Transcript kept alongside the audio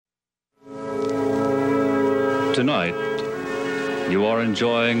Tonight, you are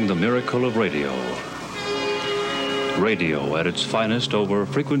enjoying the miracle of radio. Radio at its finest over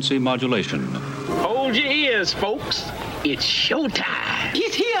frequency modulation. Hold your ears, folks. It's showtime.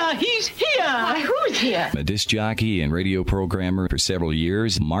 He's here. He's here. Why, who's here? A disc jockey and radio programmer for several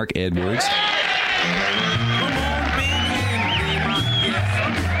years, Mark Edwards.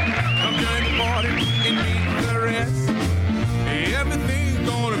 Everything's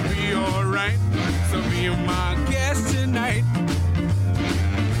gonna be alright. So be my guest tonight.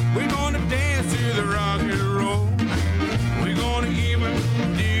 We're gonna dance to the rock and roll. We're gonna even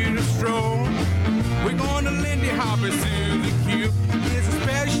do the stroll. We're gonna Lindy Hop and Susie Q. It's a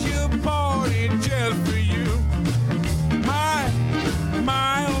special party just for you.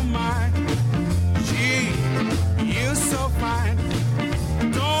 My, oh my. Gee, you're so fine.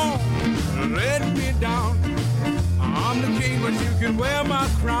 Don't let me down. I'm the king, but you can wear my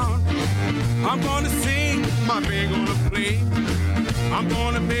crown. I'm gonna sing, my band gonna play. I'm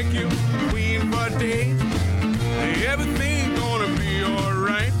gonna make you queen for a day. Everything's gonna be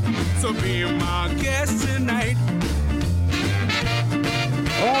alright. So be my guest tonight.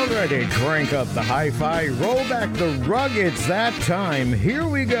 Already crank up the hi-fi, roll back the rug, it's that time. Here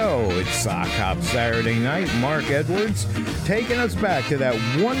we go. It's Sock Hop Saturday night. Mark Edwards taking us back to that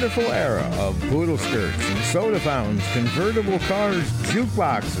wonderful era of poodle skirts and soda fountains, convertible cars,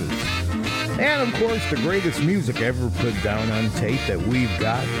 jukeboxes, and of course the greatest music ever put down on tape that we've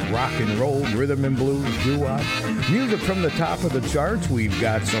got. Rock and roll, rhythm and blues, doo-wop, music from the top of the charts. We've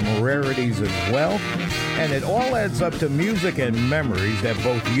got some rarities as well. And it all adds up to music and memories that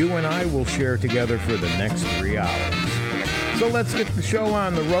both you and I will share together for the next 3 hours. So let's get the show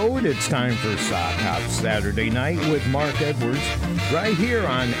on the road. It's time for Sock Hop Saturday night with Mark Edwards right here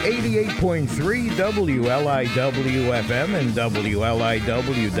on 88.3 WLIW FM and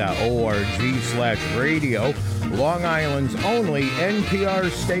WLIW.org/radio, Long Island's only NPR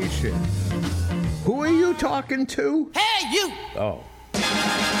station. Who are you talking to? Hey, you! Oh.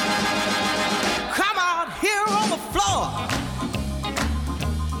 Come out here on the floor.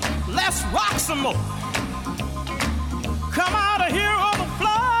 Let's rock some more. Come out of here on the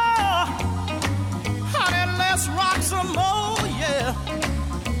floor. Honey, let's rock some more, yeah.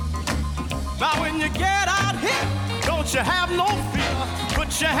 Now when you get out here, don't you have no fear.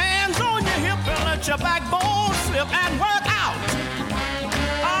 Put your hands on your hip and let your backbone slip and work out.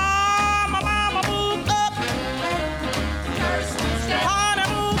 Ah, my mama, move up. First step. Honey,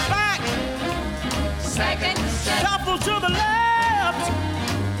 move back. Second step. Shuffle to the left.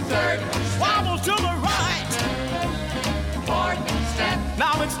 Third step. Wobble to the right. Fourth step.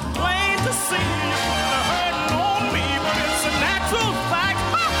 Now it's plain to see you put a hurting on me, but it's a natural fact.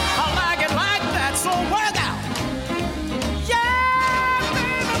 I like it like that, so work out. Yeah,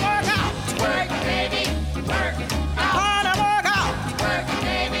 baby, work out. Work, baby, work out. Honey, work out. Work,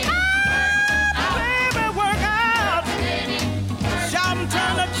 baby, Baby, work out. baby, Shout and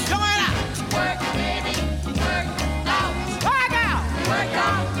turn the joint out. work, baby, work out. Work out. Work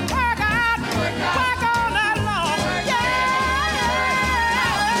out. Work out. Work out. Work all night long. Yeah.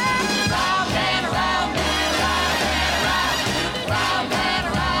 Round and around and around and around. Round and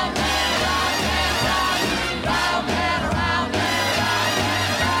around and around and around. Round and around and around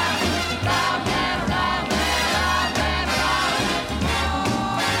and around. Round and around and around and around.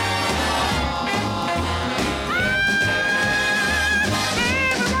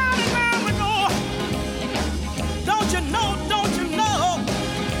 Baby, round and round we go. Don't you know, don't you know?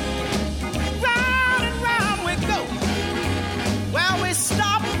 Round and round we go. Where we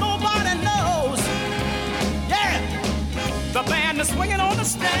stop, nobody knows. Yeah, the band is swinging on the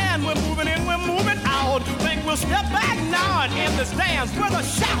stand. We're moving in, we're moving out. Think we'll step back now and end this dance with a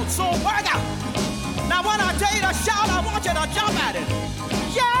shout. So work out. Now when I tell you to shout, I want you to jump at it.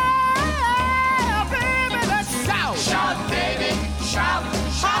 Yeah, baby, let's shout. Shout, baby, shout,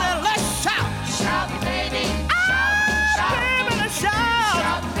 Honey, let's shout. shout, baby, shout, shout, Baby, let's shout.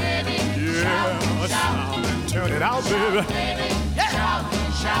 shout, baby, shout, shout, Turn it out, baby. baby, Yeah. shout,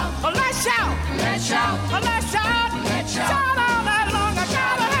 shout, Let's shout. let's shout, Let's shout. let's shout. Shout all night long. I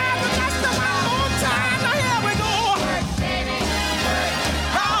gotta have it just one more time. Now here we go. Work, baby, work,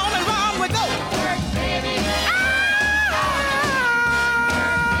 Round and round we go. work, baby,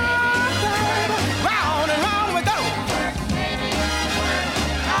 Round and round we go. work, baby, work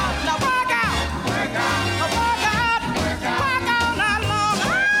out, Now work out. work out, Work out. Work out. Work all night long.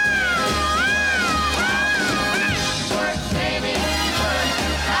 work, baby, work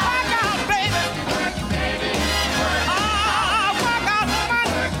out, Work out, baby. work, baby, work Ah,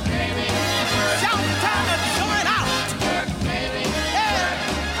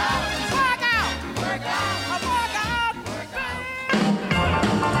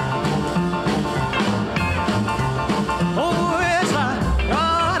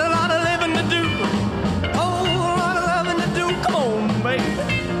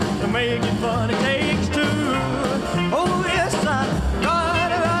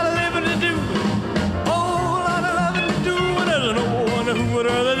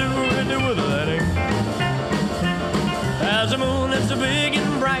 big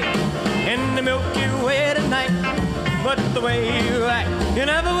and bright in the Milky Way tonight. But the way you act, you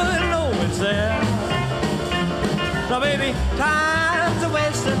never would know it's there. Now, baby, time's a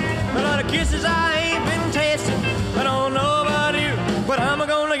wasting. A lot of kisses I ain't been tasting. I don't know about you, but I'm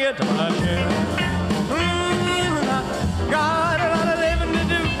gonna get to my share. Got a lot of living to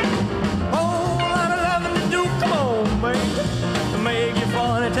do, whole lot of loving to do. Come on, baby, to make you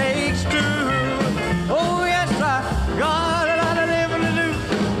fun it takes two. Oh yes, I got a lot of living to do,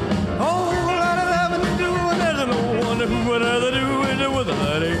 whole lot of loving to do. And there's no wonder who would rather do it with a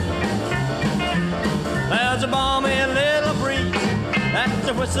lady. There's a balmy little breeze that's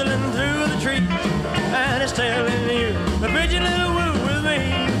a whistling through the trees, and it's telling you the pretty little woo with me.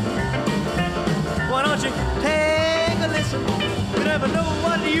 Why don't you take a listen? You never know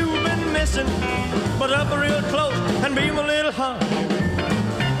what you've been missing. But up real close and be my little honey.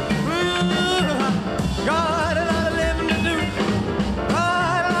 Got a lot of living to do,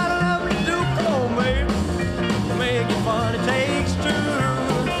 got a lot of loving to do. Come on, baby, to make it fun it takes two.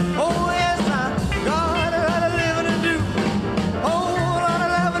 Oh yes, I got a lot of living to do, whole lot of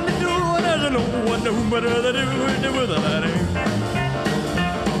loving to do. And there's no one who better to do it with a lady.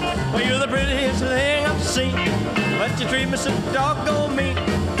 Well, you're the prettiest thing I've seen, but you treat me so doggone mean.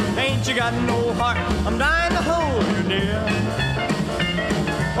 Ain't you got no heart? I'm dying to hold you, dear.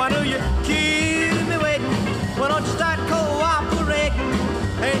 Why do you keep me waiting? Why don't you start cooperating?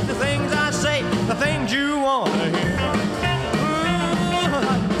 Ain't the things I say the things you want to hear?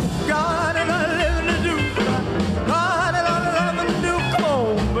 Got a lot of living to do, got a lot of loving to do. Come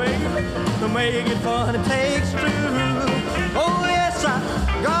on, baby, to make it fun it takes two. Oh yes, I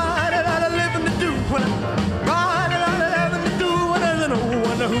got a lot of living to do, got a lot of loving to do. And there's no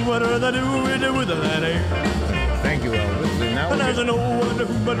wonder who would rather do it with a lady. Thank you, Elvis. And now And there's no wonder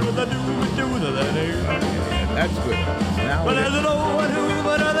who would rather do it with a lady. that's good. Now But there's no one who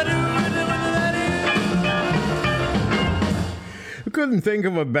would rather do it with a lady. couldn't think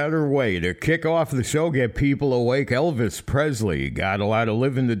of a better way to kick off the show, get people awake. Elvis Presley, Got a Lot of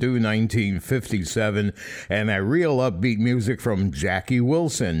Living to Do, 1957, and that real upbeat music from Jackie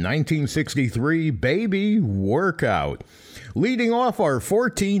Wilson, 1963, Baby Workout. Leading off our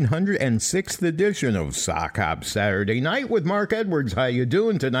 1406th edition of Sock Hop Saturday Night with Mark Edwards. How you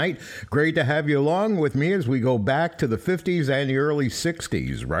doing tonight? Great to have you along with me as we go back to the 50s and the early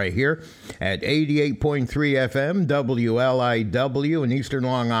 60s right here at 88.3 FM WLIW in Eastern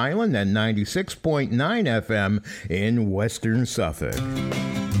Long Island and 96.9 FM in Western Suffolk.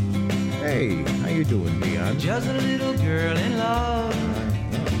 Hey, how you doing, Dion? Just a little girl in love,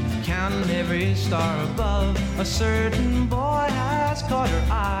 counting every star above. A certain boy has caught her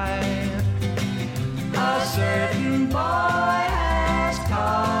eye. A certain boy has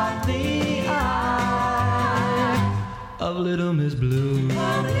caught the eye of little Miss Blue.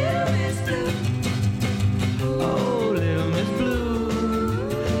 Of little Miss Blue. Oh, little Miss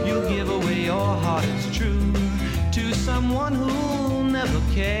Blue, you'll give away your heart, it's true, to someone who'll never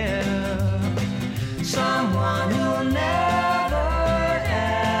care. Someone who'll never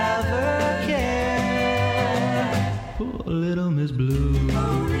little Miss Blue.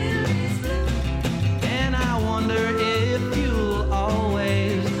 Oh, little Miss Blue. And I wonder if you'll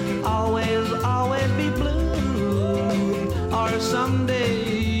always, always, always be blue, or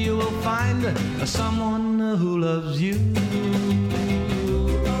someday you will find someone who loves you.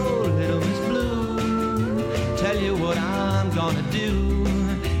 Oh, little Miss Blue, tell you what I'm gonna do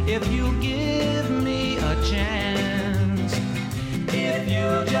if you give me a chance. If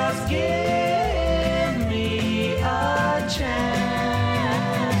you just give me a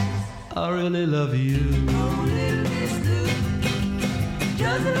chance, I really love you. Oh, little Miss Blue,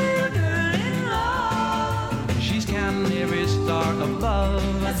 just a little girl in love. She's counting every star above.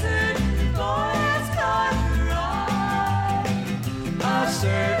 A certain boy has caught her eye. A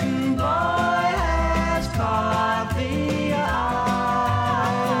certain boy has caught the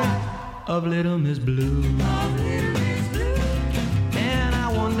eye of little Miss Blue. Of little Miss Blue. And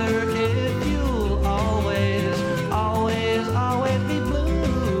I wonder if you'll always, always, always be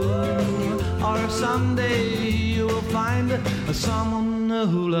blue, or someday you'll find someone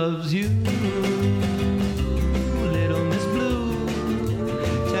who loves you. Little Miss Blue,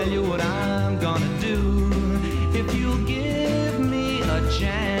 tell you what I'm gonna do if you'll give me a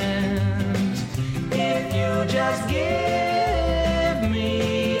chance. If you just give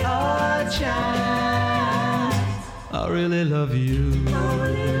me a chance, I really love you.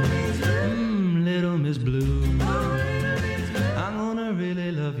 Little Miss Blue, I'm gonna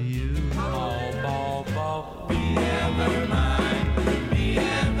really love you. Ball, ball, ball, be ever mine, be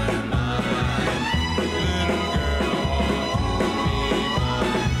ever mine. Little girl, be mine.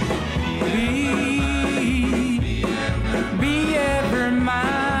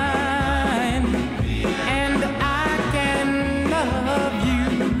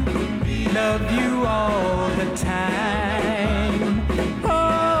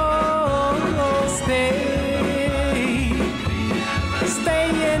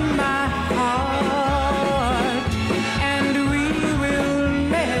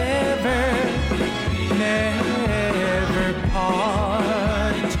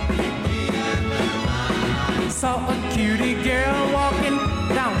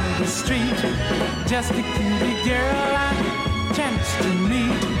 just a cutie girl I chanced to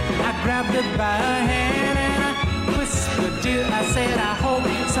meet. I grabbed her by her hand and I whispered to her, I said, I hope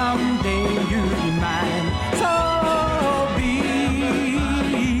someday you'll be mine. So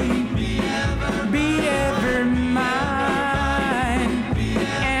be ever mine,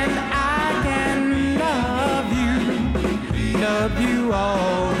 and I can love you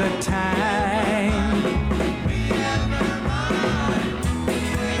all the time.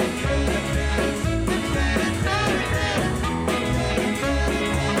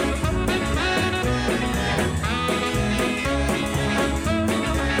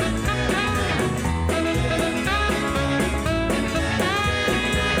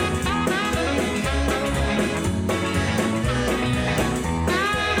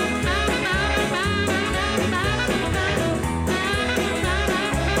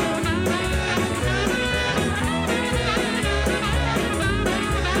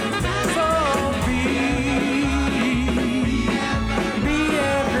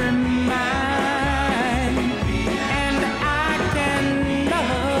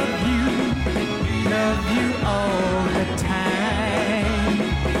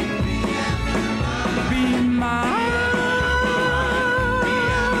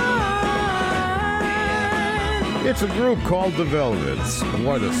 It's a group called The Velvets.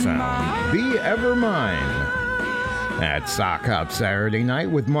 What a sound. Be Ever Mine. At Sock Hop Saturday Night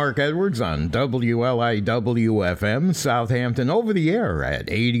with Mark Edwards on WLIW-FM, Southampton, over the air at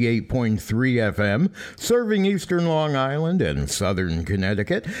 88.3 FM, serving eastern Long Island and southern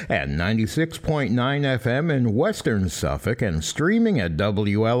Connecticut, and 96.9 FM in western Suffolk, and streaming at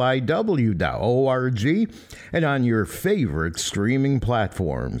WLIW.org and on your favorite streaming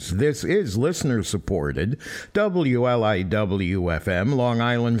platforms. This is listener-supported WLIW-FM, Long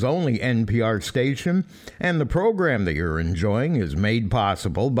Island's only NPR station, and the program that you're enjoying is made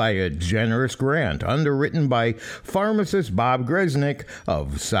possible by a generous grant underwritten by pharmacist Bob Gresnick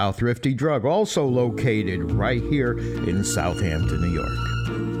of South Thrifty Drug, also located right here in Southampton, New York.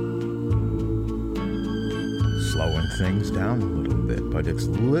 Slowing things down a little bit, but it's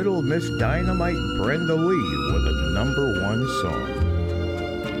Little Miss Dynamite Brenda Lee with a #1 song.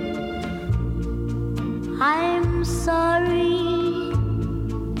 I'm sorry,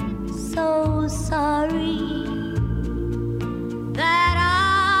 so sorry, that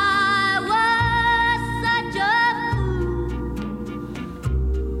I was such a fool.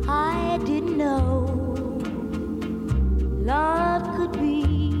 I didn't know love could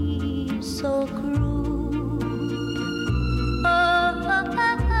be so cruel.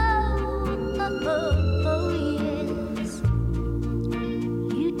 Oh, yes.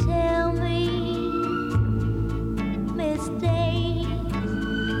 You tell me mistakes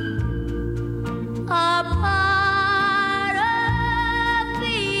are part of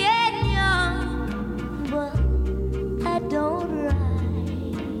being young, but I don't right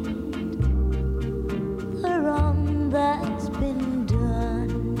the wrong that's been done.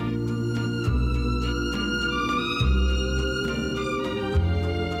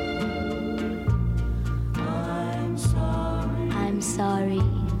 I'm sorry,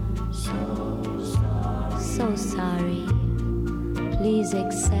 so sorry. Please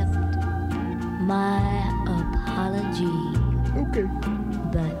accept my apology. Okay.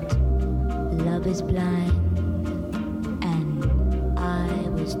 But love is blind, and I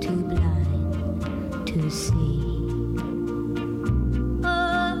was too blind to see.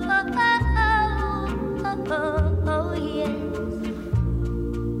 Oh, yes.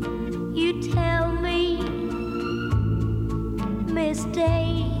 You tell me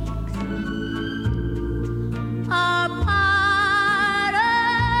mistakes are part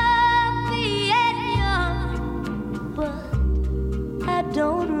of being young, but I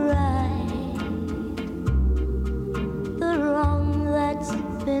don't right the wrong that's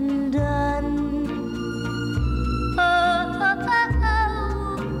been done.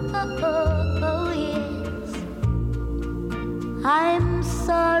 Oh, yes. I'm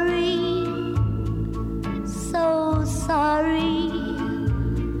sorry, so sorry.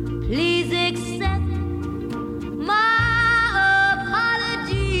 Please accept my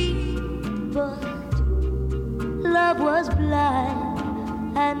apology, but love was blind,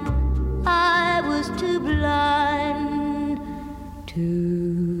 and I was too blind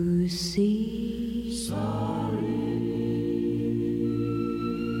to see.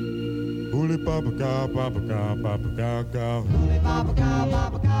 Holy Papa Cow, Papa Cow, Papa Cow, Cow. Holy Papa Cow,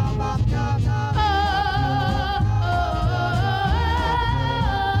 Papa Cow, Papa Cow, Cow.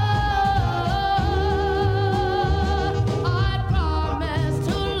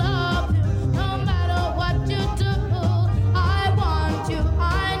 I want you,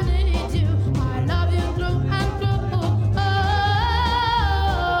 I need you.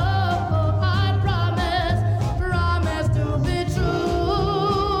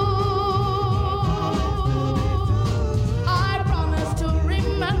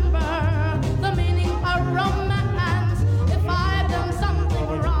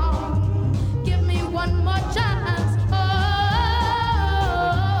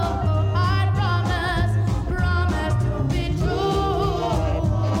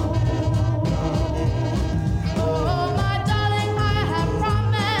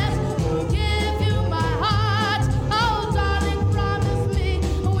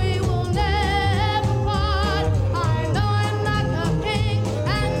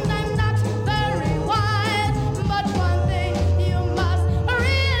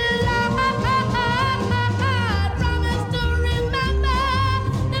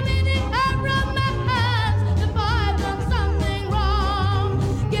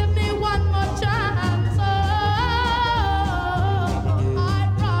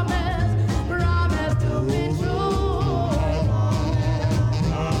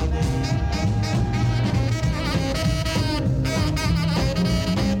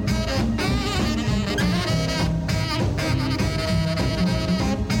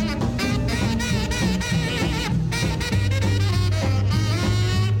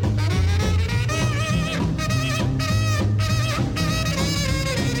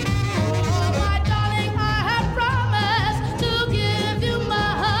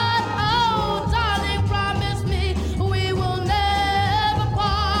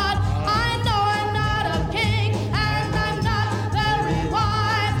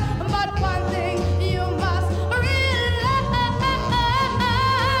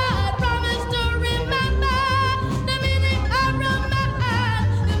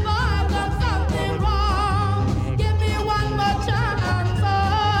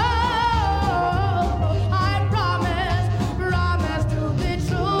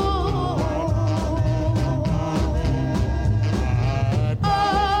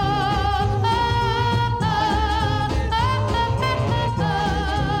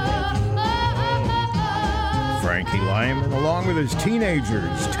 with his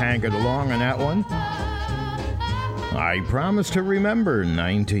teenagers tagging along on that one. I Promise to Remember,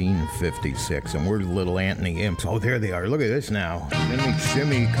 1956. And where's little Anthony Imps? Oh, there they are. Look at this now. Shimmy,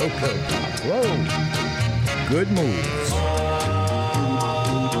 shimmy, Cocoa Pop. Whoa. Good moves.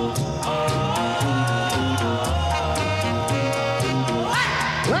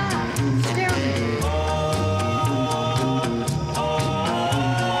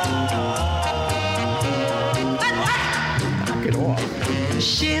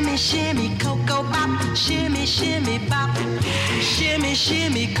 Shimmy, shimmy, cocoa bop, shimmy, shimmy, bop. Shimmy,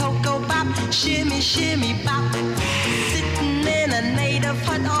 shimmy, cocoa bop, shimmy, shimmy, bop. Sitting in a native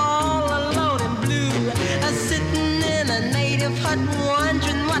hut all alone and blue. Sitting in a native hut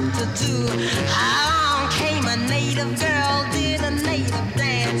wondering what to do. Along came a native girl, did a native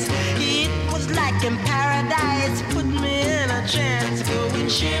dance. It was like in paradise, put me in a trance. Going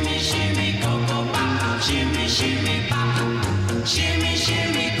shimmy, shimmy, cocoa bop, shimmy, shimmy, bop. Shimmy,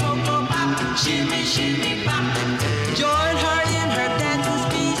 shimmy, cocoa pop, shimmy, shimmy, pop. Joined her in her dancing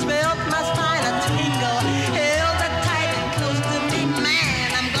speed, felt my spine a tingle. Held her tight and close to me, man,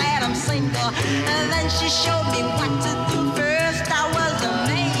 I'm glad I'm single. And then she showed me what to do. First I was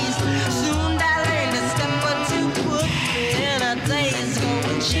amazed, soon I learned a step or two, put me in a daze.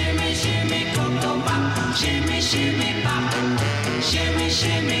 Going shimmy, shimmy, cocoa pop, shimmy, shimmy, pop. Shimmy,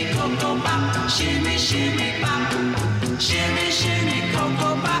 shimmy, cocoa pop, shimmy, shimmy, pop. Shimmy, shimmy,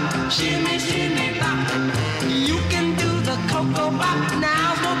 cocoa pop, shimmy, shimmy, pop. You can do the cocoa pop,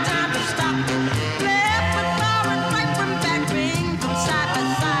 now's no time to stop. Left foot forward, right from back, ring from side to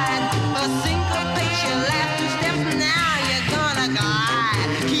side. A syncopation, last two steps, now you're gonna glide.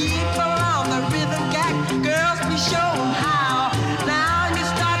 Keep along the rhythm gag, girls, we show 'em how. Now you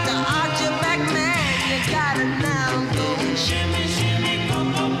start to arch your back, man, you got it now. Going shimmy, shimmy,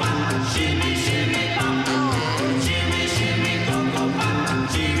 cocoa pop, shimmy, shimmy, pop.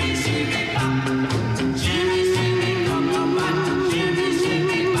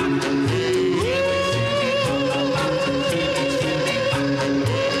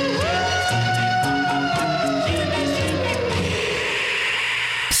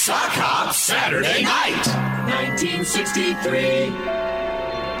 Sock Hop Saturday Night, 1963.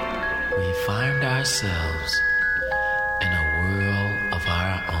 We find ourselves in a world of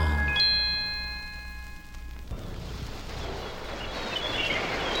our own.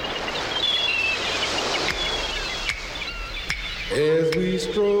 As we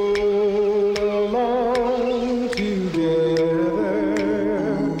stroll along together,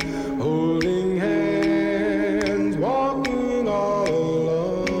 holding hands, walking all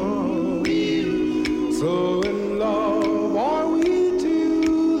alone. So in love are we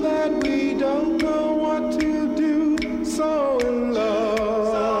two that we don't know what to do. So in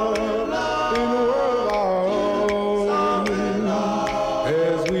love in a world of our own.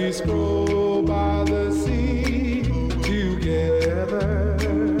 As we stroll by the sea together,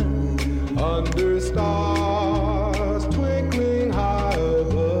 under stars twinkling high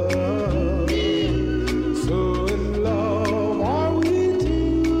above. So in love are we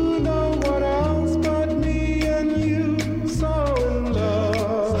two, no one else but me and you. So in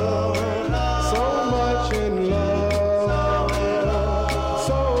love, so much in love.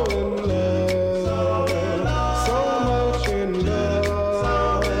 So in love, so much in love.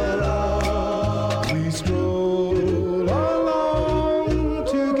 We stroll along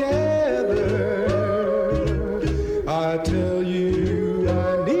together. I tell you I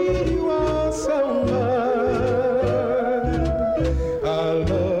need you all so much. I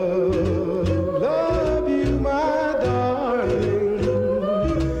love you, my darling.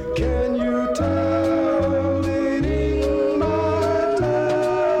 Can you tell it in my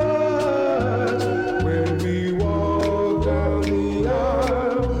touch? When we walk down the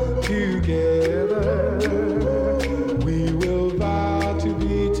aisle together, we will vow to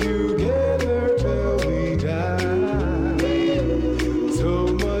be together till we die. So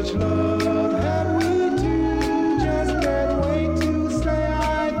much love have we two, just can't wait to say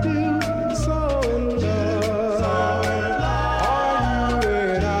I do. So in love are you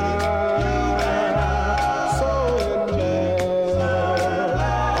and I. So in love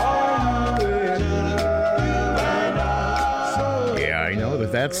are you and I. Yeah, I know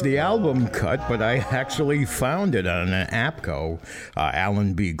that's the album cut, but I actually found it on an APCO,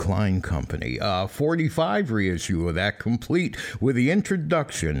 Alan B. Klein Company. 45 reissue of that, complete with the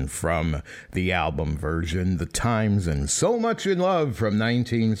introduction from the album version, The Times and So Much in Love from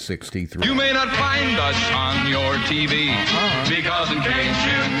 1963. You may not find us on your TV, because in case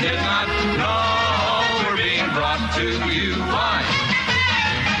you did not know, we're being brought to you. Why?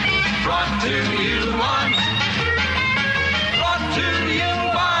 Brought to you. Why?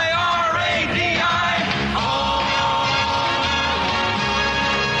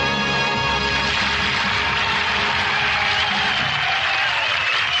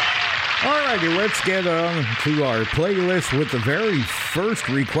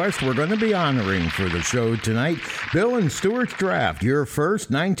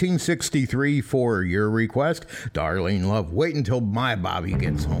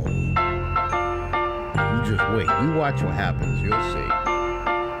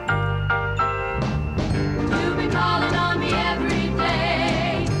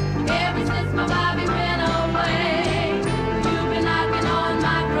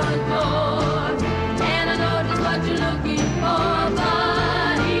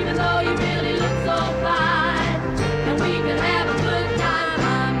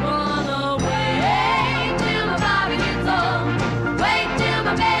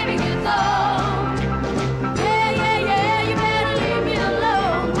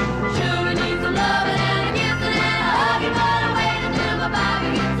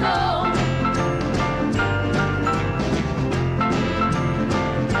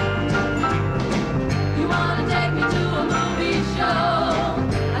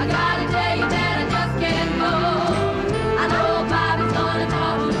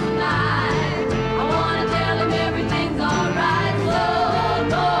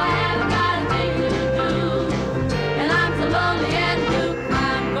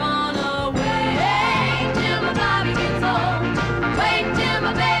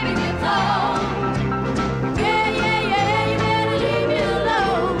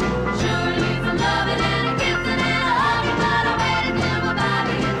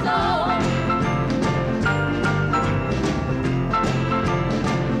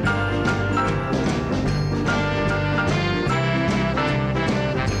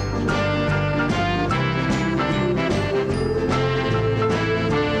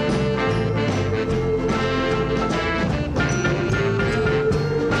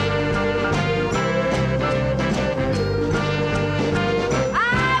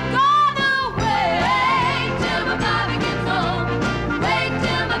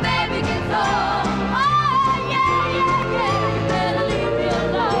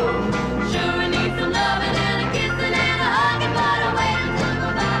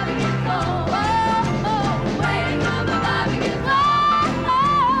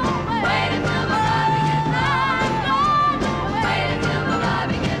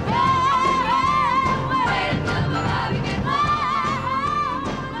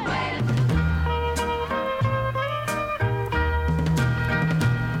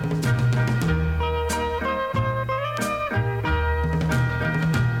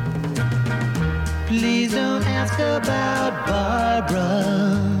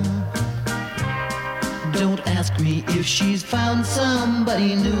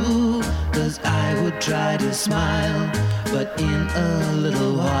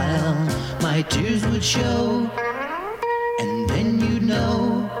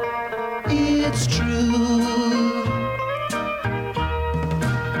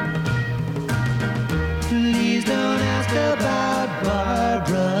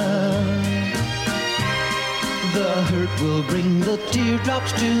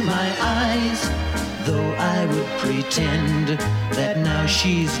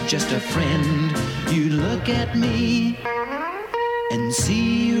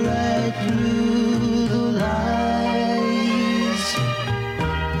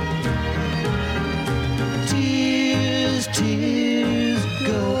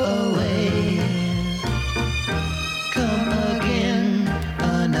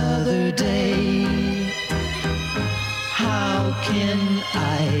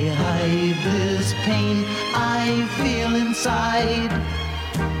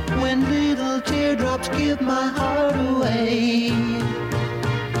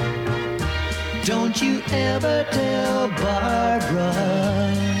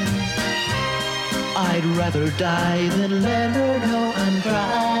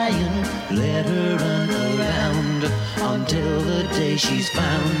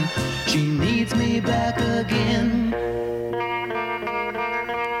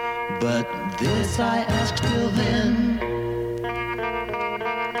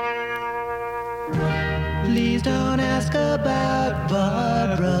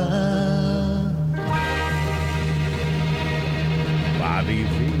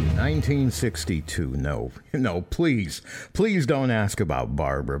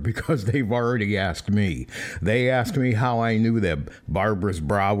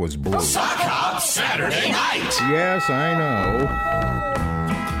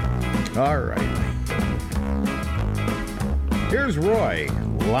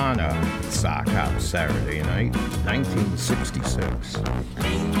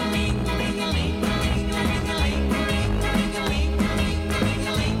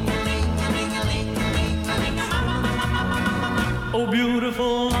 ling-a-ling, ling-a-ling, Oh,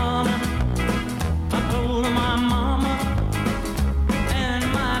 beautiful Lana, I told my mama and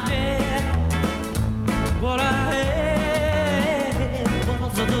my dad what I had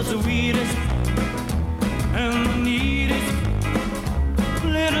was the sweetest and the neatest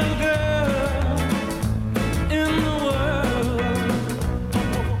little girl in the world.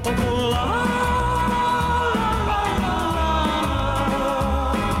 Oh, Lana.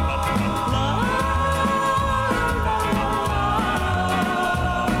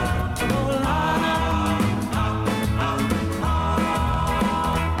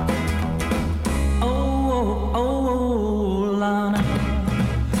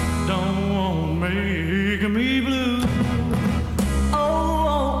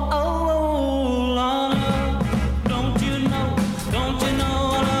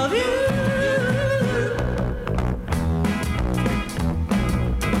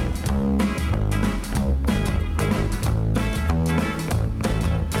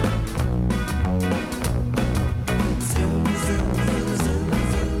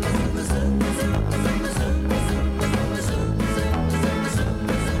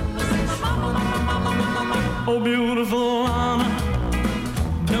 Oh, beautiful Lana,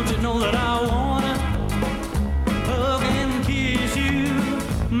 don't you know that I wanna hug and kiss you,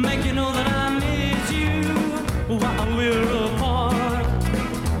 make you know that I miss you while we're apart.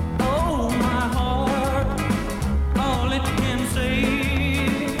 Oh, my heart, all it can say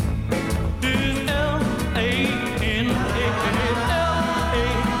is L-A-N-A,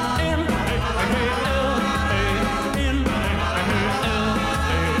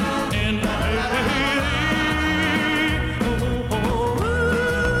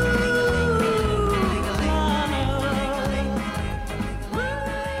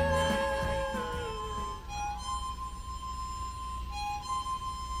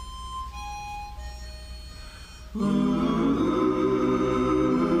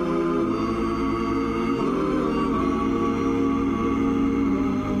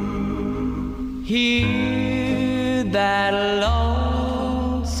 hear that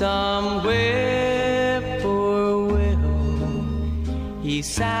lonesome whippoorwill. He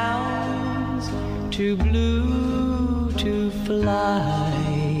sounds too blue to fly.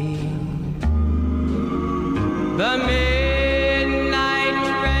 The midnight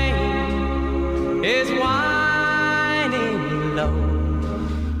train is whining low.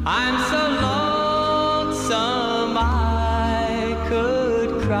 I'm so lonesome I could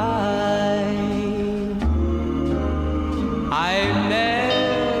cry. I've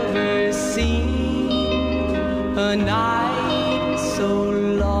never seen a night so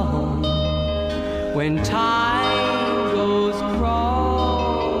long when time goes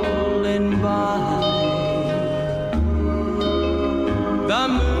crawling by. The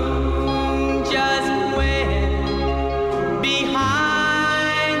moon just went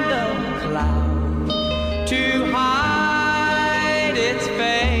behind the cloud to hide its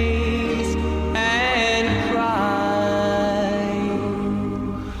face and cry.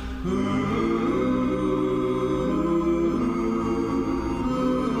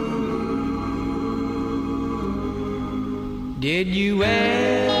 Did you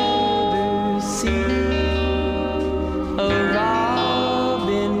ever see a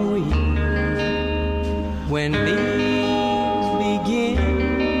robin weep when leaves begin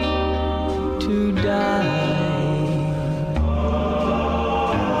to die?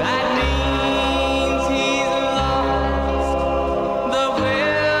 That means he's lost the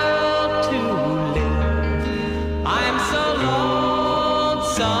will to live. I'm so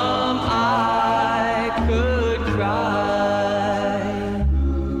lonesome I could cry.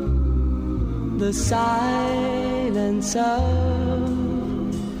 The silence of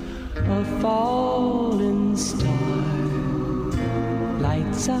a fallen star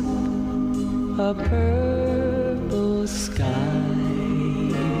lights up a purple sky.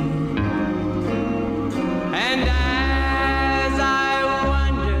 And as I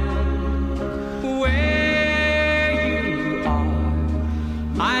wonder where you are,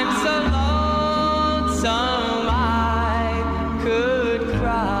 I'm so lonesome I could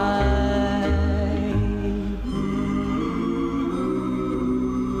cry.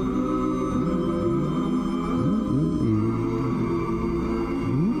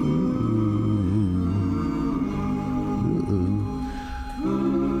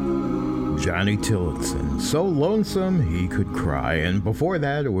 Johnny Tillotson, So Lonesome He Could Cry. And before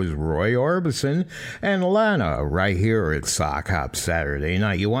that, it was Roy Orbison and Lana right here at Sock Hop Saturday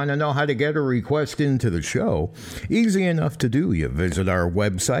Night. You want to know how to get a request into the show? Easy enough to do. You visit our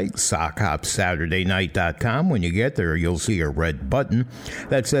website, sockhopsaturdaynight.com. When you get there, you'll see a red button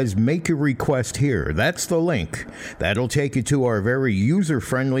that says Make Your Request Here. That's the link. That'll take you to our very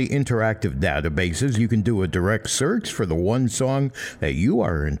user-friendly interactive databases. You can do a direct search for the one song that you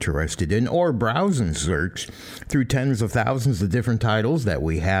are interested in, or browse and search through tens of thousands of different titles that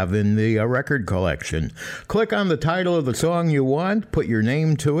we have in the record collection. Click on the title of the song you want, put your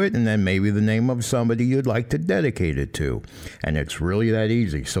name to it, and then maybe the name of somebody you'd like to dedicate it to. And it's really that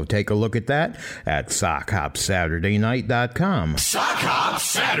easy. So take a look at that at sockhopsaturdaynight.com. Sock Hop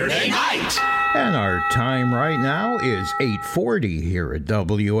Saturday Night. And our time right now is 8:40 here at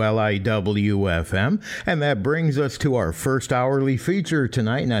WLIW-FM. And that brings us to our first hourly feature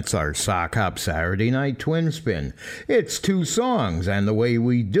tonight, and that's our Sock Hop Saturday Night Twin Spin. It's two songs, and the way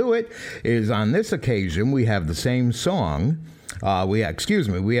we do it is on this occasion we have the same song. We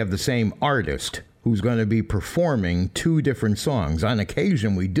have the same artist who's going to be performing two different songs. On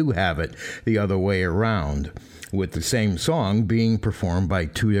occasion, we do have it the other way around, with the same song being performed by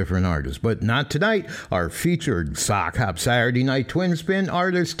two different artists. But not tonight. Our featured Sock Hop Saturday Night Twin Spin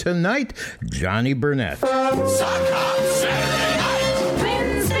artist tonight, Johnny Burnett. Sock Hop Saturday Night.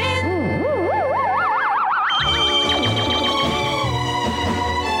 Twin spin.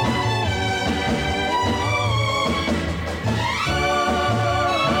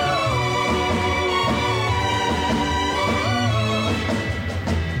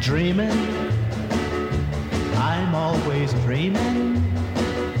 Dreaming, I'm always dreaming.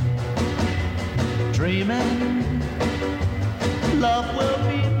 Dreaming, love will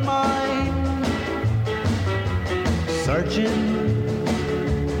be mine. Searching,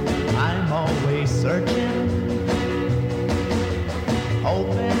 I'm always searching.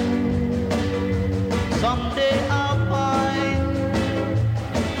 Hoping, someday I'll find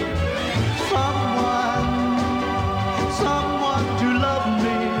someone to love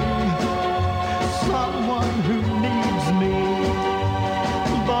me, someone who needs me.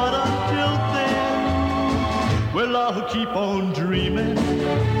 But until then, well, I'll keep on dreaming,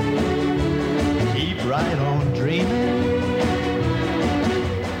 keep right on dreaming,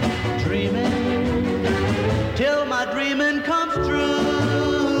 dreaming till my dreaming comes true.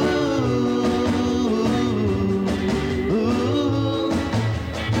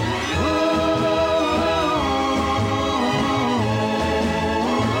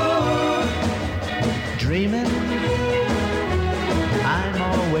 Dreaming, I'm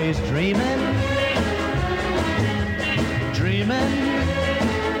always dreaming. Dreaming,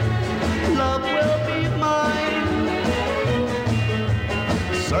 love will be mine.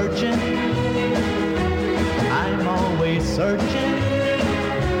 Searching, I'm always searching.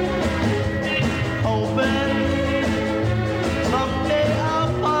 Hoping, someday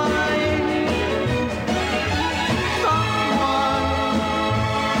I'll find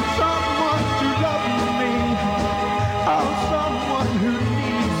someone to love me. Oh, someone who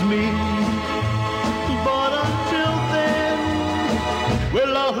needs me. But until then,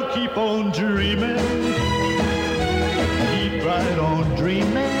 well, I'll keep on dreaming, keep right on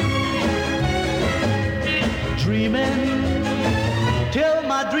dreaming, dreaming till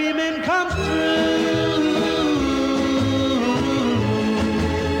my dreaming comes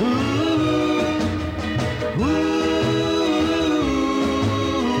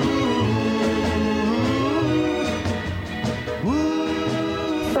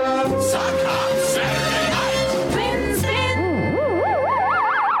Sock Hop Saturday Night. Twin spin.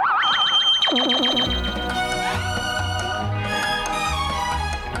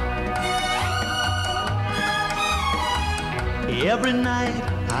 Every night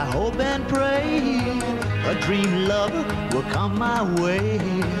I hope and pray a dream lover will come my way,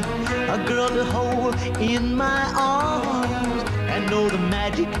 a girl to hold in my arms and know the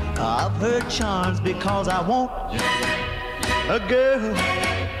magic of her charms, because I want a girl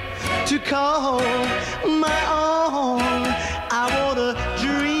to call my own. I want a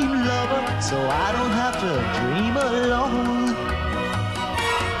dream lover so I don't have to dream alone.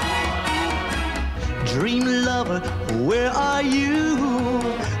 Dream lover, where are you?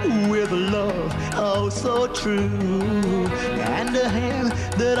 With a love oh so true, and a hand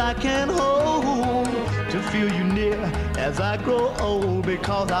that I can hold to feel you near as I grow old,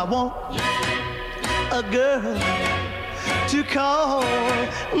 because I want a girl to call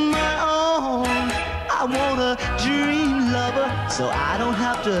my own. I want a dream lover so I don't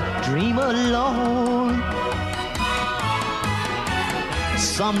have to dream alone.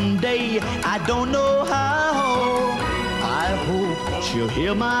 Someday, I don't know how, I hope she'll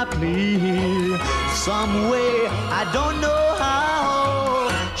hear my plea. Some way, I don't know how,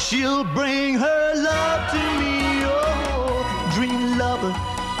 she'll bring her love to me. Oh, dream lover,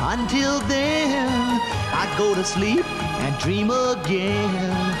 until then, I go to sleep and dream again.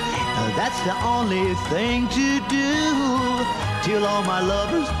 That's the only thing to do, till all my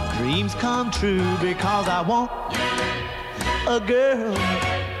lovers' dreams come true. Because I want a girl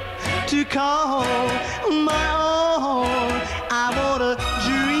to call my own. I want a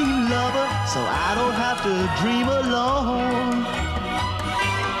dream lover, so I don't have to dream alone.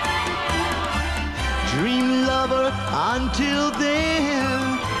 Dream lover, until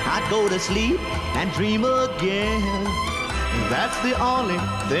then, I go to sleep and dream again. That's the only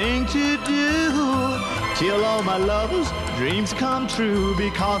thing to do, till all my lovers' dreams come true.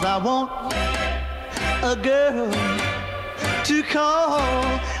 Because I want a girl to call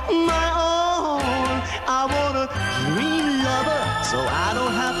my own. I want a dream lover, so I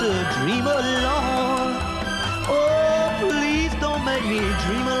don't have to dream alone. Oh, please don't make me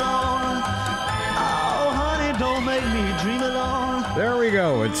dream alone. Oh, honey, don't make me dream alone. There we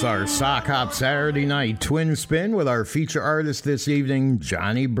go. It's our Sock Hop Saturday Night Twin Spin with our feature artist this evening,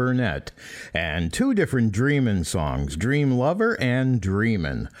 Johnny Burnett. And two different Dreamin' songs, Dream Lover and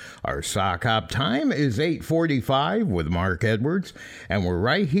Dreamin'. Our Sock Hop time is 8:45 with Mark Edwards. And we're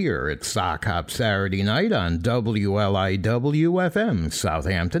right here at Sock Hop Saturday Night on WLIW-FM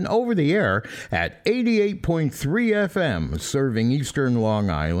Southampton, over the air at 88.3 FM, serving eastern Long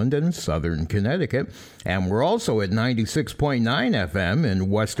Island and southern Connecticut. And we're also at 96.9 FM in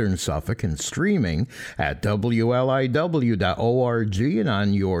Western Suffolk and streaming at WLIW.org and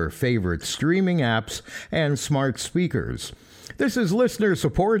on your favorite streaming apps and smart speakers. This is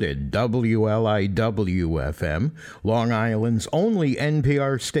listener-supported WLIW-FM, Long Island's only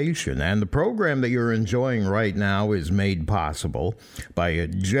NPR station, and the program that you're enjoying right now is made possible by a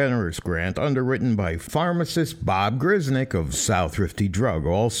generous grant underwritten by pharmacist Bob Grisnick of South Thrifty Drug,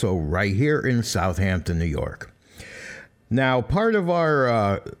 also right here in Southampton, New York. Now, part of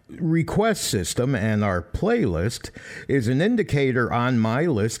our request system and our playlist is an indicator on my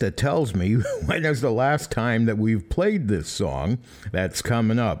list that tells me when is the last time that we've played this song that's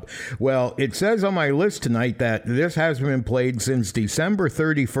coming up. Well, it says on my list tonight that this hasn't been played since December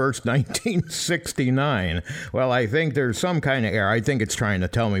 31st, 1969. Well, I think there's some kind of error. I think it's trying to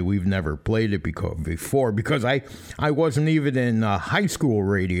tell me we've never played it before, because I wasn't even in high school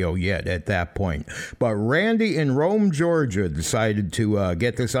radio yet at that point. But Randy in Rome, Georgia decided to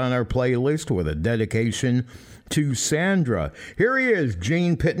get this on our playlist with a dedication to Sandra. Here he is,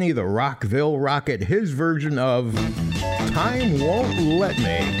 Gene Pitney, the Rockville Rocket, his version of Time Won't Let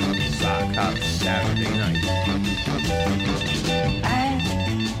Me. Sock Hop Saturday Night. I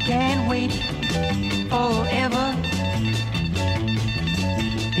can't wait forever,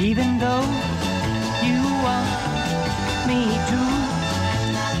 even though you want me to.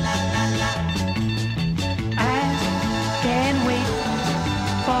 Can't wait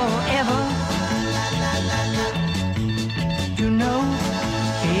forever to know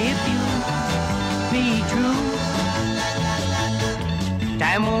if you be true.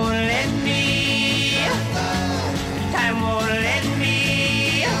 Time won't let me. Time won't let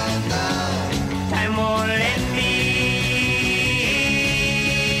me. Time won't let me.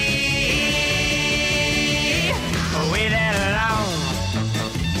 Away that long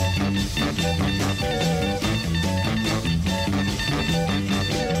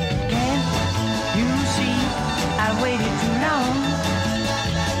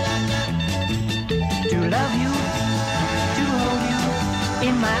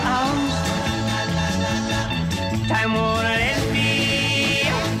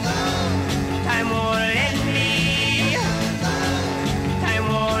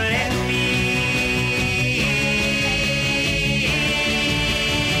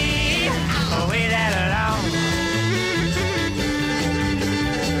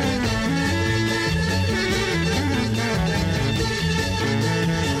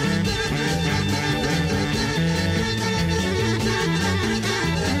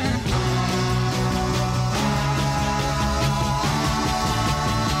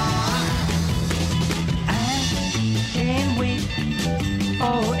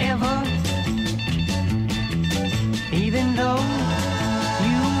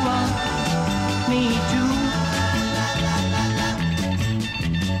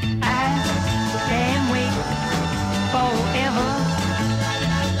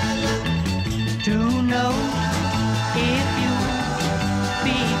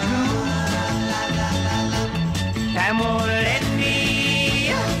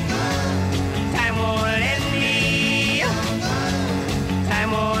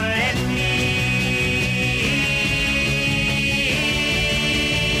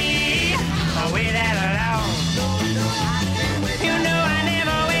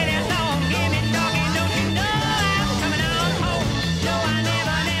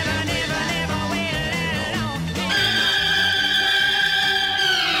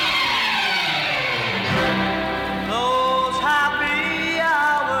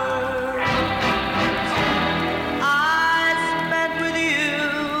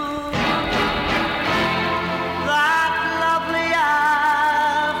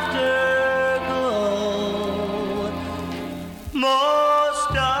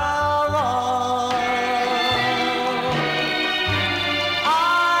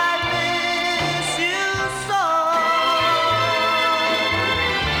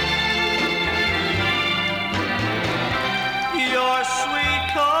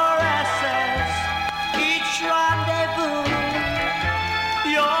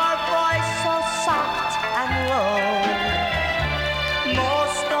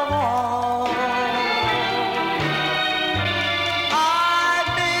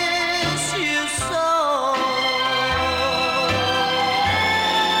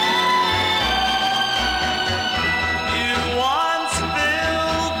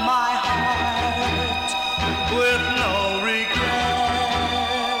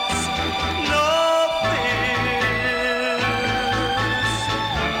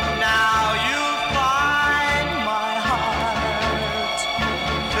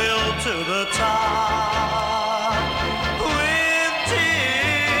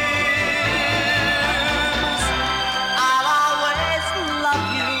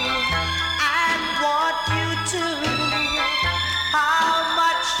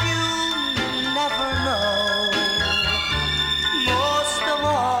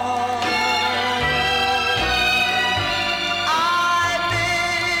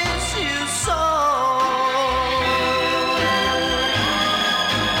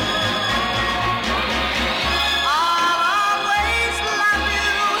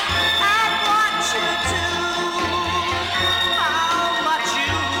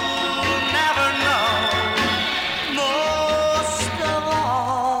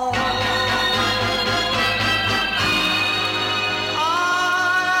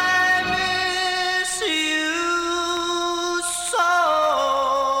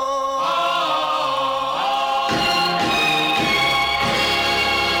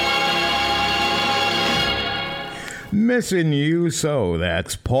Missing You So.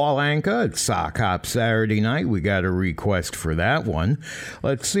 That's Paul Anka at Sock Hop Saturday Night. We got a request for that one.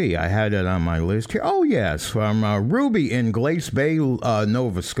 Let's see. I had it on my list here. Oh, yes. From Ruby in Glace Bay,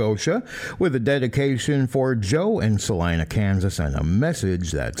 Nova Scotia, with a dedication for Joe in Salina, Kansas, and a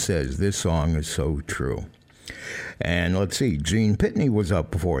message that says this song is so true. And let's see, Gene Pitney was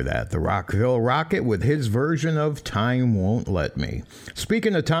up before that. The Rockville Rocket with his version of Time Won't Let Me.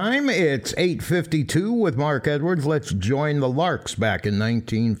 Speaking of time, it's 8:52 with Mark Edwards. Let's join the Larks back in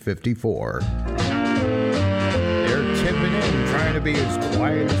 1954. They're tipping in, trying to be as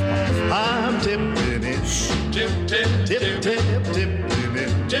quiet as possible. I'm tipping in. Tip, tip, Tip, tip, tipping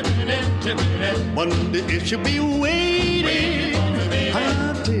in. tipping in, tipping in. Wonder if she'll be waiting.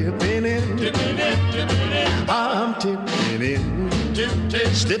 I'm tipping in. Tipping in, tipping in. I'm tipping in. Tip, tip,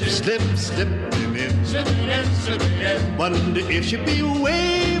 Slip, slip, slipping in. slipping in, slipping in. Wonder if she'll be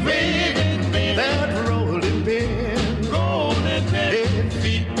waving that rolling pin. Rolling pin. If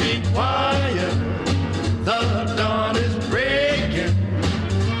feet be quiet, the dawn is breaking.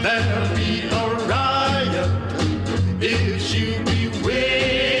 There'll be a riot if she be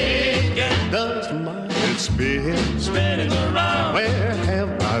waking. Does my head spin? Spinning around. Where have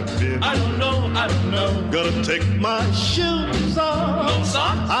I been? I don't know, I don't know. Gonna take my shoes off. No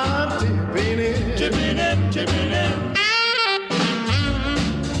socks? I'm tipping in. Tipping in, tipping in.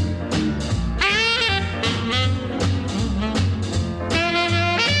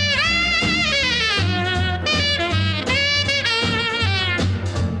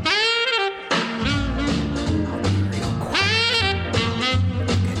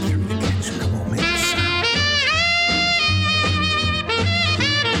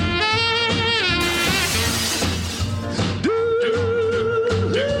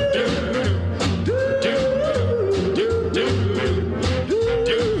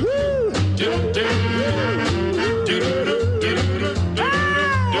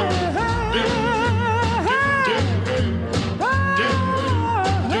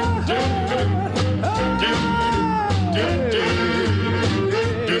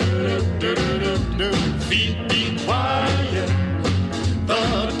 Feet be quiet, the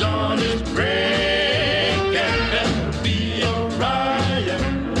dawn is breaking. There'll be a riot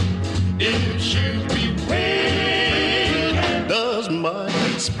if she be waiting. Does my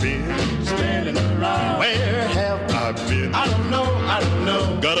head spin? Spinning around. Where have I been? I don't know, I don't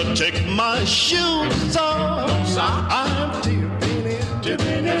know. Gotta take my shoes off. No socks? I'm tipping in.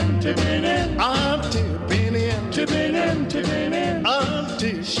 Tipping in, tipping in. I'm tipping in. Tipping in, tipping in. I'm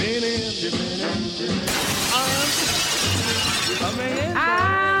tipping in. Tipping in. I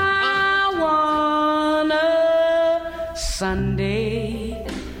want a Sunday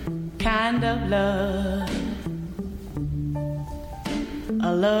kind of love,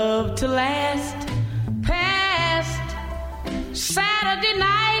 a love to last past Saturday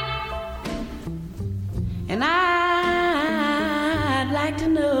night, and I'd like to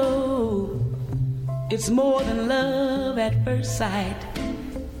know it's more than love at first sight.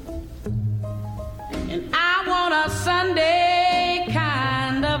 And I want a Sunday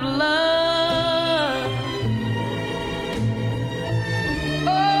kind of love.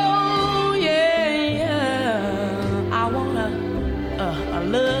 Oh, yeah. I want a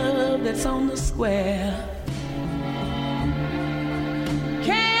love that's on the square.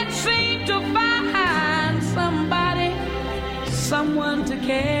 Can't seem to find somebody, someone to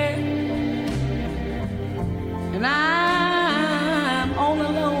care. And I'm on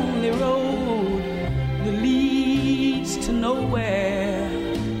a lonely road that leads to nowhere.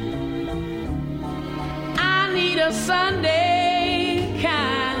 I need a Sunday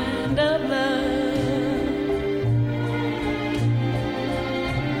kind of love.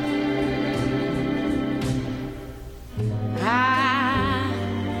 I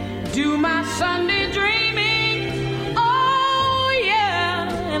do my Sunday dreaming, oh yeah,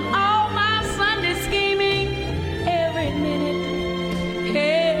 and all my Sunday scheming, every minute,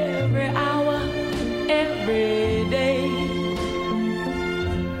 every hour, every day.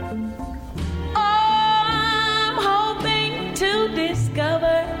 Oh, I'm hoping to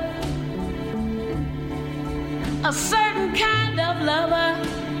discover a certain kind of lover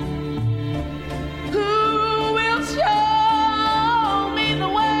who will show me the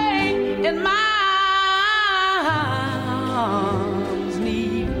way, and my arms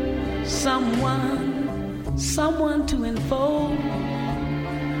need someone to enfold,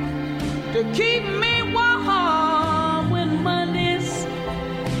 to keep me warm when Mondays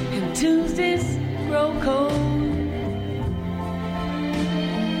and Tuesdays grow cold.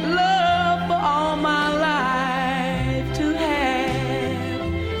 Love for all my life to have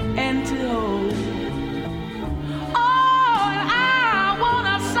and to hold. Oh,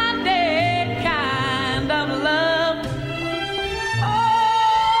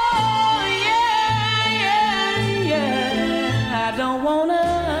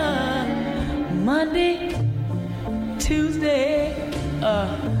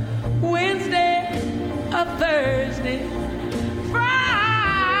 Wednesday, a Thursday,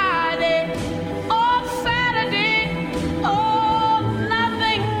 Friday, or Saturday, oh,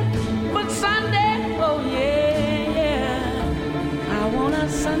 nothing but Sunday. Oh, yeah. I want a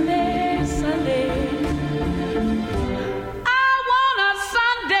Sunday, Sunday. I want a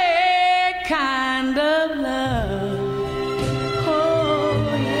Sunday kind of love. Oh,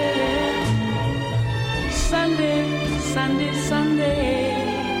 yeah. Sunday, Sunday, Sunday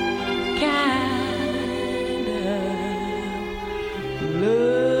kind of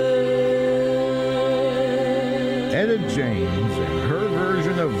love. Etta James and her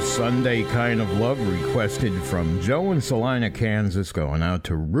version of Sunday Kind of Love, requested from Joe in Salina, Kansas, going out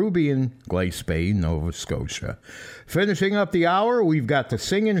to Ruby in Glace Bay, Nova Scotia. Finishing up the hour, we've got the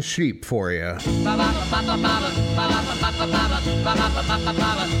Singing Sheep for you.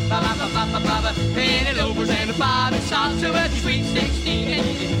 Penny loafers and the bobby socks, so at your sweet 16 and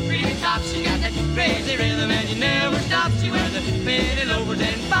you really top. She got that crazy rhythm and you never stop. She wears the penny loafers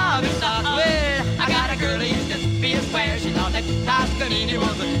and bobby socks. Well, I got a girl who used to be a square. She thought that Toscanini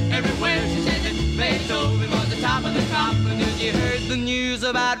was everywhere. She said that Beethoven was the top of the crop. And then she heard the news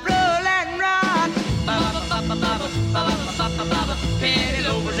about roll and rock. Penny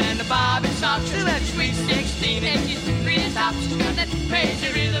loafers and the bobby socks, so at your sweet 16 and she's really top. She's got that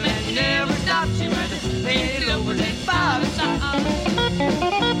crazy rhythm and you never stop. She wears the penny loafers and bobby socks.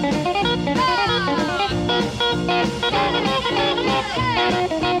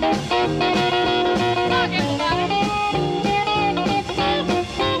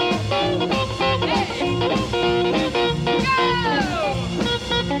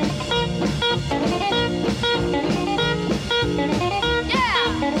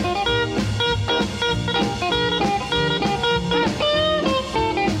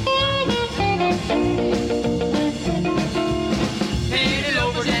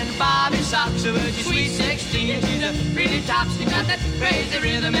 So she's sweet 16, she's a really top. She got that crazy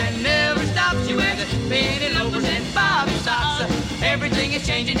rhythm and never stops. She wears the penny loafers and bobby socks. Everything is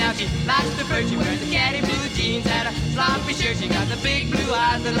changing now. She likes the bird. She wears the caddy blue jeans and a sloppy shirt. She got the big blue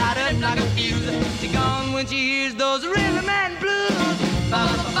eyes that light up like a fuse. She's gone when she hears those rhythm and blues.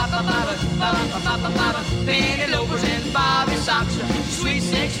 Penny loafers and bobby socks. She's sweet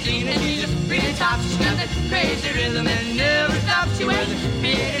 16 and she's a really top. She's got that crazy rhythm and never stops. She wears the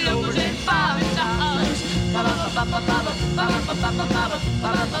penny loafers and bobby socks.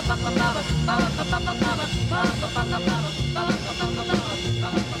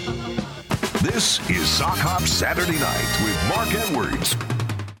 This is Sock Hop Saturday Night with Mark Edwards.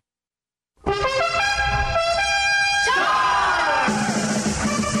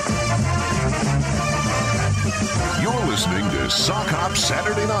 You're listening to Sock Hop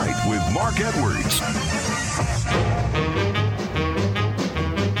Saturday Night with Mark Edwards.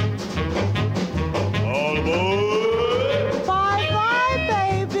 All aboard! Bye-bye,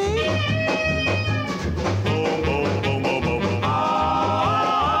 baby. Boom, boom, boom, boom, boom, boom. Ah,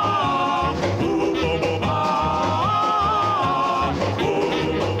 boom, boom, boom, ah, boom,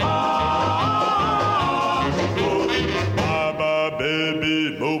 boom, ah, boom. Bye-bye,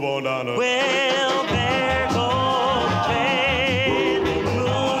 baby. Move on down the... Well, there goes the train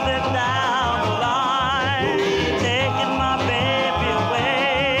moving down the line.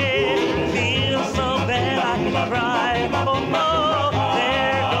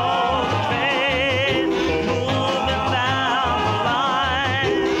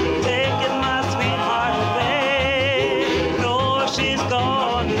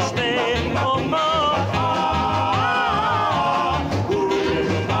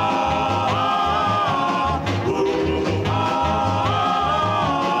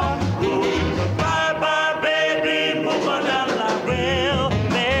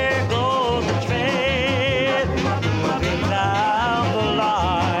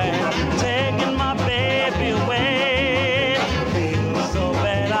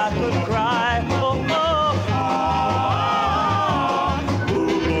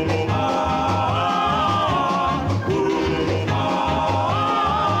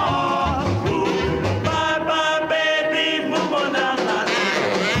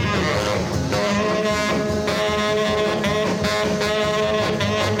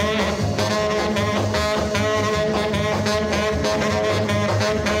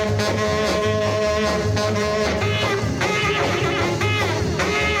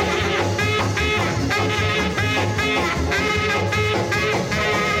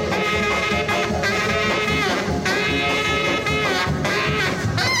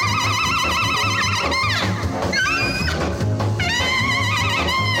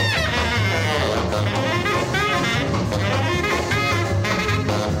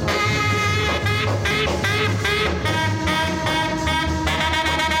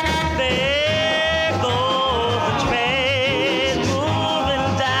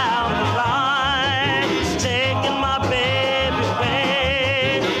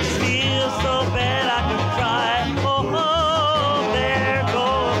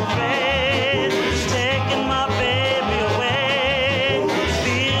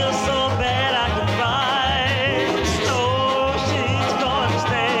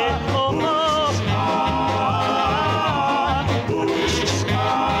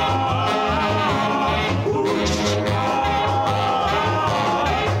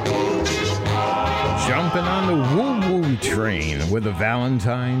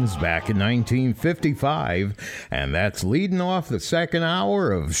 Valentine's back in 1955, and that's leading off the second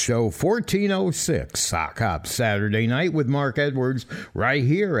hour of show 1406, Sock Hop Saturday Night with Mark Edwards, right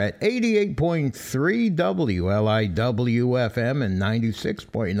here at 88.3 WLIW-FM and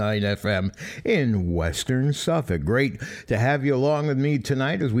 96.9 FM in Western Suffolk. Great to have you along with me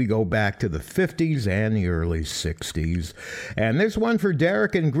tonight as we go back to the 50s and the early 60s. And this one for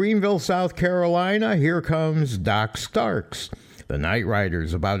Derek in Greenville, South Carolina. Here comes Doc Starks, The Night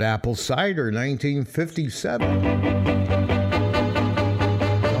Riders, about apple cider, 1957.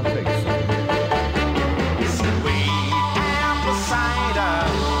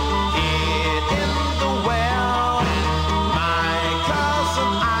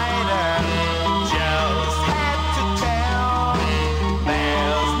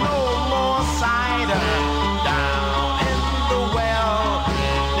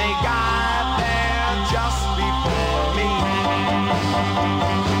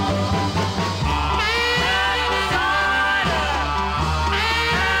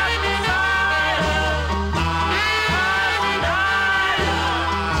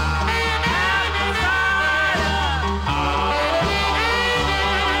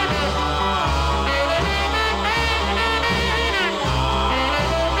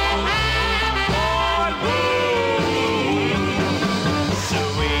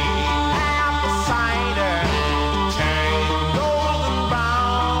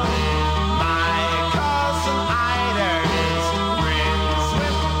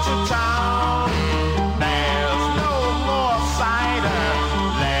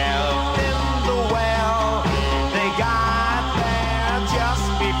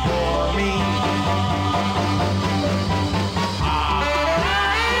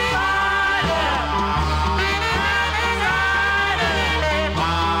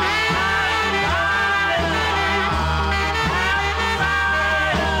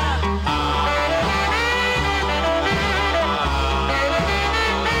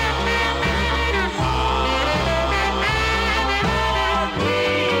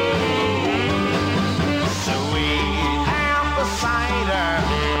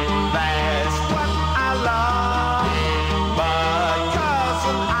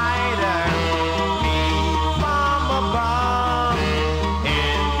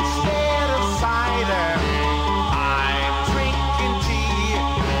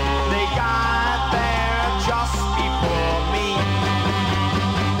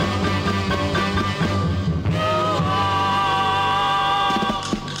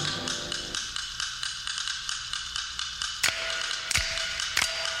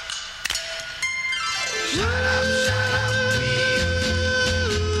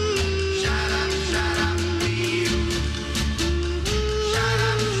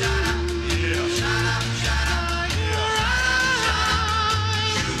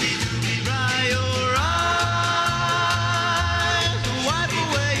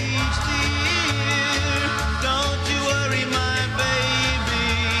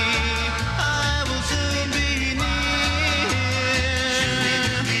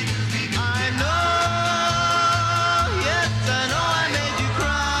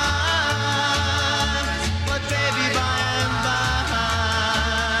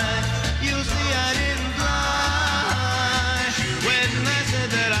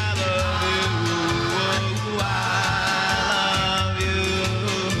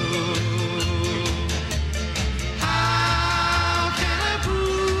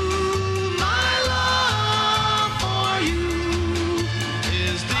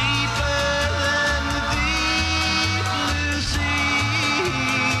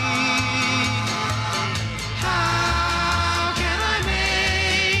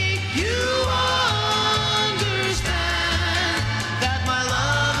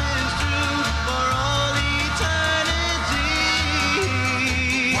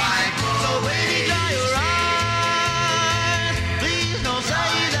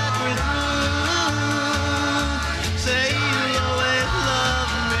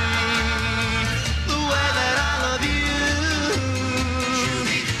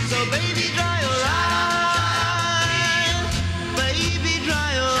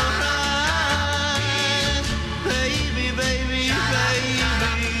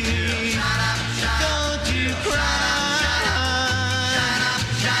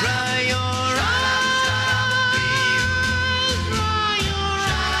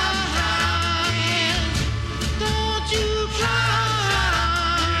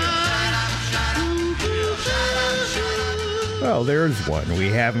 Well, there's one we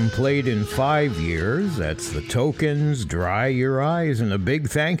haven't played in 5 years. That's the Tokens, Dry Your Eyes. And a big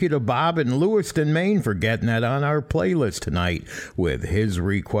thank you to Bob in Lewiston, Maine for getting that on our playlist tonight with his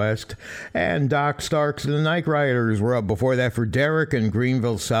request. And Doc Starks and the Night Riders were up before that for Derek in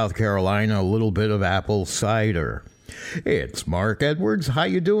Greenville, South Carolina. A little bit of apple cider. It's Mark Edwards. How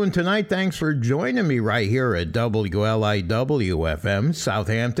you doing tonight? Thanks for joining me right here at WLIW-FM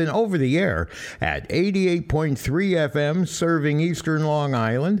Southampton, over the air at 88.3 FM, serving eastern Long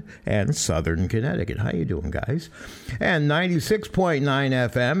Island and southern Connecticut. How you doing, guys? And 96.9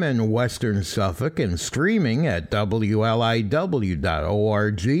 FM in western Suffolk, and streaming at WLIW.org.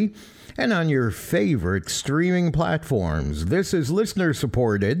 and on your favorite streaming platforms. This is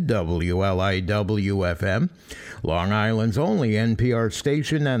listener-supported WLIW-FM, Long Island's only NPR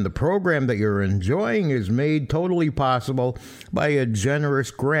station, and the program that you're enjoying is made totally possible by a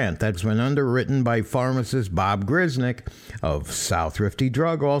generous grant that's been underwritten by pharmacist Bob Grisnick of South Thrifty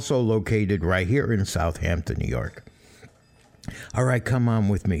Drug, also located right here in Southampton, New York. All right, come on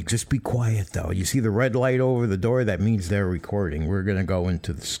with me. Just be quiet, though. You see the red light over the door? That means they're recording. We're going to go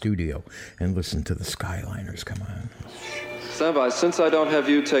into the studio and listen to the Skyliners. Come on. Stand by. Since I don't have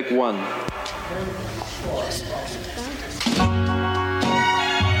you, take one. Last night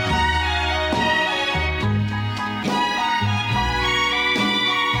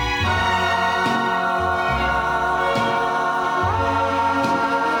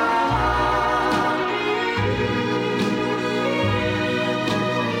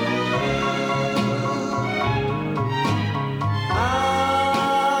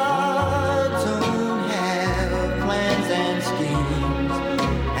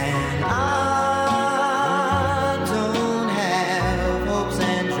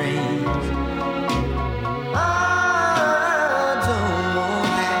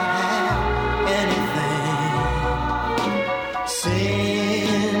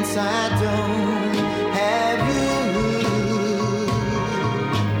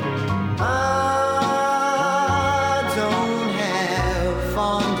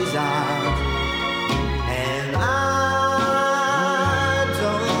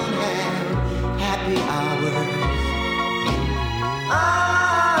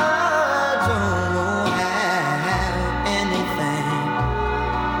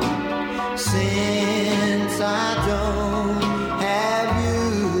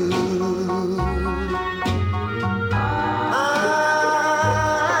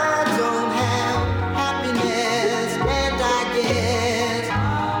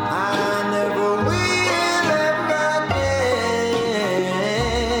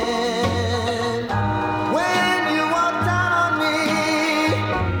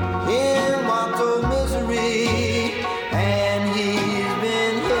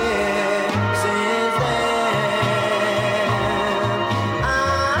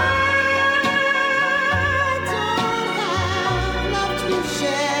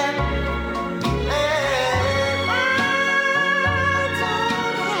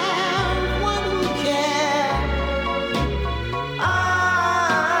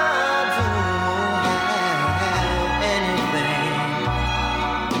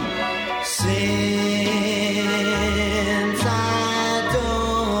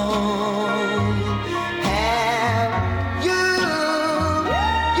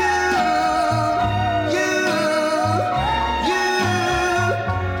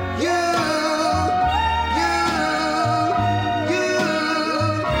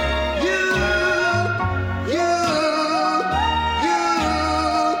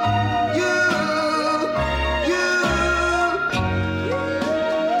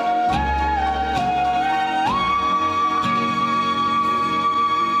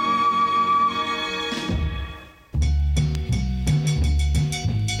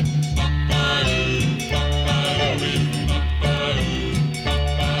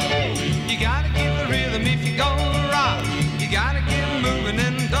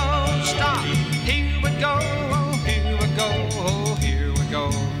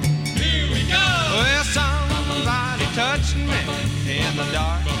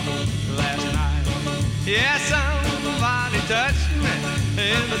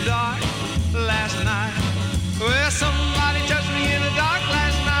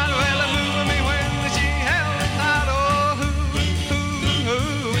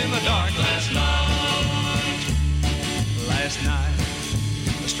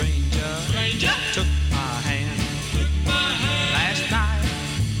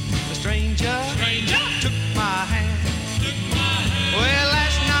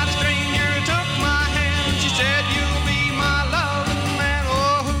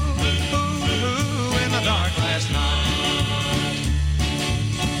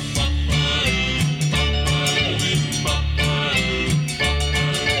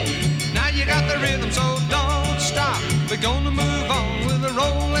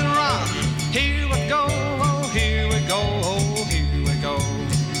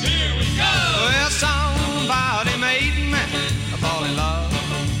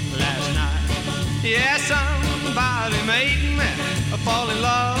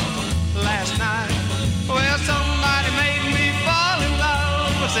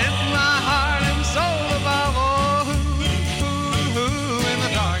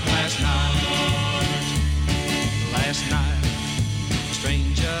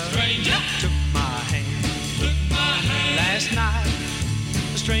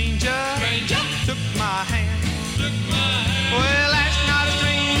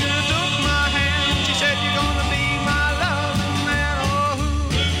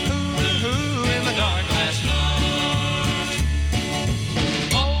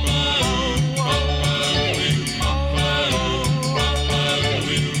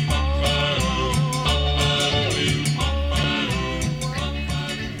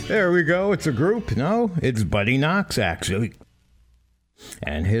There we go. It's a group. No, it's Buddy Knox, actually.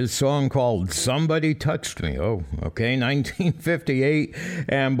 And his song called Somebody Touched Me. Oh, okay, 1958.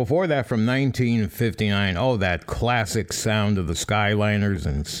 And before that, from 1959, oh, that classic sound of the Skyliners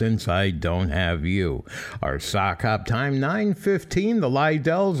and Since I Don't Have You. Our sock hop time, 9:15. The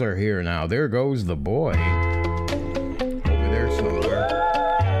Lydells are here now. There goes the boy. Over there somewhere.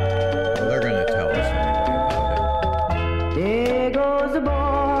 Well, they're going to tell us anyway about it. There goes the boy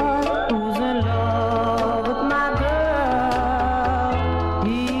who's in love with my girl.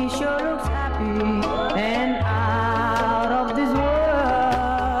 He sure looks happy and out of this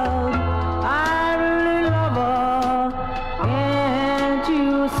world. I really love her, can't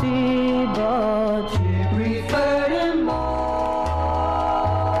you see? But she preferred him more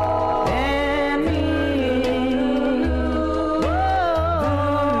than me.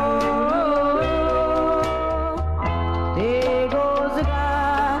 There goes a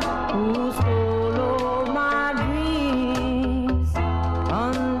guy who stole all my dreams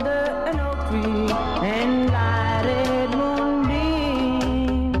under an oak tree and lighted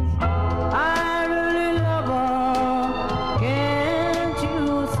moonbeams. I really love her, can't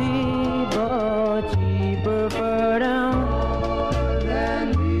you see? But she preferred him than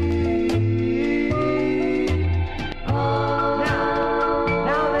me.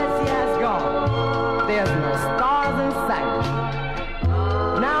 Now that she has gone, there's no stars in sight.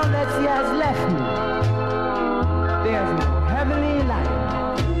 Now that she has left me, there's no heavenly light.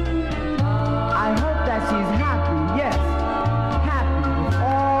 I hope that she's happy, yes, happy with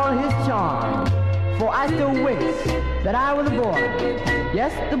all his charm. For I still wish that I was a boy,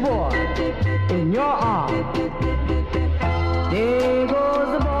 yes, the boy, in your arms. There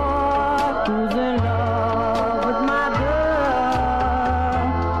goes the boy who's in love with my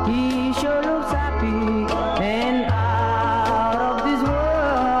girl. He sure looks happy and out of this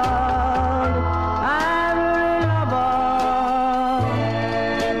world. I really love her.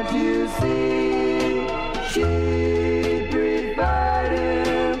 Can't you see? She preferred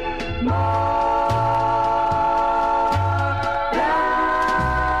him more than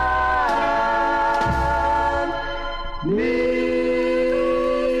me.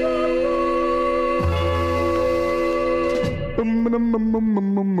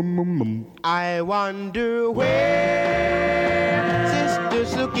 I wonder where Sister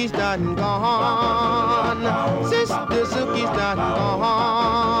Sookie's done gone. Sister Sookie's done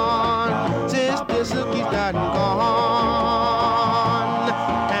gone. Sister Sookie's done gone.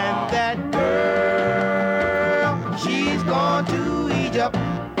 And that girl, she's gone to Egypt.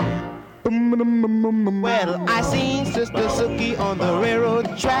 Well, I seen Sister Sookie on the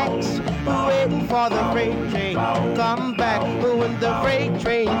railroad tracks, waiting for the freight train to come back. But when the freight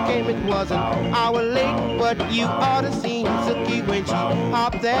train came, it was an hour late. But you ought to seen Sookie when she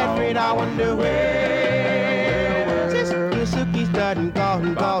hopped that freight. I wonder where Sister Sookie's done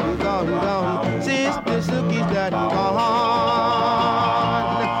gone, gone, gone, gone. Sister Sookie's done gone.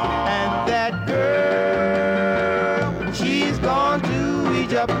 And that girl, she's gone to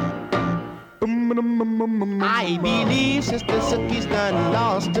Egypt. I believe Sister Sookie's done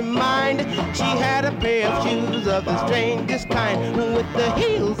lost her mind. She had a pair of shoes of the strangest kind, with the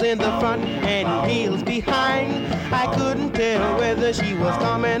heels in the front and heels behind. I couldn't tell whether she was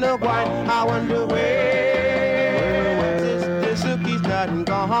coming or going. I wonder where Sister Sookie's done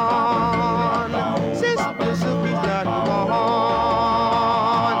gone. Sister Sookie's done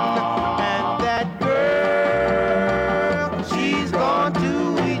gone. And that girl, she's gone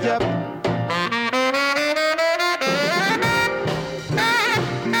to Egypt.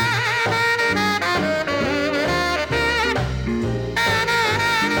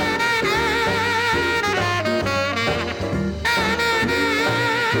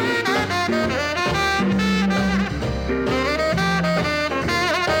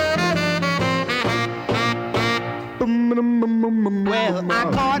 Well, I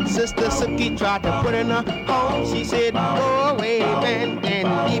caught Sister Sookie, tried to put in her home. She said, go away, man,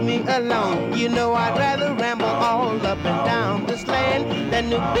 and leave me alone. You know I'd rather ramble all up and down this land than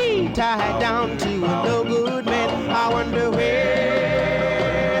to be tied down to a no good man. I wonder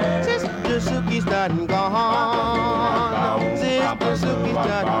where Sister Sookie's done gone. Sister Sookie's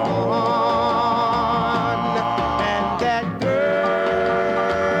done gone. And that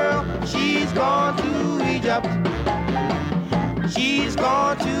girl, she's gone to Egypt. She's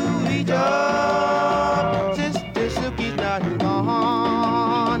gone to Egypt. Sister Sookie's done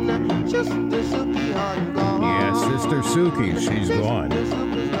gone. Sister Sookie done gone. Yeah, Sister Sookie, she's gone.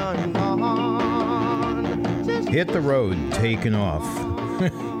 Hit the road, taken off.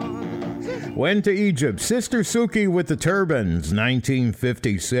 Went to Egypt. Sister Suki with the Turbans,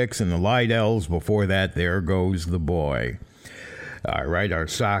 1956, and the Lydells. Before that, There Goes the Boy. All right, our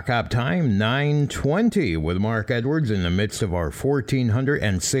sock hop time, 9:20, with Mark Edwards in the midst of our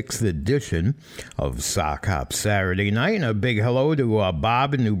 1406th edition of Sock Hop Saturday Night. And a big hello to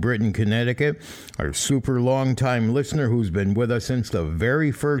Bob in New Britain, Connecticut, our super long-time listener who's been with us since the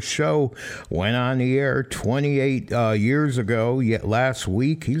very first show went on the air 28 years ago. Yet last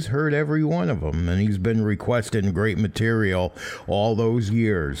week, he's heard every one of them, and he's been requesting great material all those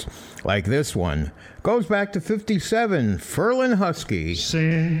years. Like this one. Goes back to 57, Ferlin Husky.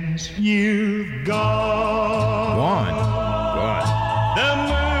 Since you've gone. The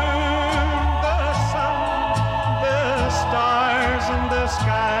moon, the sun, the stars in the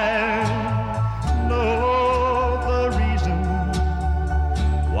sky know the reason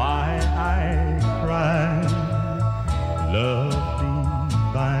why I cry. Love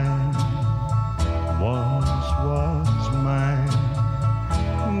divine once was mine.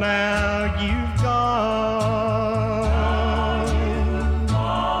 Now you've gone.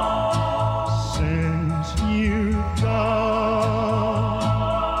 Since you've gone,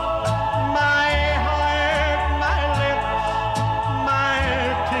 my heart, my lips, my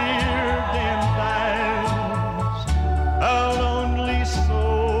tear-dimmed eyes, a lonely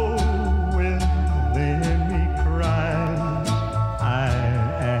soul within me cries. I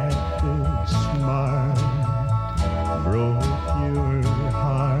acted smart, broke your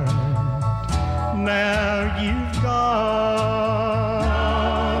heart. Now you've gone.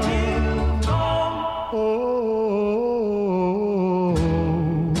 Oh,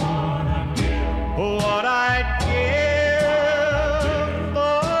 what I'd give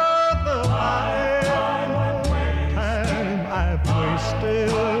for the lifetime I've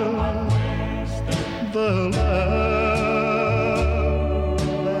wasted, the love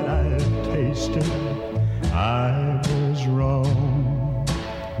that I've tasted. I was wrong.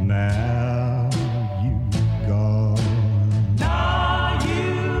 Now you've gone. Now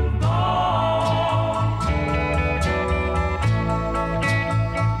you've gone.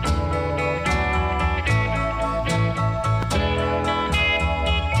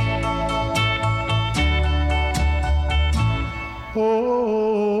 Oh,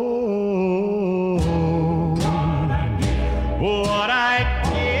 what I'd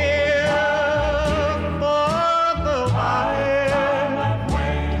give for the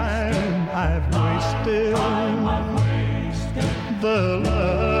lifetime I've wasted, the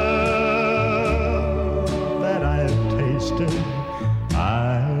love that I've tasted. I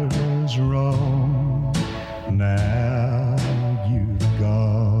was wrong. Now you've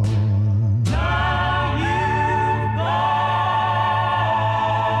gone. Now you've gone.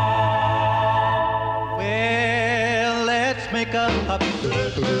 Well, let's make up.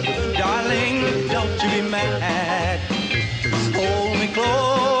 Darling, don't you be mad. Hold me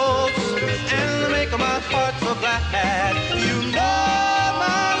close and make my heart so glad. You know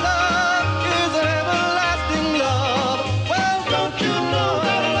my love is an everlasting love. Well, don't you know I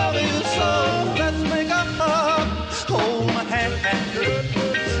love you so? Let's make up. Hold my hand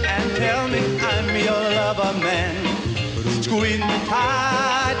and tell me I'm your lover man. Squeeze me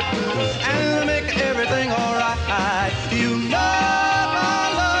tight and make everything alright. You know my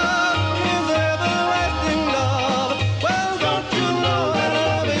love is everlasting love. Well, don't you know I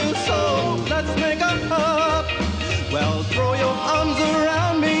love you so? Let's make up. Well, throw your arms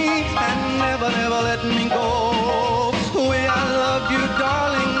around me and never, never let me go. The way I love you,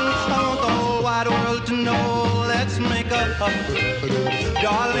 darling, I want the whole wide world to know. Let's make up.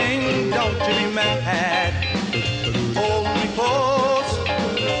 Darling, don't you be mad. Hold me close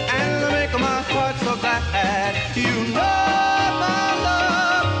and make my heart so glad. You know my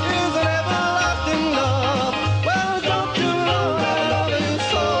love is an everlasting love. Well, don't you know I love you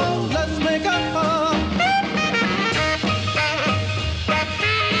so? Let's make up.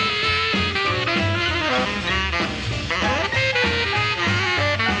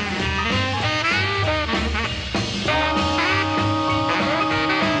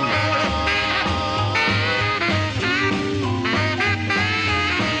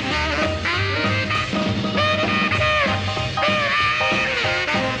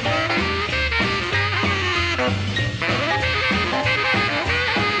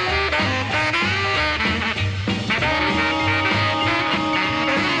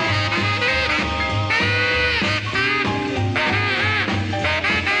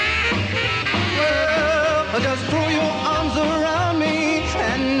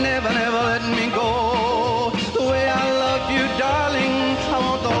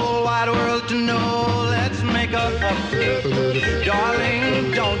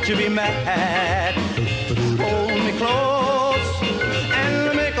 to be mad. Hold me close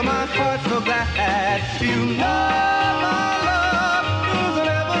and make my heart so glad. You know my love is an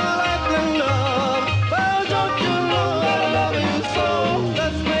everlasting love. Well, don't you know that I love you so?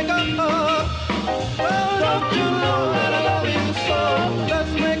 Let's make up. Well, don't you know that I love you so?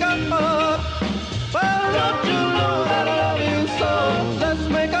 Let's make up. Well, don't you know that I love you so? Let's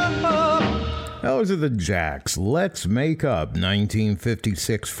make up. Those are the Jacks. Let's Make Up,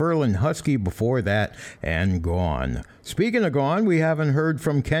 1956. Ferlin Husky before that, and Gone. Speaking of Gone, we haven't heard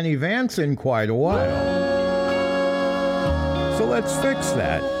from Kenny Vance in quite a while. So let's fix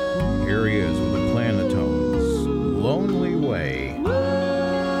that. Here he is with the Planetones, Lonely Way.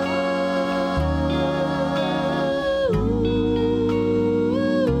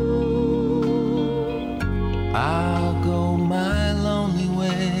 I'll go my lonely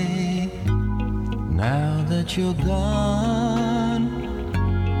way. Now that you're gone,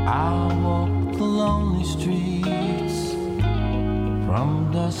 I'll walk the lonely streets from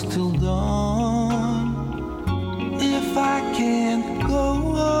dusk till dawn. If I can't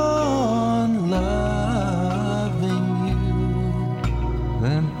go on loving you,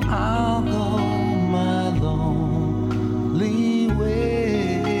 then I'll go my lonely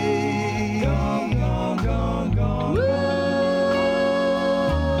way. Gone, gone, gone, gone, gone.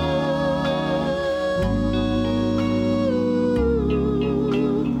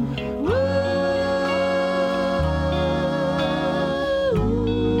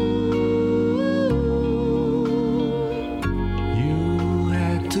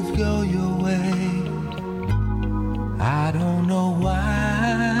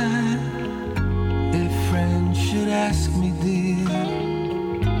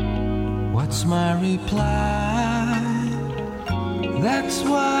 My reply, that's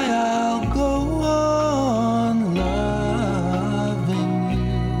why I'll go on loving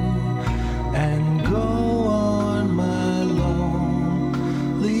you and go on my lonely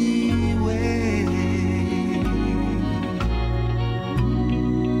way.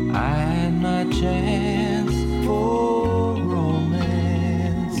 I had my chance for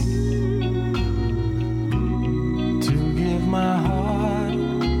romance, to give my heart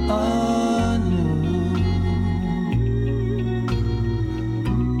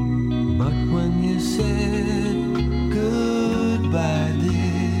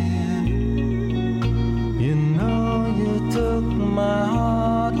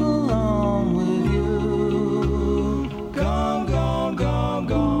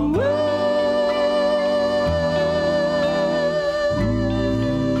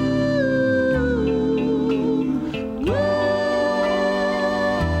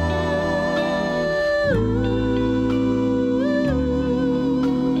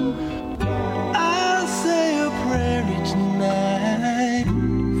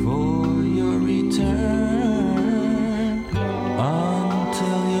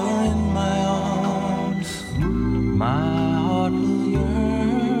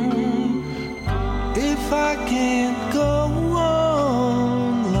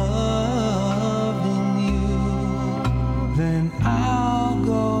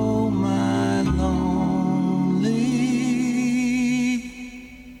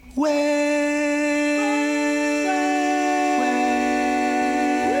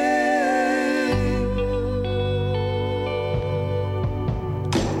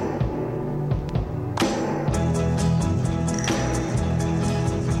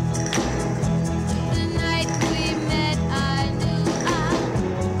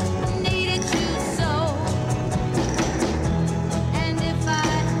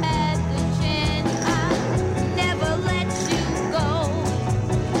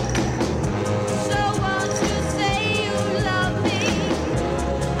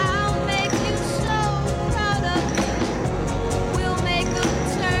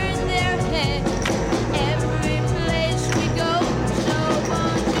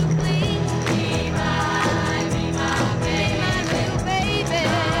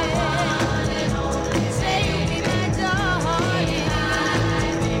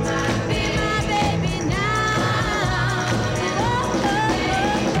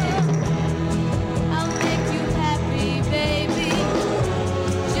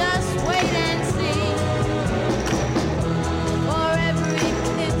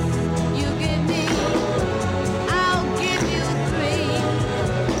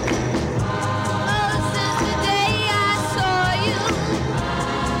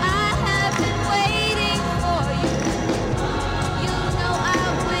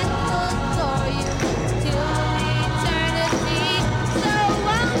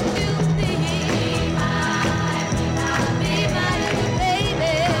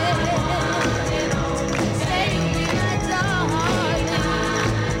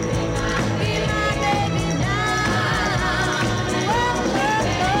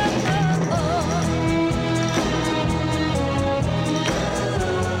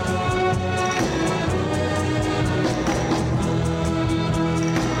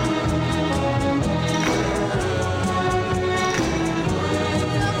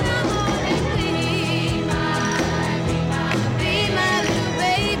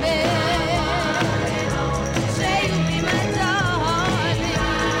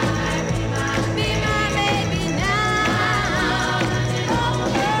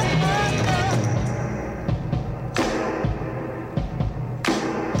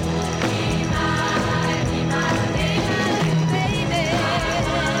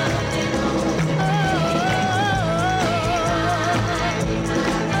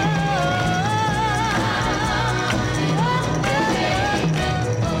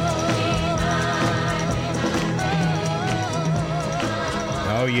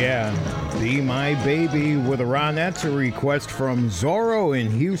Yeah, Be My Baby with a Ronettes, a request from Zorro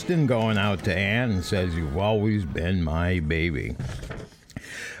in Houston going out to Ann and says, you've always been my baby.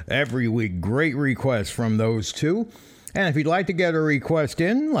 Every week, great requests from those two. And if you'd like to get a request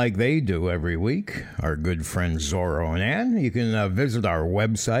in, like they do every week, our good friends Zorro and Ann, you can visit our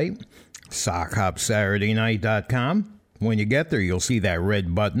website, SockHopSaturdayNight.com. When you get there, you'll see that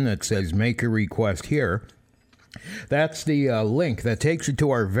red button that says Make a Request Here. That's the link that takes you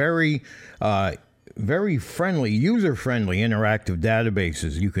to our very friendly, user-friendly interactive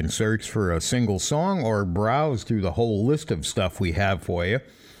databases. You can search for a single song or browse through the whole list of stuff we have for you.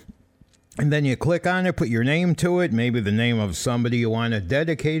 And then you click on it, put your name to it, maybe the name of somebody you want to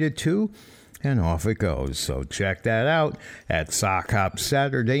dedicate it to, and off it goes. So check that out at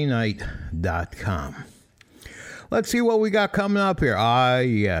SockHopSaturdayNight.com. Let's see what we got coming up here.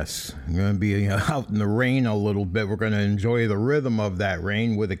 Yes, I'm going to be out in the rain a little bit. We're going to enjoy the rhythm of that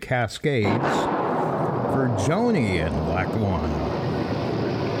rain with the Cascades for Joni and Black One.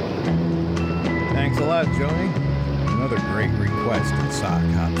 Thanks a lot, Joni. Another great request at Sock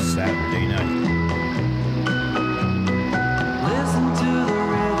Hop Saturday Night. Listen to the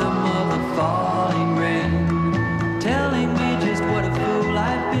rhythm of the falling rain, telling me just what a fool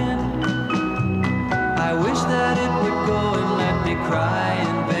I've been. I wish that it would go and let me cry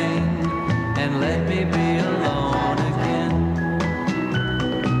in vain, and let me be alone again.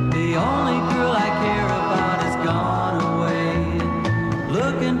 The only girl I care about has gone away,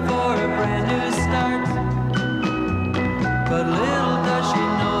 looking for a brand new start. But little does she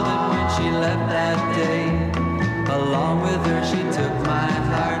know that when she left that day, along with her she took my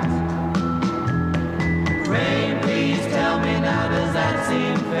heart. Rain, please tell me now, does that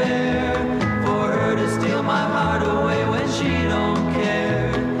seem fair? For her to steal my heart away when she don't care.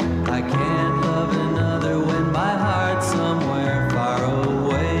 I can't love another when my heart's somewhere far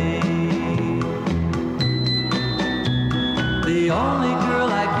away. The only girl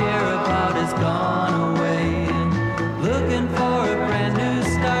I care about is gone away, looking for a brand new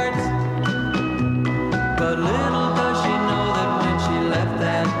start. But little does she know that when she left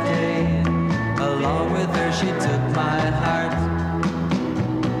that day, along with her she took my heart.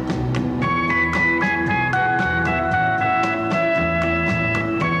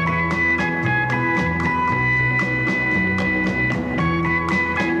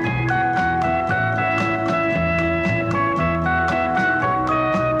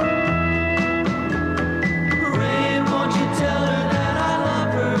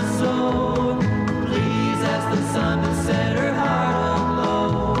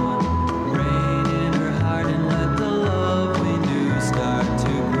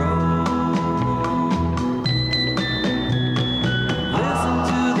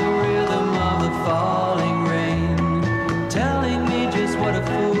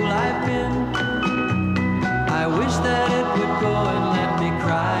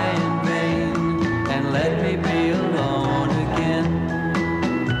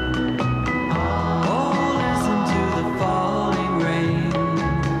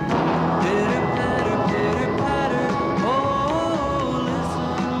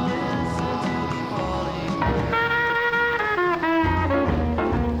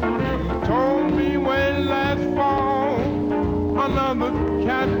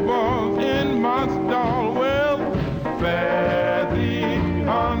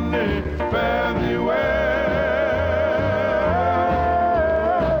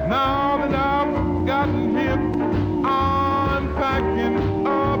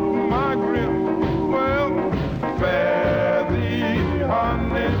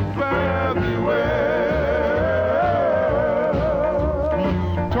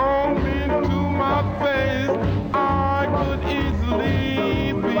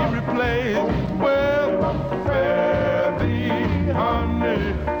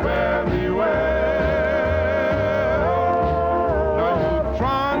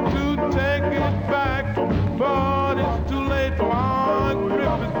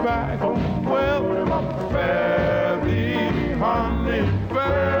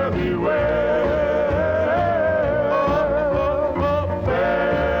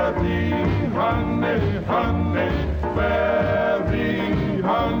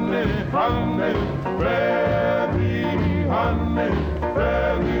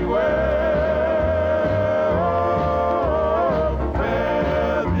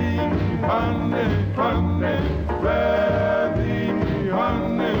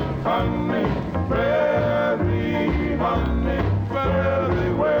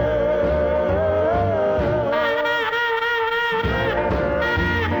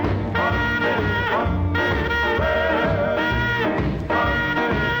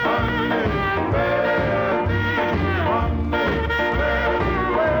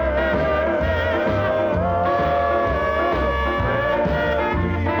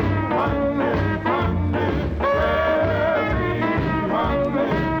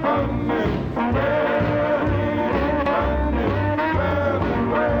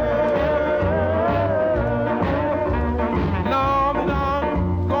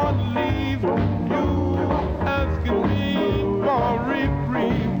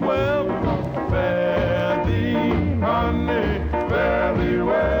 free. Well, fare thee, honey, fare thee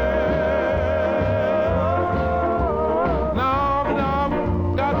well.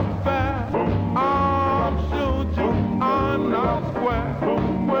 Now, got to fare. I'm sure you are not square.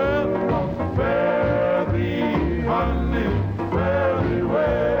 Well, fare thee, honey, fare thee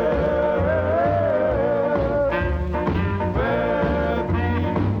well. Fare thee,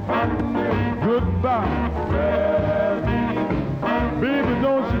 honey, goodbye. Fare thee, baby,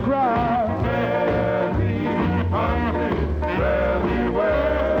 don't you cry. Fare thee, honey, fare thee well.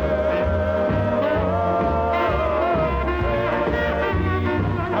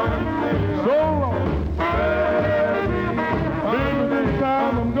 So long. Fare thee, baby, this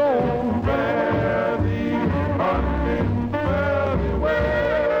time I'm gone. Fare thee, honey, fare thee well.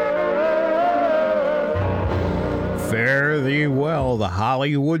 Fare thee well, the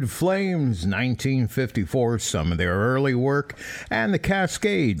Hollywood Flames, 1954, some of their early work, and the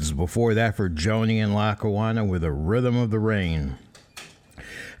Cascades before that for Joni and Lackawanna with A Rhythm of the Rain.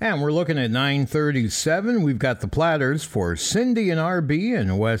 And we're looking at 9:37. We've got the Platters for Cindy and R.B.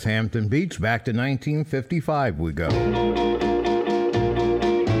 in West Hampton Beach. Back to 1955 we go.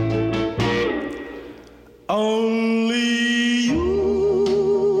 Only you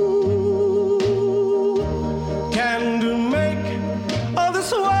can do make all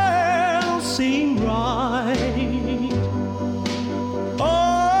this world seem right.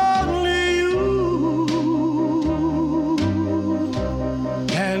 Only you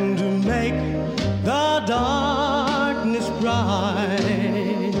can do make the darkness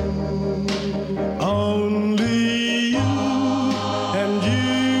bright. Only you and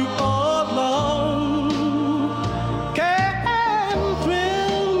you alone can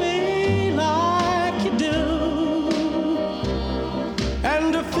thrill me like you do,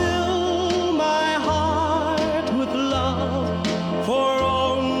 and to fill my heart with love for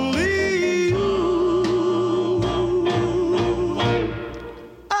only you.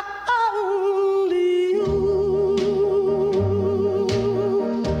 Only you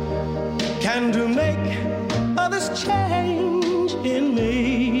can do make others change in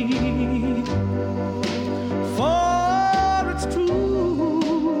me. For it's true,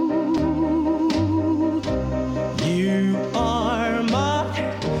 you are my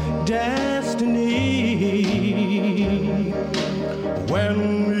destiny. When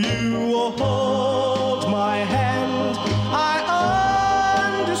you hold my hand, I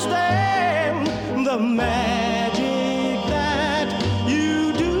understand the magic that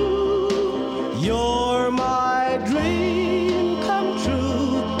you do. You're my dream come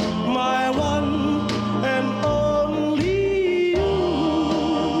true, my one and only you.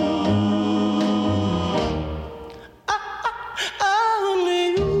 Only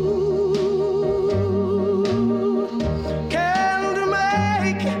you can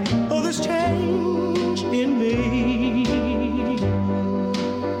make all this change in me.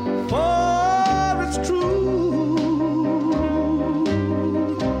 For it's true,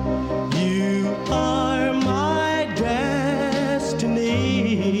 you are my destiny.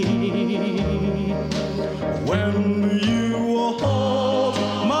 When you hold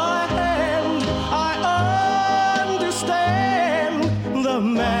my hand, I understand the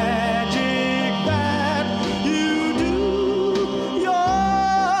magic that you do.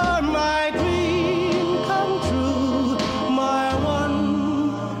 You're my dream come true, my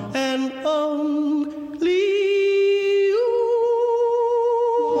one and only you.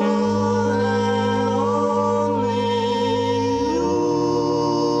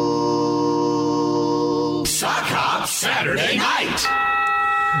 Sock Hop Saturday Night.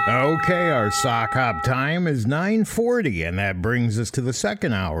 Okay, our sock hop time is 9:40, and that brings us to the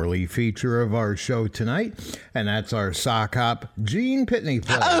second hourly feature of our show tonight, and that's our sock hop Gene Pitney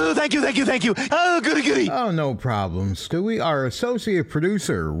play. Oh, thank you. Oh, goody. Oh, no problem, Stewie. Our associate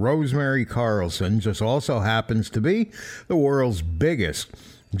producer, Rosemary Carlson, just also happens to be the world's biggest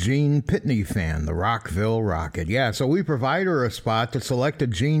Gene Pitney fan, the Rockville Rocket. Yeah, so we provide her a spot to select a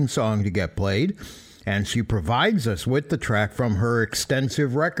Gene song to get played, and she provides us with the track from her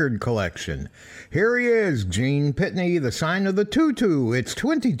extensive record collection. Here he is, Gene Pitney, the sign of the tutu. It's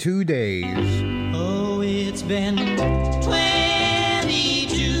 22 days. Oh, it's been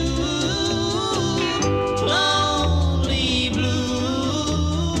 22 lonely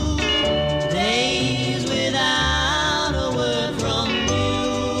blue days without a word from you,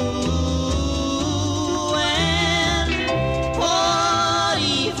 and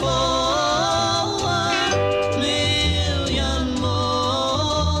 44 million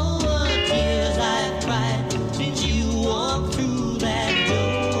more tears I've cried since you walked through that door.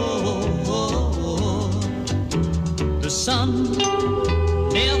 The sun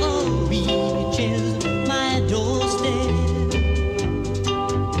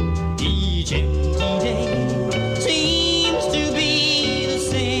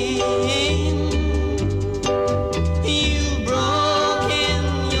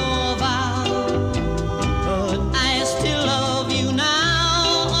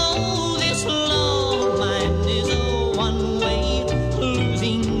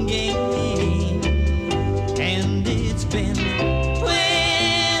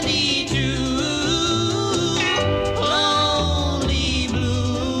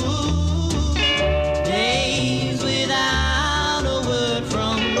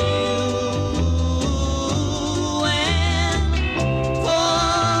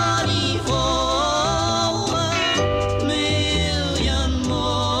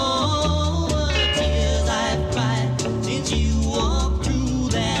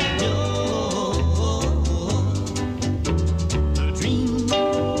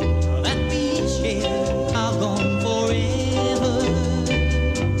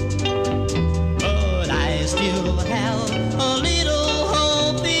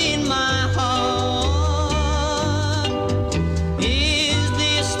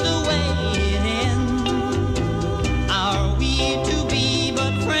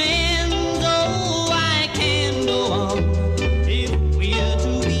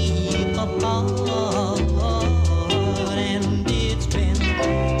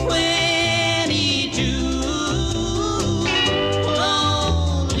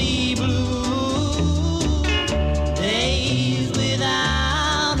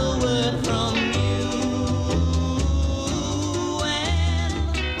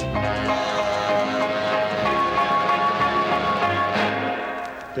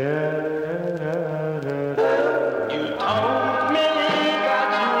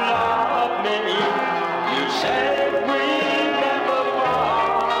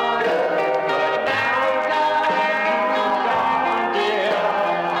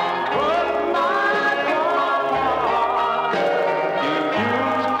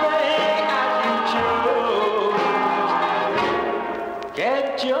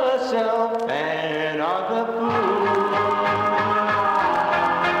Get yourself another fool.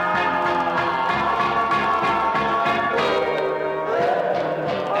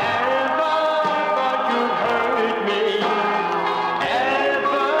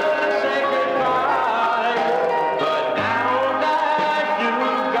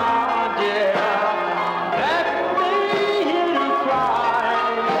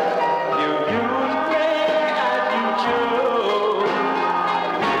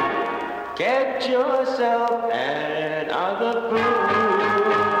 Get yourself another fool.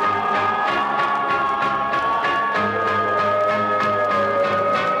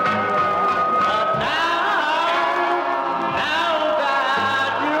 But now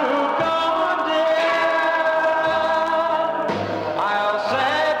that you've gone, dear, I'll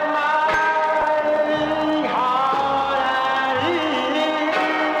set my heart at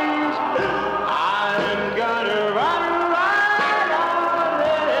ease. I'm gonna run right on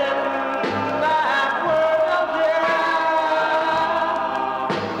in that world, dear.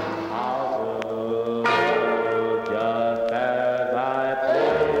 Just as I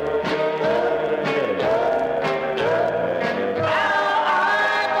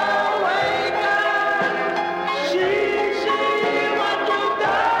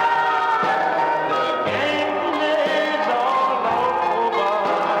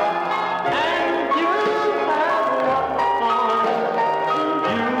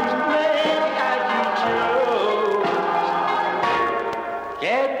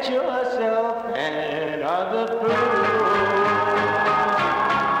Get yourself another fool.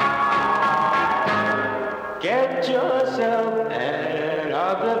 Get yourself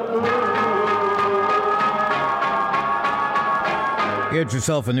another fool. Get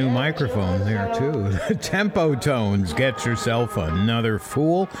yourself a new microphone there, too. Tempo Tones, Get Yourself Another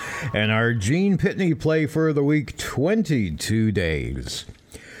Fool. And our Gene Pitney play for the week, 22 Days.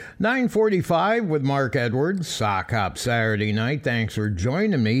 9:45 with Mark Edwards, Sock Hop Saturday night. Thanks for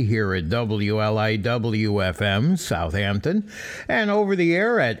joining me here at WLIW-FM, Southampton, and over the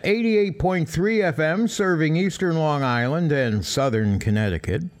air at 88.3 FM, serving eastern Long Island and southern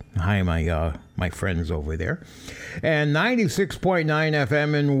Connecticut. Hi, my friends over there. And 96.9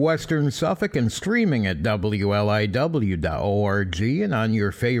 FM in western Suffolk, and streaming at WLIW.org and on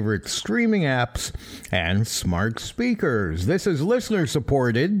your favorite streaming apps and smart speakers. This is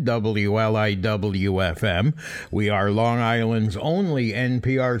listener-supported WLIW-FM. We are Long Island's only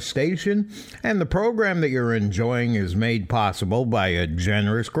NPR station, and the program that you're enjoying is made possible by a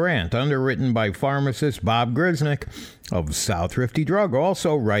generous grant underwritten by pharmacist Bob Grisnick of South Thrifty Drug,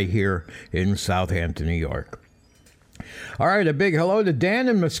 also right here in Southampton, New York. All right, a big hello to Dan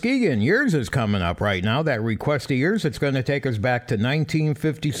in Muskegon. Yours is coming up right now. That request of yours, it's going to take us back to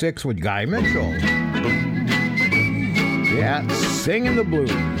 1956 with Guy Mitchell. Yeah, singing the blues.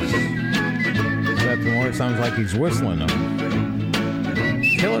 Except the more it sounds like he's whistling them.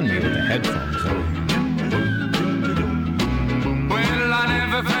 Killing me with the headphones. Well, I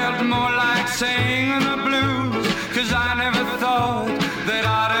never felt more like singing the blues, 'cause I never thought that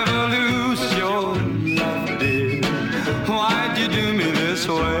I'd ever lose your love, dear. Why'd you do me this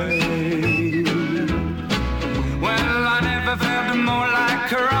way? Well, I never felt more like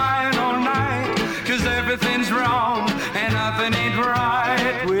crying all night, 'cause everything's wrong and nothing ain't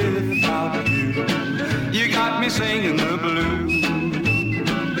right without you. You got me singing the blues.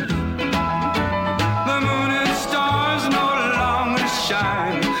 The moon and stars no longer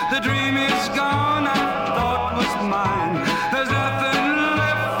shine. The dream is gone I thought was mine. There's nothing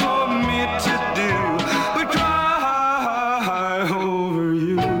left for me to do but cry over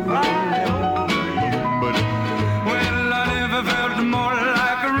you. But, well, I never felt more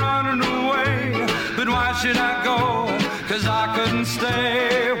like running away. But why should I go? 'Cause I couldn't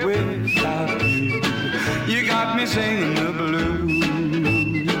stay without you. You got me singing the blues.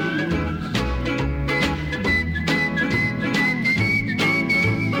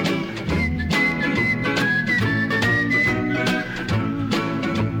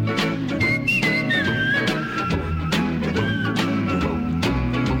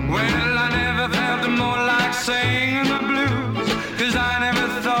 Singing the blues, 'cause I never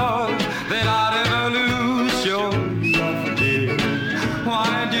thought that I'd ever lose your love, dear.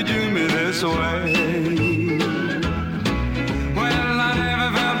 Why'd you do me this way? Well, I never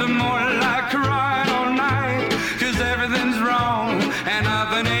felt more like crying all night, 'cause everything's wrong and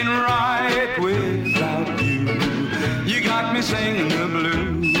nothing ain't right without you. You got me singing the blues.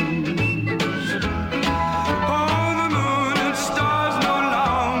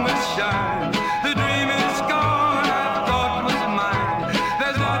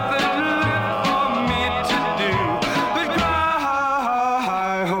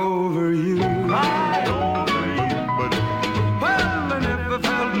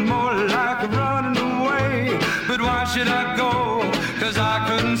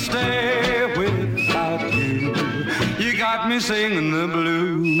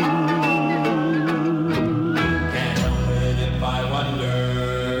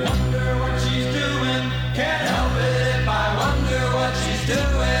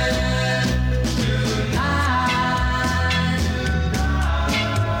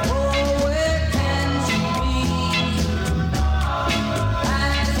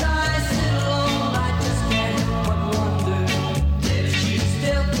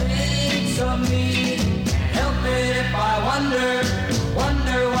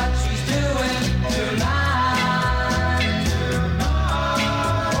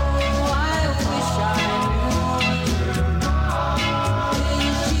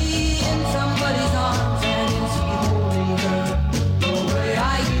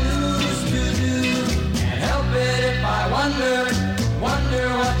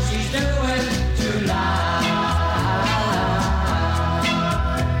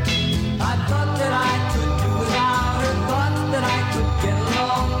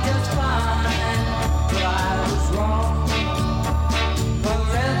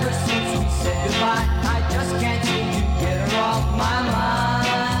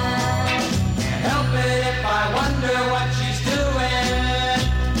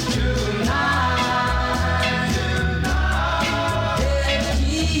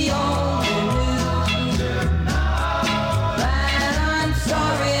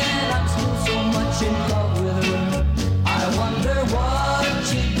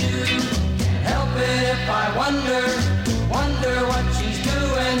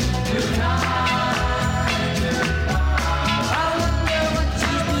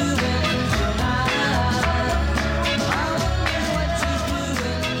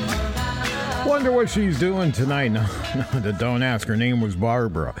 Wonder what she's doing tonight. No, don't ask. Her name was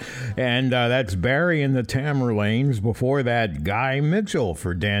Barbara. And that's Barry and the Tamerlanes. Before that, Guy Mitchell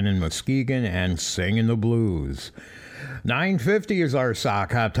for Dan and Muskegon and Singing the Blues. 9:50 is our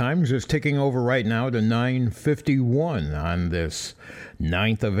sock hop time. Just ticking over right now to 9:51 on this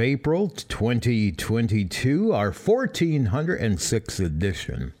 9th of April, 2022, our 1406th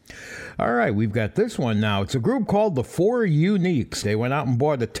edition. All right, we've got this one now. It's a group called the Four Uniques. They went out and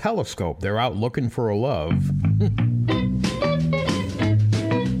bought a telescope. They're out looking for a love.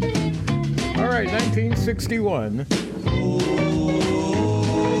 All right, 1961. Ooh,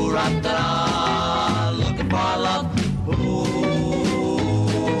 ra-da-da, looking for love. Ooh,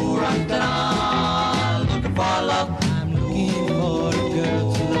 ra-da-da, looking for love. I'm looking for a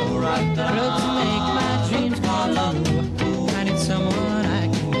girl to love, ra-da-da, girl to make my dreams come true. I need someone I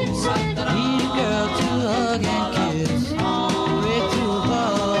can kiss, need a girl to hug and kiss, way too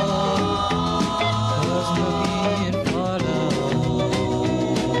above, 'cause I'm looking for love.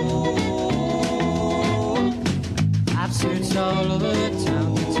 I've searched all over town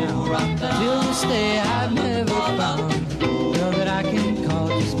to town, till this day I've never found a girl that I can call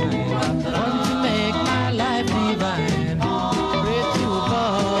just mine, one to make my life divine, pray to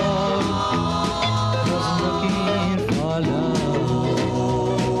above, 'cause I'm looking for love.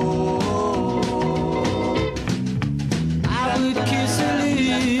 I would kiss her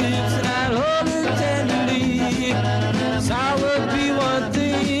lips and I'd hold her tenderly, 'cause I would be one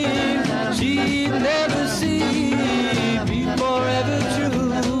thing she'd never see, be forever true,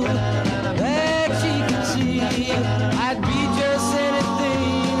 that she could see. I'd be just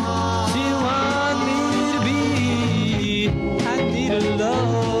anything she want me to be. I need a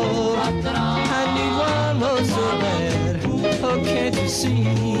love, I need one more so bad. Oh, can't you see?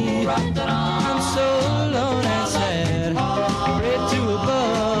 I'm so alone and sad. Pray to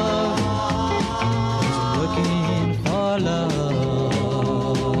above, 'cause I'm looking for love.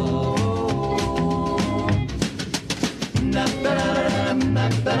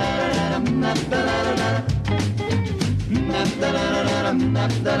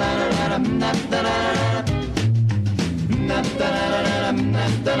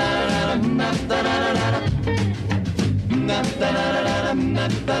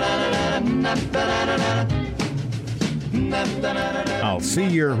 I'll see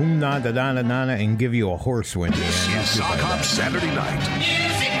your hoom-na-da-da-da-da and give you a horse winch. This is Sock Hop Saturday Night.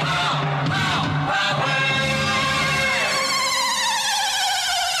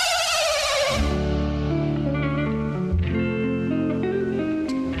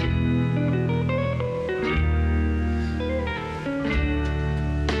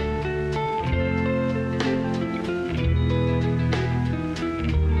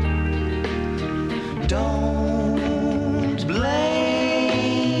 Don't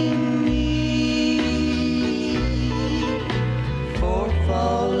blame me for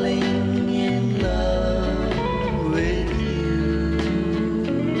falling in love with you.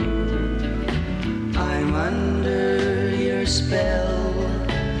 I'm under your spell,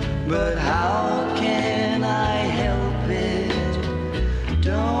 but how can I help it?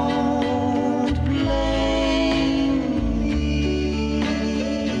 Don't blame me.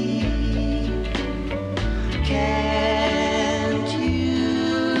 Can't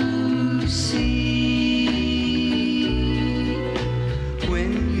you see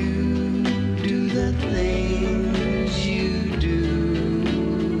when you do the things you do?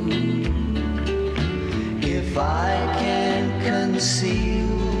 If I can conceal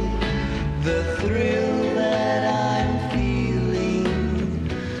the thrill that I'm feeling,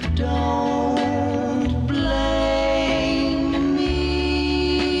 don't blame me.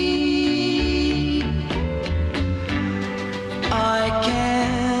 I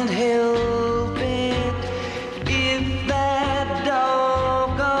can't help it if that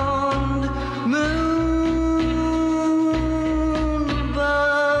doggone moon above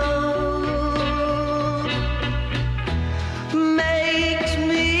makes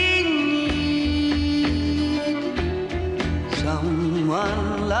me need someone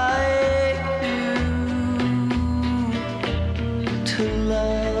like you to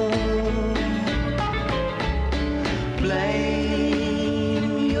love. Blame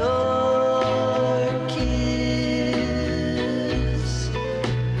your kiss,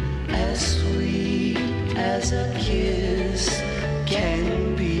 as sweet as a kiss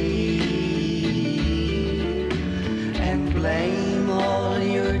can be, and blame all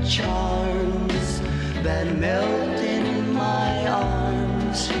your charms that melt in my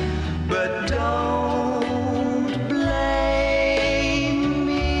arms, but don't blame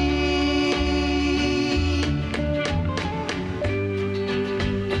me.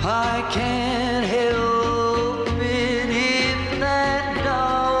 I can't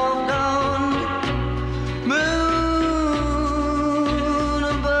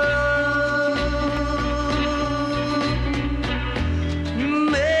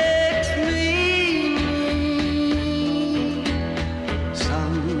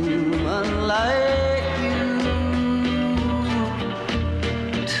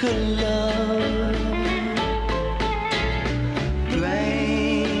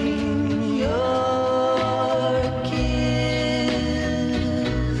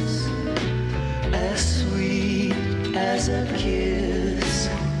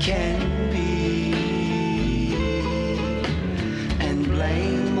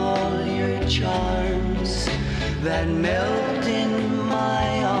charms that melt in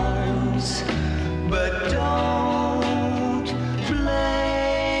my arms, but don't blame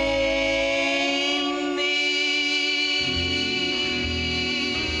me.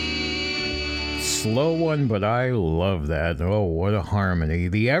 Slow one, but I love that. Oh, what a harmony.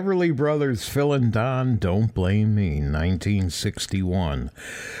 The Everly Brothers, Phil and Don, Don't Blame Me, 1961.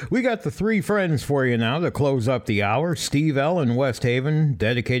 We got the three friends for you now to close up the hour. Steve L. in West Haven,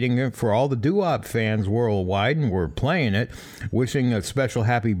 dedicating it for all the doo-wop fans worldwide, and we're playing it. Wishing a special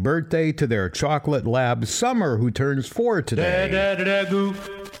happy birthday to their chocolate lab, Summer, who turns 4 today. Da-da-da-da-goo,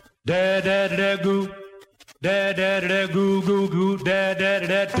 da-da-da-da-goo, da-da-da-da-goo, goo, goo,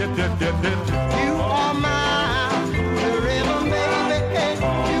 da-da-da-da-dip-dip-dip-dip. You are mine, forever, baby.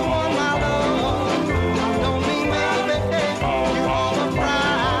 You are my love. Don't mean baby. You are the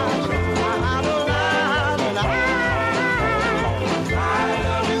prize. I idolize and I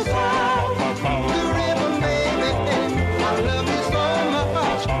love you so. Forever, baby. I love you so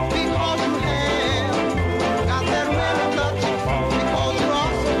much because you have got that winter touch. Because you're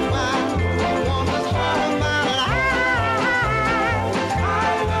all so fine. You want this heart of mine and I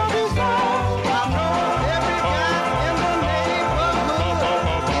love you so. I know every guy in the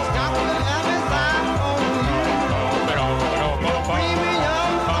neighborhood, he's got to have his eye on you. You're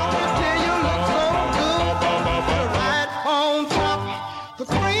premium, I'll tell you look so good. You're right on top, the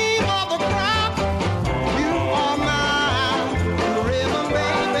cream of the crop. You are mine, forever,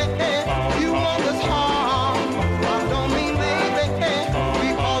 baby. You want this heart, I don't mean baby,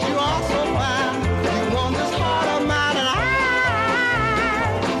 because you are so fine. You want this heart of mine and I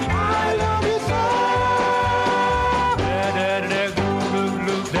love you so. Da-da-da-da-goo, goo,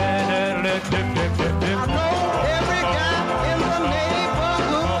 goo, da-da-da-da-dip-dip-dip-dip. I know every guy in the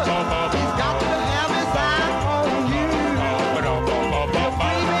neighborhood, he's got to have his eye on you. You're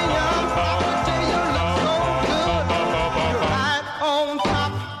premium, I'll tell you look so good. You're right on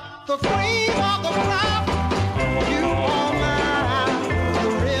top, the cream of the crop. You are mine,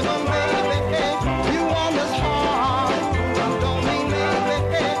 forever, baby. You want this heart, I don't mean baby,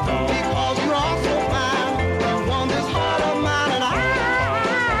 because you're all so fine. You want this heart of mine and I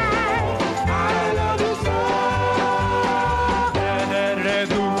love you so.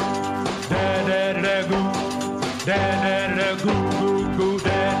 Da-da-da-da-goo, da-da-da-da-goo, da-da-da-da-goo, goo, goo,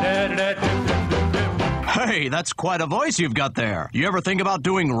 da-da-da-da-dip-dip-dip-dip. Hey, that's quite a voice you've got there. You ever think about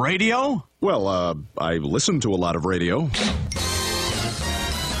doing radio? Well, I listen to a lot of radio.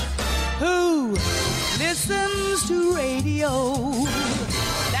 Who listens to radio?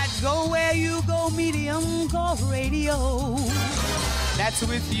 That go where you go medium called radio. That's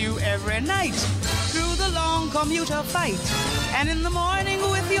with you every night through the long commuter fight, and in the morning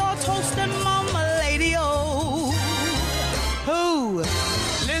with your toast and mama-lady-o. Who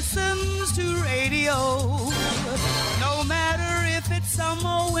listens to radio? No matter if it's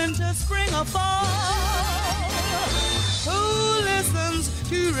summer, winter, spring, or fall. Who listens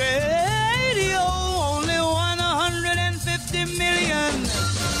to radio? Only 150 million.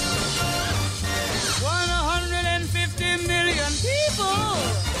 150 million people.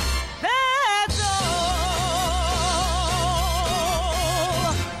 That's all.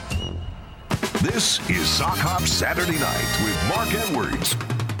 This is Sock Hop Saturday Night with Mark Edwards.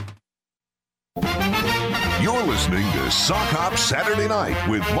 You're listening to Sock Hop Saturday Night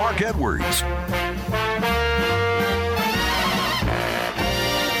with Mark Edwards.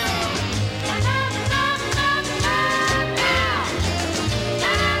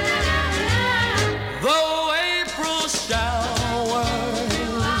 Though April showers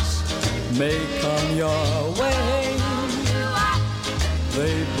may come your way,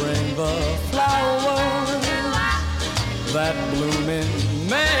 they bring the flowers that bloom in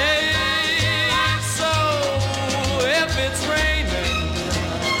May. So if it's raining,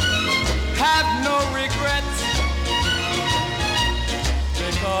 have no regrets,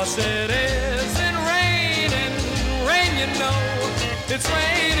 because it isn't raining. Rain, you know, it's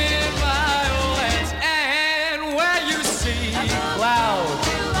raining violence. And where you see clouds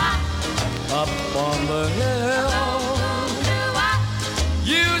up on the hill,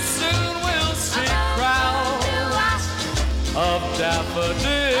 you soon will see crowds of daffodils.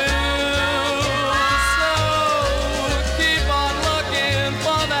 So keep on looking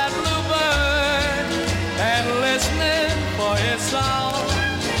for that bluebird and listening for his song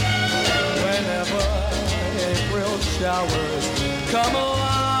whenever April showers come along.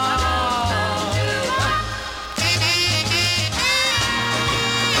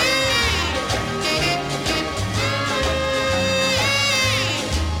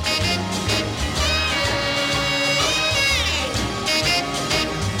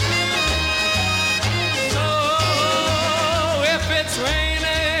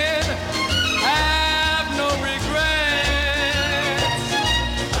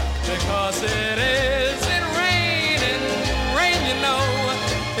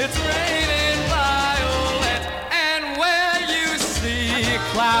 It's raining violet, and where you see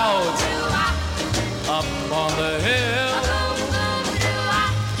clouds up on the hill,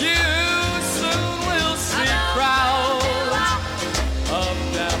 you soon will see crowds of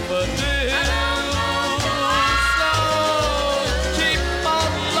daffodils. So keep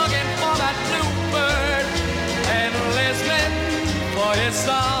on looking for that bluebird and listening for his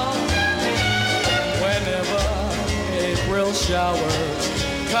song. Whenever April showers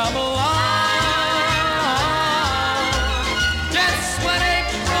come along, yes, when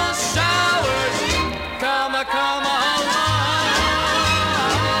April showers come along.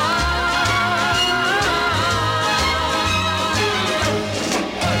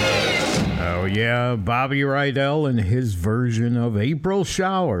 Oh, yeah, Bobby Rydell and his version of April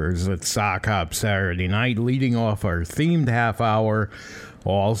Showers at Sock Hop Saturday Night, leading off our themed half hour.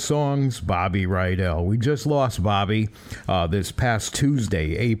 All songs, Bobby Rydell. We just lost Bobby this past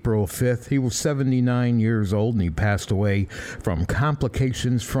Tuesday, April 5th. He was 79 years old, and he passed away from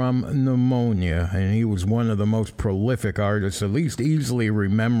complications from pneumonia. And he was one of the most prolific artists, at least easily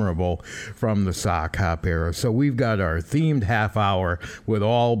rememberable from the Sock Hop era. So we've got our themed half hour with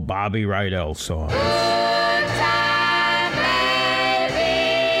all Bobby Rydell songs. Good time, baby.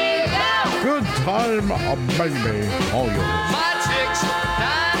 All yours. My chick's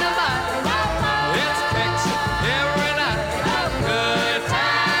dynamite. It's kicks every night. Good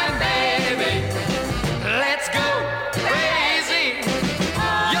time, baby. Let's go crazy.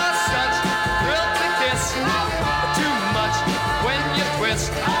 You're such a thrill to kiss. Too much when you twist.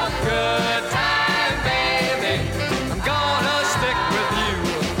 Good time, baby. I'm gonna stick with you.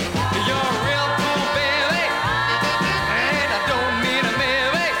 You're real cool, baby. And I don't mean a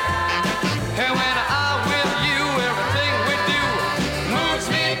maybe. And when I'm with you, everything we do moves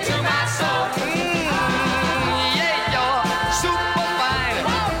me to my soul. Yeah, you're super fine.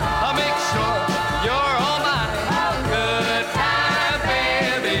 I'll make sure you're all mine. Good time,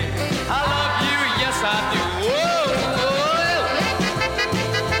 baby. I love you, yes I do.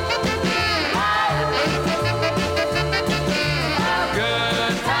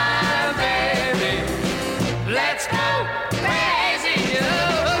 Good time, baby. Let's go crazy.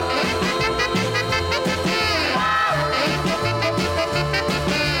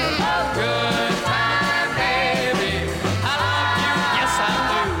 Good time, baby. I love you, yes I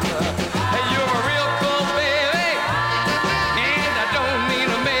do. Hey, you're a real cool baby, and I don't mean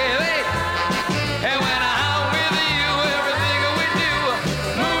a maybe. And when I'm with you, everything we do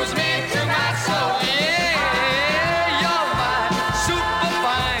moves me to my soul. Yeah, you're mine, super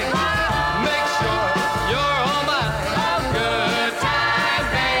fine. Make sure you're all mine. Good time,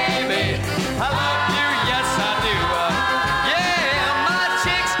 baby. I love you, yes I do. Yeah, my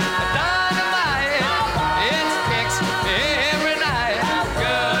chick's dynamite. It's kicks every night.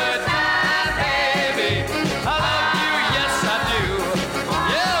 Good time, baby. I love you, yes I do.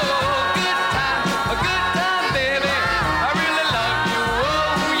 Yo, good time, baby. I really love you.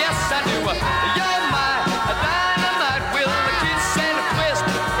 Oh, yes I do. You're my dynamite with a kiss and a twist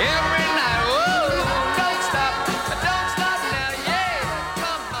every night. Oh, don't stop now, yeah.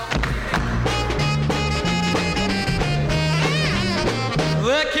 Come on.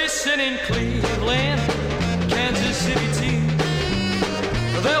 They're kissing in Cleveland, Kansas City too.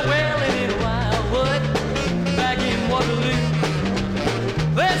 They're wailing in Wildwood, back in Waterloo.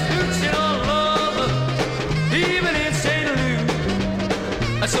 They're scooching all over, even in St.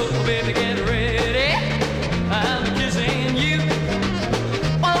 Louis. So baby, get ready, I'm kissing you.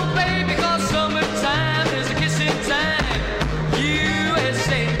 Oh baby, 'cause summertime is a kissing time.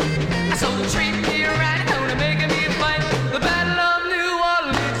 USA, so treat me right, gonna make me fight the Battle of New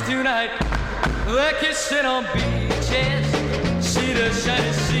Orleans tonight. They're kissing on beaches, see the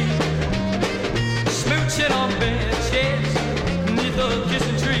shiny sea, smooching on benches, neath the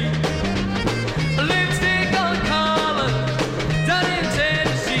kissing tree. Lipstick on collar, done in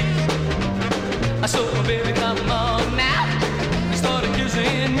Tennessee. So baby, come on now, start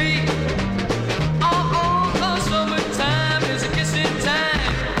kissing me. Oh, 'cause summertime is a kissing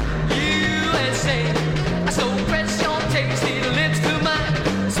time. USA, so press your tasty lips to mine,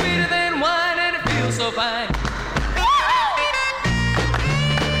 sweeter than wine, and it feels so fine.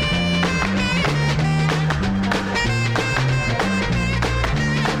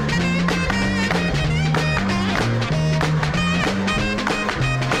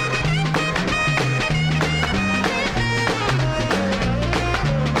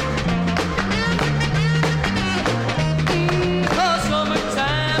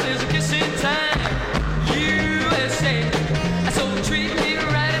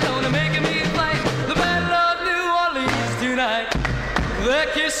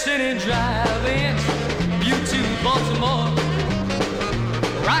 kissing and driving you to Baltimore,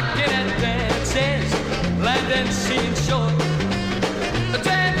 rocking and dances, land and sea and shore.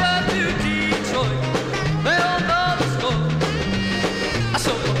 Denver to Detroit, they all know the score. I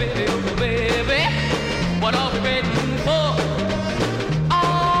saw my baby, oh my baby, what are we waiting for?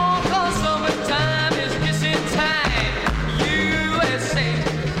 Oh, 'cause summertime is kissing time, USA.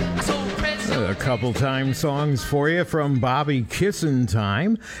 A couple time songs for you from Bobby Kissin'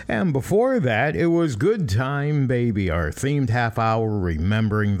 Time. And before that, it was Good Time Baby, our themed half hour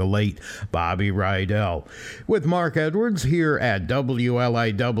remembering the late Bobby Rydell. With Mark Edwards here at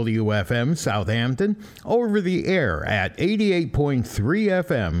WLIW-FM Southampton, over the air at 88.3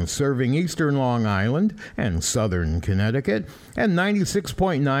 FM, serving eastern Long Island and southern Connecticut, and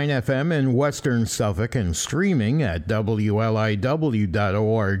 96.9 FM in western Suffolk, and streaming at WLIW.org.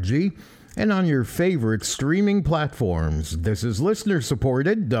 And on your favorite streaming platforms. This is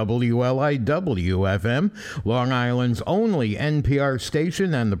listener-supported WLIW-FM, Long Island's only NPR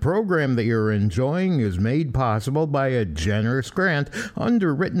station, and the program that you're enjoying is made possible by a generous grant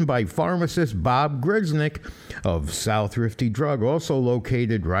underwritten by pharmacist Bob Grisnick of South Rifty Drug, also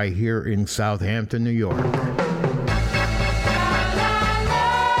located right here in Southampton, New York. All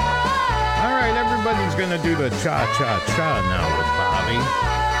right, everybody's going to do the cha-cha-cha now with Bobby.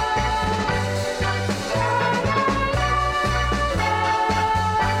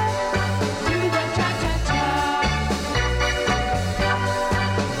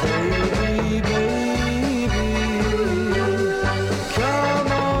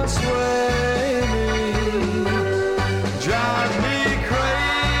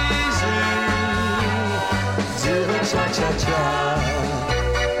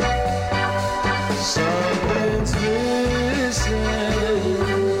 Something's missing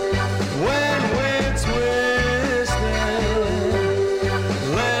when we're twisting.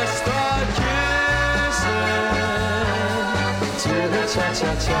 Let's start kissing to the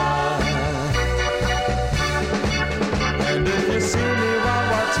cha-cha-cha. And if you see me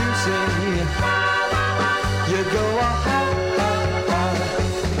wa-wa-toosie, you go ah-ha.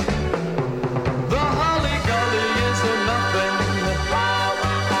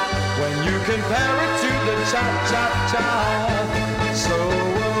 Compare it to the cha-cha-cha. So,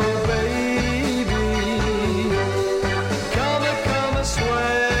 oh baby, come and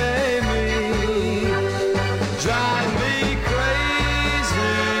sway me, drive me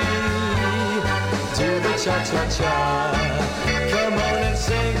crazy to the cha-cha-cha. Come on and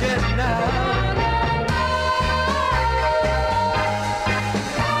sing it now.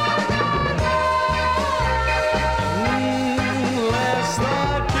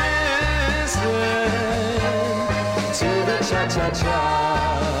 Cha-cha-cha.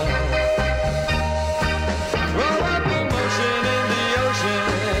 Throw up emotion in the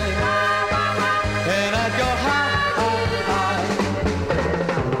ocean, and I'd go high, high, high.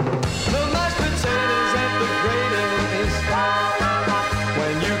 The mashed potatoes at the greatest,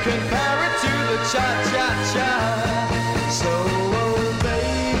 when you compare it to the cha-cha-cha. So, oh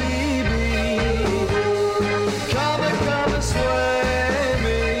baby, come and sway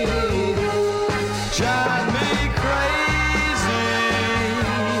me, drive me crazy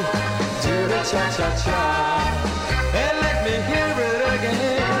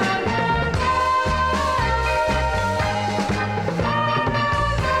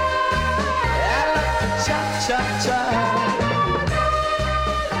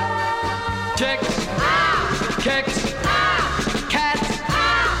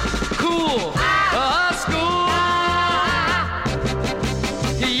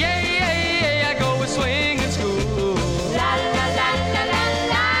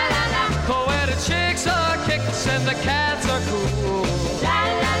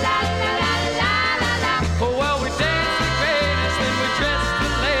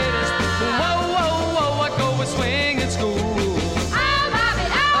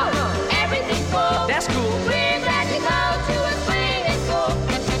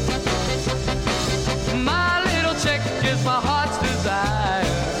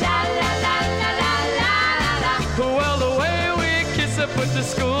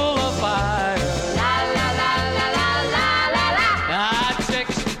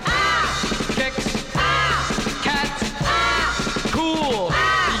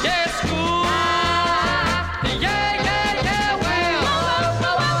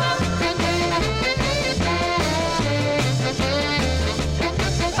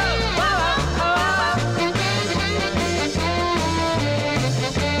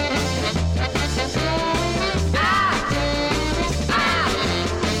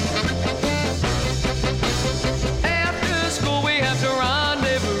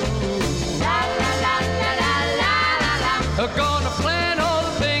We're gonna plan all the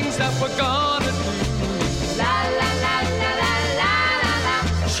things that we're gonna do. La la la la la la la la.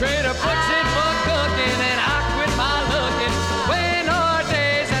 Trader puts in for cooking and I quit my looking when our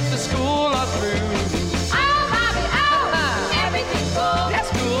days at the school are through. Oh, Bobby, oh, everything's cool.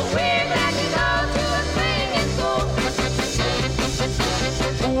 That's cool. We're glad to go to a swinging school.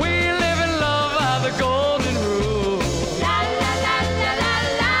 We live and love by the golden rule. La la la la la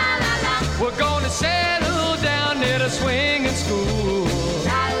la la la. We're gonna settle down near the swinging school.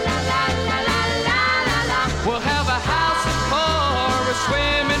 La la la la la la la la. We'll have a house and car, a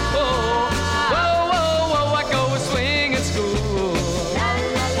swimming pool. Whoa, whoa, whoa, I go a swinging school. La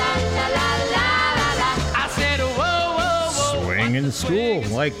la la la la la la la. I said, whoa, whoa, whoa. Swinging school,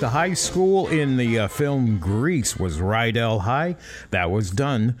 like the high school in the film Grease was Rydell High. That was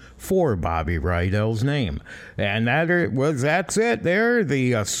done for Bobby Rydell's name. And that's it there,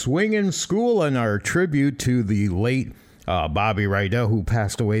 the swinging school, and our tribute to the late Bobby Rydell, who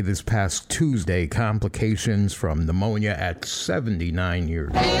passed away this past Tuesday, complications from pneumonia at 79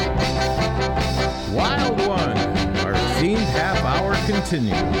 years old. Wild One, our themed half hour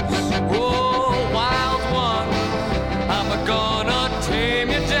continues. Whoa, wild one, I'm gonna tame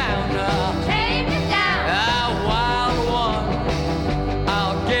you down now. Tame you down. Wild one,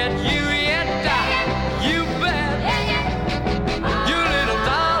 I'll get you yet. You bet. You little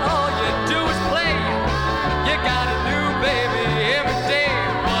doll, all you do is play. You got a new baby every day,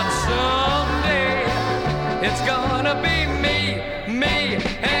 but someday it's gonna be me,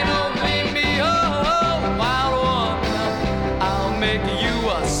 and only me. Oh, wild one, I'll make you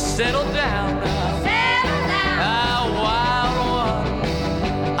settle down. Settle down. Wild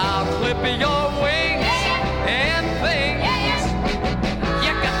one, I'll clip your wings and things.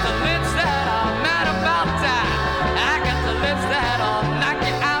 You got the lips that are mad about that. I got the lips that'll knock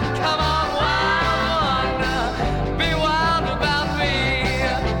you out. Come on, wild one, be wild about me.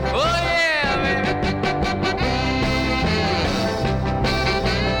 Oh yeah, baby.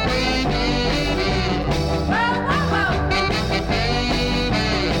 Whoa, whoa, whoa.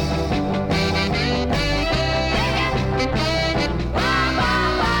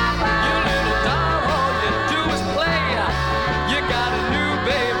 You little doll, all you do is play. You got a new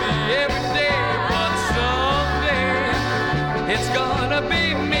baby every day, but someday it's gonna be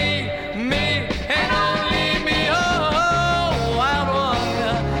me, and only me. Oh, wild one,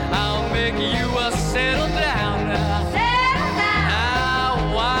 I'll make you settle down. Settle down.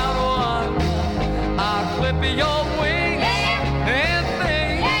 Wild one, I'll clip your wings and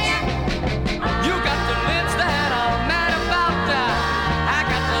things. You got the lips that are mad about that. I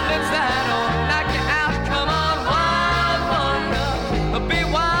got the lips that'll knock you out. Come on, wild one, be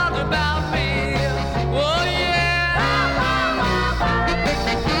wild about me. Oh yeah.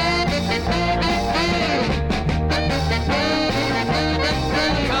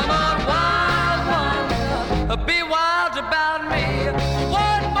 Come on, wild one, be wild about me.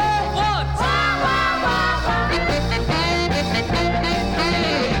 One more once.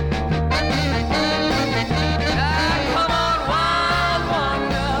 Come on, wild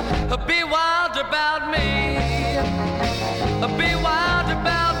one, be wild about me. Be wild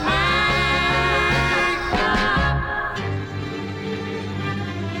about me.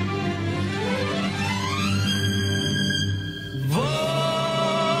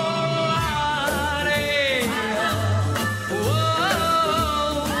 Volare,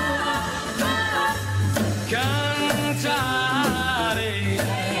 whoa, cantare,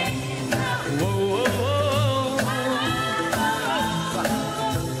 whoa.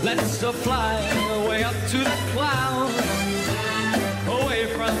 Let's fly way up to the clouds, away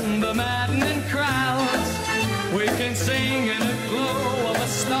from the maddening crowds. We can sing in the glow of a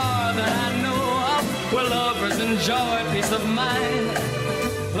star that I know of, where lovers enjoy peace of mind.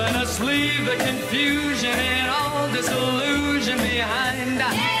 Let us leave the confusion and all disillusion behind.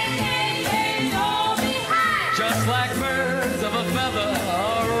 Just like birds of a feather,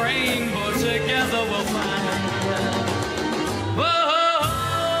 a rainbow together we'll find.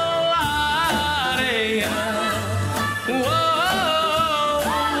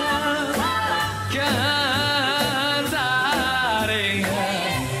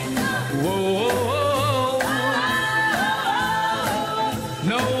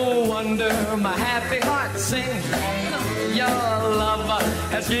 My happy heart sings. Your love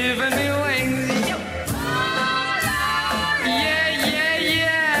has given me wings. Yeah, yeah,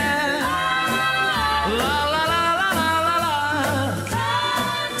 yeah. La la la la la la la.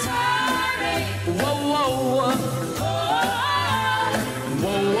 Whoa, whoa, whoa,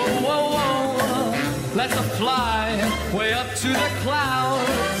 whoa, whoa, whoa. Let's fly way up to the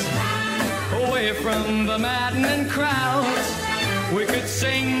clouds, away away from the maddening crowds. We could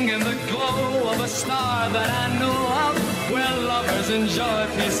sing in the glow of a star that I know of, where lovers enjoy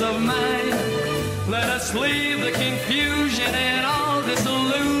peace of mind. Let us leave the confusion and all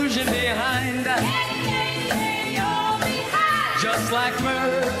disillusion behind. Just like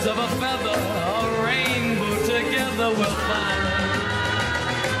birds of a feather, a rainbow together we'll find.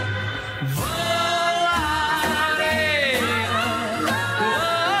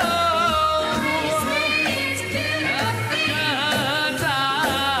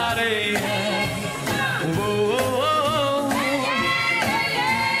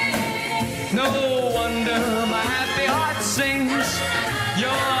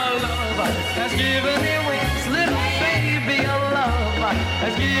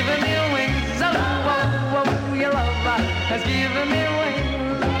 Has given me wings, oh, oh, oh, your love has given me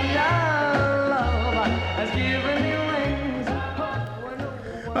wings, your love has given me wings.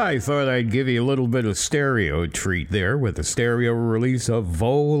 I thought I'd give you a little bit of stereo treat there with the stereo release of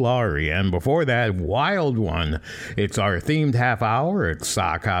Volare. And before that, Wild One. It's our themed half hour at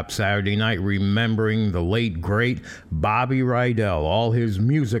Sock Hop Saturday Night, remembering the late, great Bobby Rydell. All his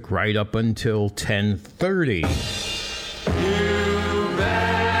music right up until 10:30.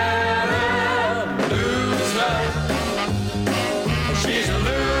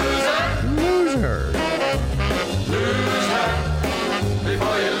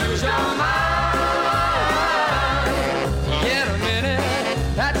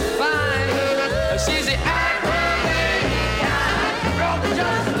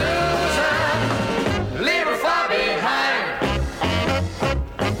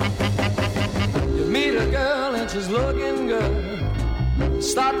 She's looking good.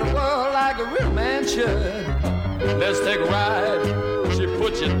 Start the world like a real man should. Let's take a ride. She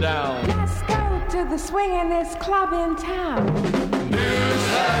puts you down. Let's go to the swingin'est club in town. Lose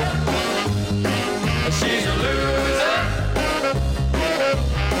her. She's a loser.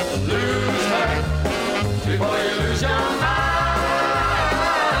 Lose her before you lose your mind.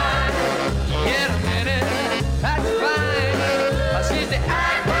 Get a minute, that's fine. She's the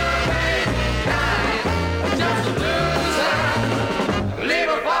aggravating kind. Just a loser, leave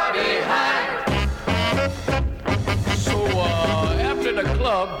her far behind. So after the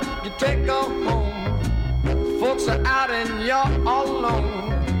club, you take her home. Folks are out and you're all alone.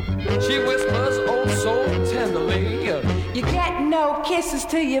 She whispers, oh, so tenderly, you get no kisses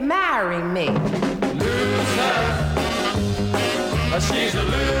till you marry me. Lose her, she's a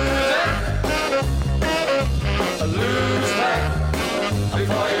loser. Lose her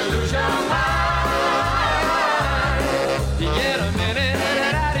before you lose your mind. You get a minute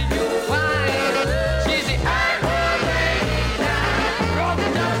and out of you find she's the aggravating kind.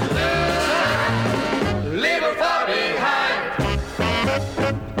 Just lose her, leave her far behind.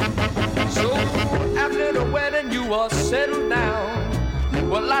 So after the wedding you are settled down.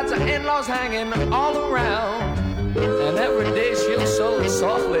 Well, lots of in-laws hanging all around. And every day she'll so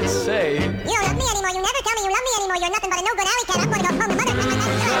softly say, you don't love me anymore, you never tell me you love me anymore. You're nothing but a no-good alley cat. I'm gonna go home and mother.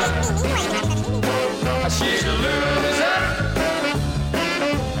 She's a loser.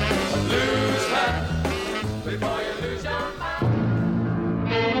 Lose her before you lose your mind.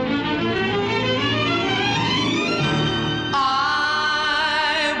 I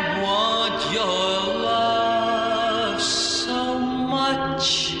want your love so much.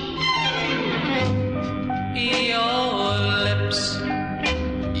 Your lips,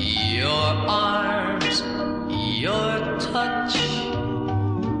 your arms, your touch,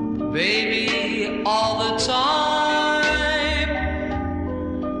 baby, all the time.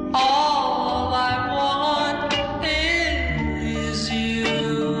 All I want is you.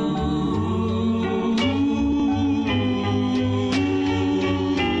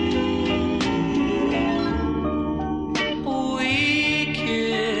 We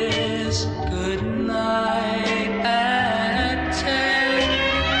kiss goodnight at 10.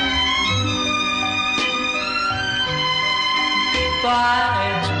 By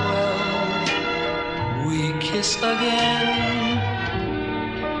 12, we kiss again.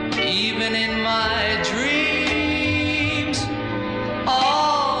 Even in my dreams,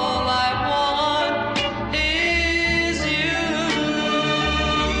 all I want is you.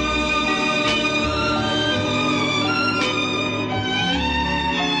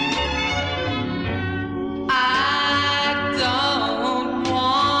 I don't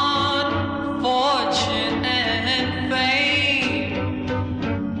want fortune and fame.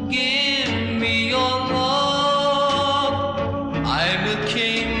 Give me your love. I'm a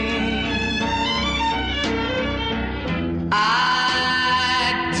king.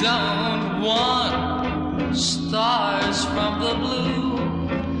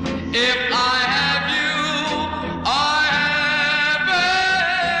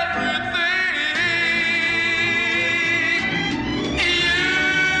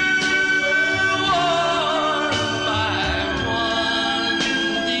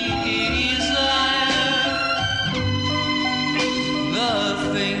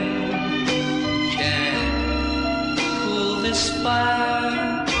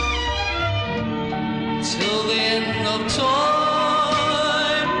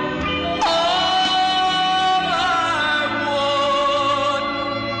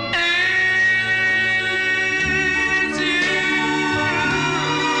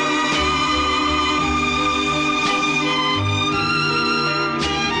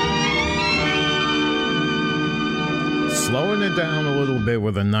 Slowing it down a little bit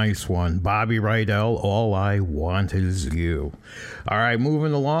with a nice one. Bobby Rydell, All I Want Is You. All right,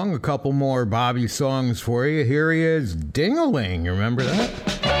 moving along, a couple more Bobby songs for you. Here he is, Ding-a-ling. You remember that?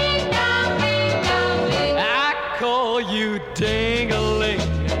 I call you Ding-a-ling.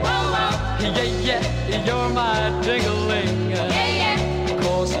 Yeah, yeah, you're my Ding-a-ling. Yeah,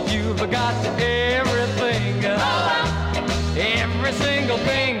 'cause you've got everything. Every single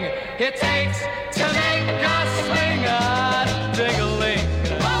thing it takes to make us swing. Ding-a-ling.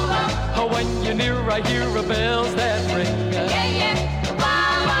 When you're near, I hear a bells that ring.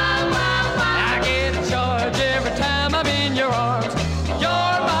 I get a charge every time I'm in your arms.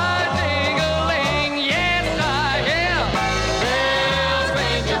 You're my ding-a-ling, yes I am. Bells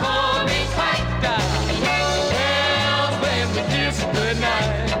when you hold me tight, bells when we kiss goodnight.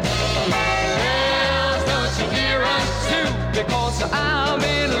 Bells, don't you hear us too? Because I'm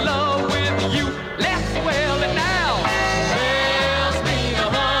in love with you. Let's wail it now. Bells mean a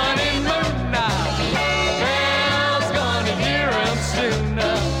honeymoon now. Bells gonna hear 'em soon.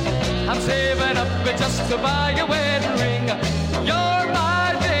 I'm saving up just to buy a wedding ring. You're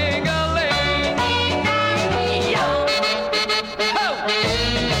my ding-a-ling. Yo. Ho.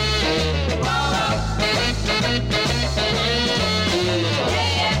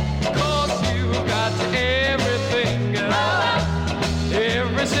 'Cause you got everything,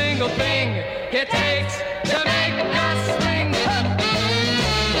 every single thing it takes to make us swing.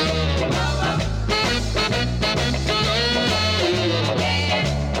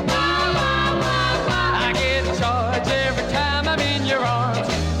 I get a charge every time I'm in your arms.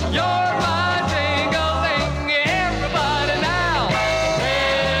 You're my ding-a-ling, everybody now.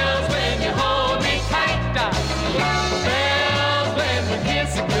 Bells when you hold me tight, bells when we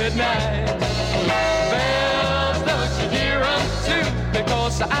kiss goodnight. Bells, don't you hear 'em too?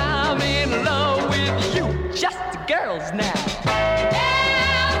 Because I'm in love with you. Just the girls now.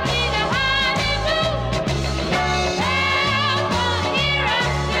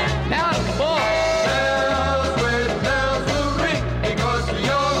 Now the boys. Bells when bells will ring, because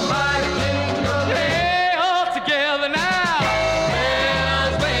you're my ding-a-ling. Hey, all together now.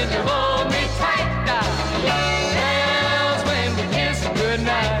 Bells when you hold me tight. Bells when we kiss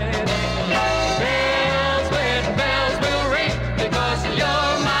goodnight. Bells when bells will ring, because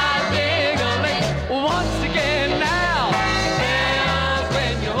you're my ding-a-ling. Once again now. Bells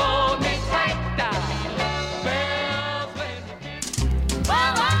when you hold me tight. Bells when we kiss.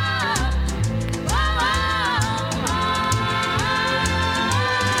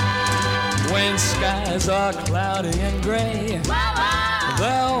 When skies are cloudy and gray,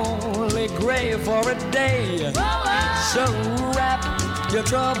 they're only gray for a day. So wrap your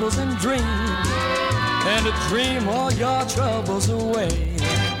troubles in dreams and dream all your troubles away.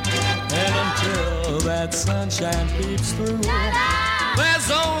 And until that sunshine peeps through,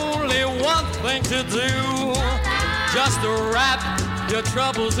 there's only one thing to do. Just to wrap your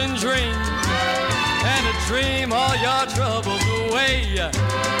troubles in dreams and dream all your troubles away.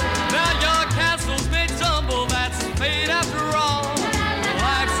 Now your castles may tumble, that's fate after all.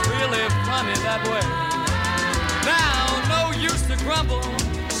 Life's really funny that way. Now no use to grumble,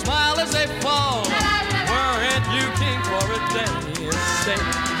 smile as they fall. Weren't you king for a day? Say,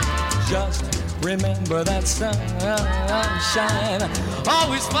 just remember that sunshine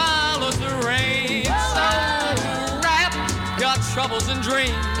always follows the rain. So wrap your troubles in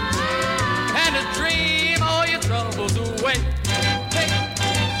dreams and dream all your troubles away.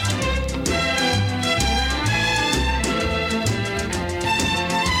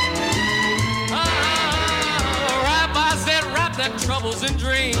 Wrap them troubles in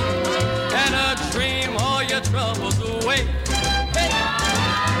dreams and dream all your troubles away. Hey.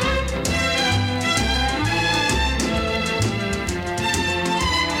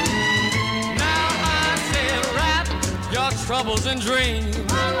 Now I said wrap your troubles in dreams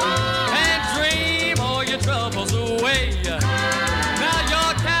and dream all your troubles away. Now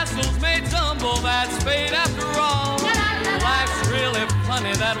your castles may tumble, that's fate after all. Life's really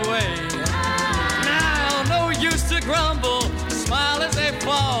funny that way. No use to grumble, smile as they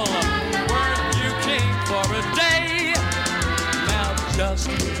fall. Weren't you king for a day? Now just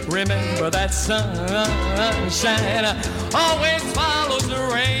remember that sunshine always follows the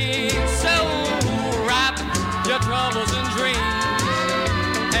rain. So wrap your troubles in dreams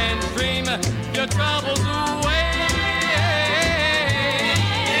and dream your troubles away.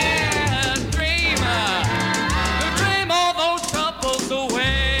 Yeah, dream all those troubles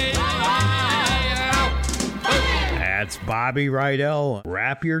away. That's Bobby Rydell,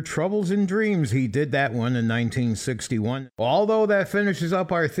 Wrap Your Troubles in Dreams. He did that one in 1961. Although that finishes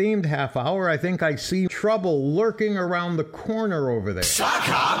up our themed half hour, I think I see trouble lurking around the corner over there. Sock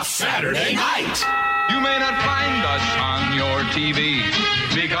Hop Saturday Night. You may not find us on your TV,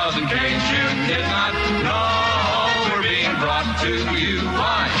 because in case you did not know, we're being brought to you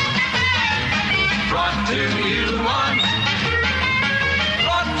by, brought to you by,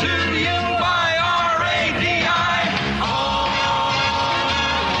 brought to you by AIRDATE.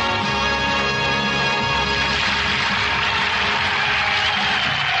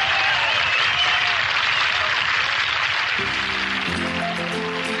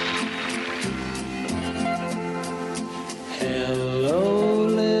 Hello,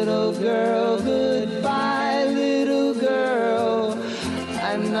 little girl, goodbye, little girl.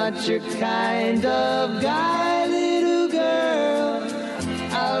 I'm not your kind of guy, little girl.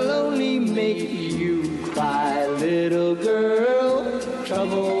 I'll only make you cry, little girl.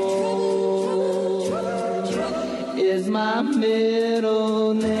 Trouble is my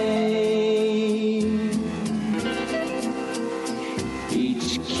middle name.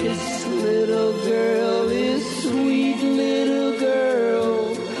 Each kiss, little girl, is sweet, little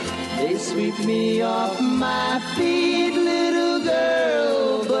girl. They sweep me off my feet, little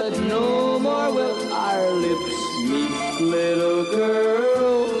girl. But no more will our lips meet, little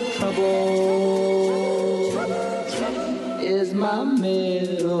girl. Trouble is my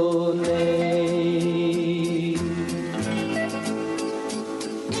middle name.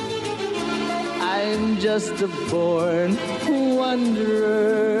 I'm just a born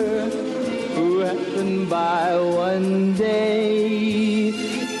wanderer who happened by one day.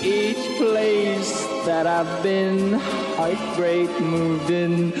 Each place that I've been, heartbreak moved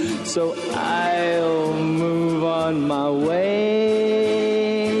in, so I'll move on my way.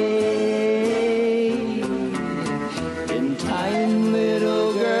 In time,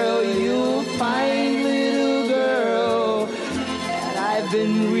 little girl, you'll find, little girl, that I've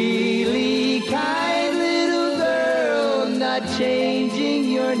been really kind, little girl, not changing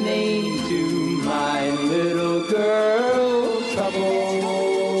your name to mine, little girl. Trouble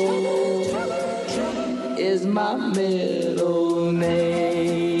is my middle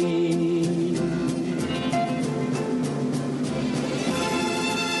name.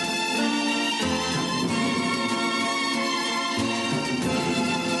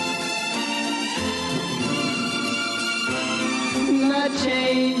 Not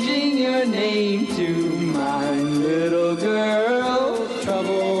changing your name to mine, little girl.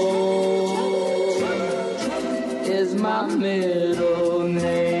 Trouble is my middle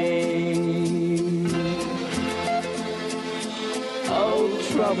name. Oh,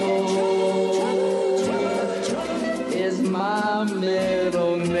 trouble is my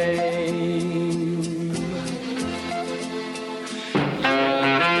middle name.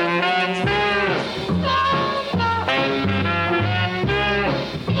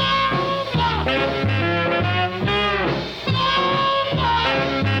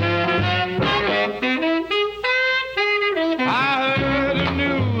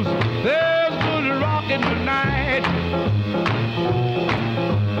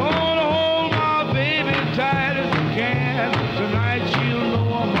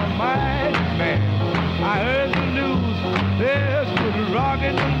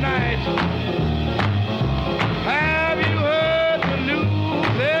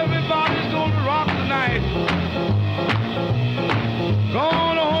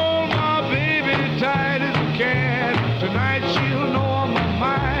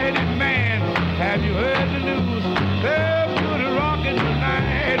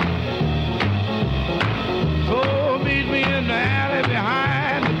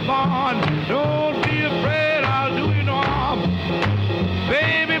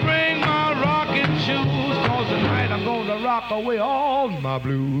 Away all my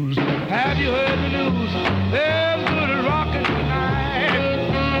blues. Have you heard the news? There's good rockin' tonight.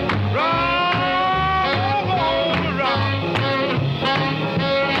 Rock, rock.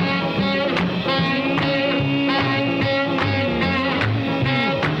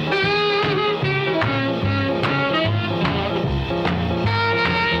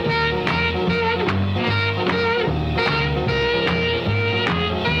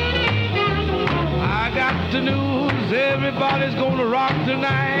 I got the news. Everybody's gonna rock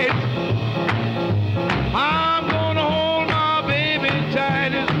tonight. I'm gonna hold my baby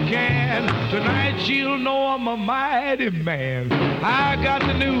tight as I can. Tonight she'll know I'm a mighty man. I got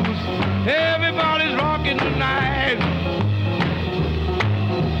the news. Everybody's rocking tonight.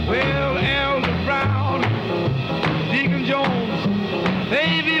 Well, Elder Brown, Deacon Jones,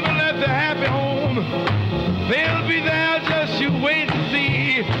 they've even left the happy home. They'll be there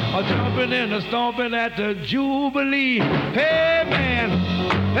jumping and a stomping at the Jubilee. Hey man,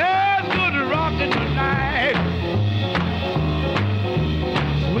 there's good rockin' tonight.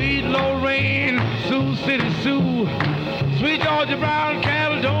 Sweet Lorraine, Sioux City Sue, sweet Georgia Brown,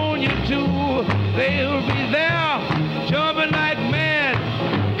 Caledonia too. They'll be there jumping like mad.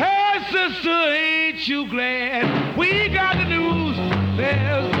 Hey sister, ain't you glad? We got the news,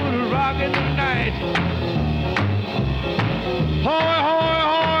 there's good rockin' tonight. Hoy, hoy,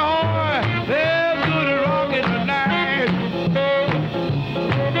 hoy, hoy, there's good rockin' tonight. Hey,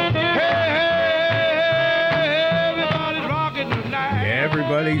 hey, everybody's rockin' tonight.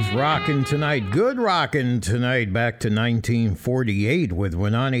 Everybody's rocking tonight. Good rocking tonight. Back to 1948 with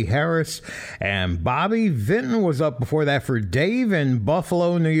Winani Harris, and Bobby Vinton was up before that for Dave in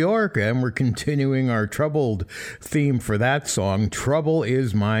Buffalo, New York. And we're continuing our troubled theme for that song. Trouble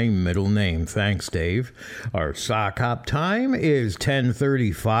is my middle name. Thanks, Dave. Our sock hop time is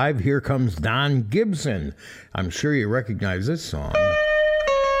 10:35. Here comes Don Gibson. I'm sure you recognize this song.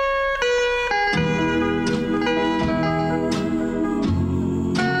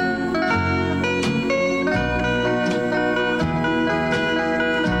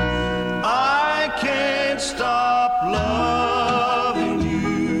 I can't stop loving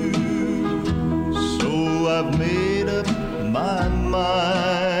you, so I've made up my mind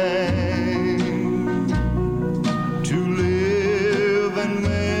to live in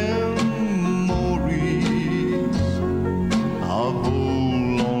memories of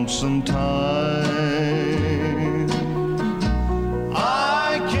old lonesome time.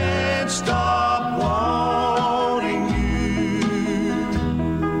 I can't stop wanting you.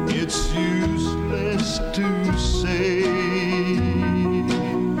 It's useless to say,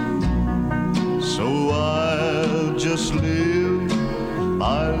 so I'll just live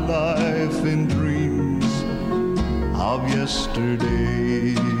my life in dreams of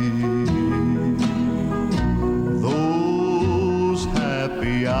yesterday. Those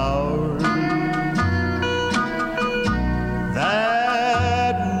happy hours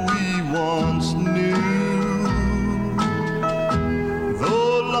that we once knew,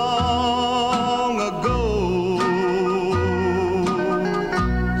 though long ago,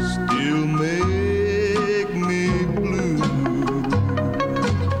 still make me blue.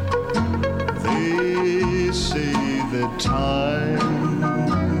 They say that time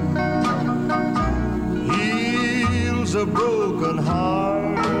heals a broken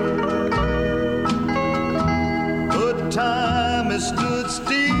heart, but time has stood still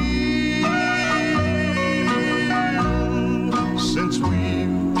since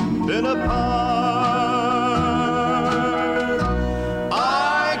we've been apart.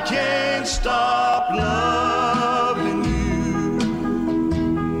 I can't stop loving you,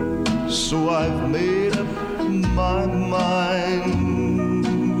 so I've made up my mind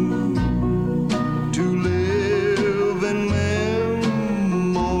to live in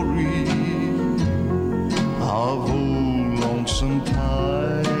memory of old lonesome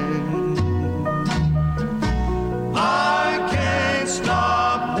time. I can't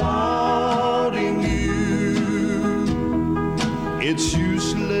stop wanting you. It's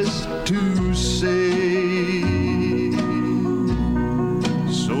useless to say,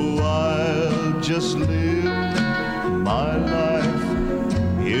 so I'll just live my life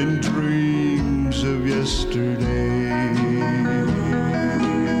in dreams of yesterday.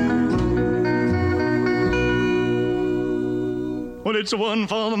 Well, it's one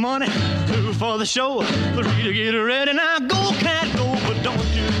for the money, two for the show, three to get ready. Now go, cat, go, but don't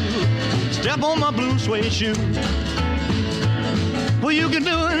you step on my blue suede shoe. Well, you can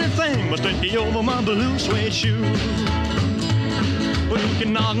do anything but take me over my blue suede shoe. Well, you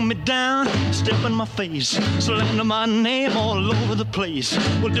can knock me down, step in my face, slander my name all over the place.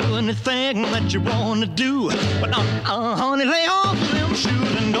 Well, do anything that you want to do, but honey, lay off them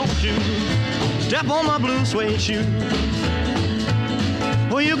shoes and don't you step on my blue suede shoe.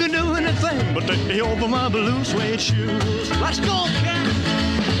 Well, you can do anything but take me over my blue suede shoes. Let's go, cat!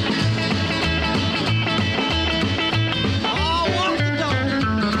 Oh, walk the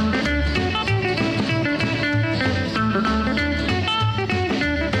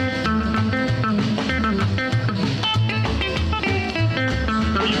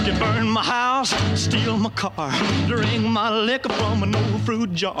Well, you can burn my house, steal my car, drink my liquor from an old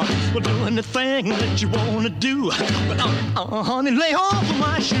fruit jar. Well, do anything that you want to do, but honey, lay off of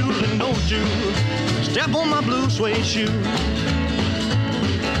my shoes and don't you step on my blue suede shoe.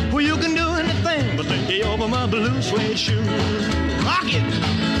 Well, you can do anything but take me over my blue suede shoe. Rock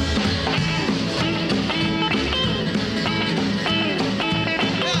it!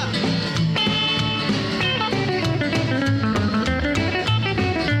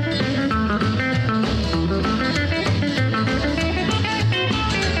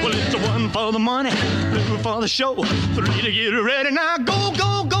 1 for the money, 2 for the show, 3 to get ready. Now go,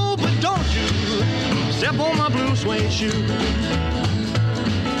 go, go, but don't you step on my blue suede shoe.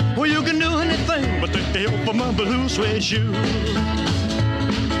 Well, you can do anything but the help of my blue suede shoe.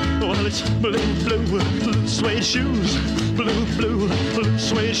 Well, it's blue, blue, blue suede shoes. Blue, blue, blue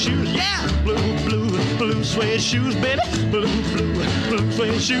suede shoes. Yeah, blue, blue, blue suede shoes, baby. Blue, blue, blue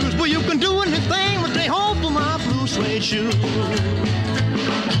suede shoes. Well, you can do anything but they hope for my blue suede shoes.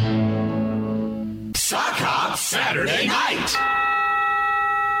 Sock Hop Saturday Night.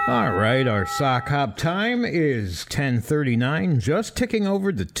 All right, our sock hop time is 10:39, just ticking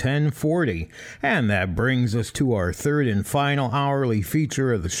over to 10:40. And that brings us to our third and final hourly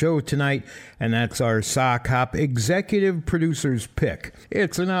feature of the show tonight, and that's our sock hop executive producer's pick.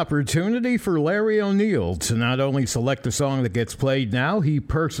 It's an opportunity for Larry O'Neill to not only select the song that gets played now, he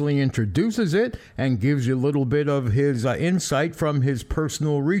personally introduces it and gives you a little bit of his insight from his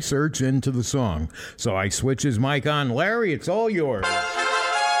personal research into the song. So I switch his mic on. Larry, it's all yours.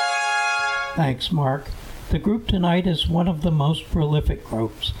 Thanks, Mark. The group tonight is one of the most prolific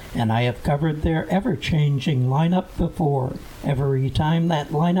groups, and I have covered their ever-changing lineup before. Every time that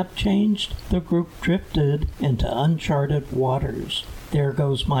lineup changed, the group drifted into uncharted waters. There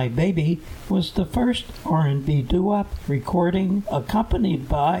Goes My Baby was the first R&B doo-wop recording accompanied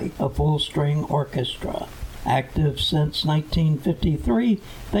by a full-string orchestra. Active since 1953,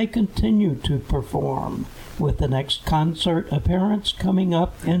 they continue to perform, with the next concert appearance coming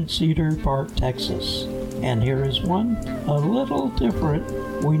up in Cedar Park, Texas. And here is one a little different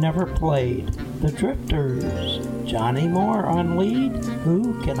we never played. The Drifters. Johnny Moore on lead.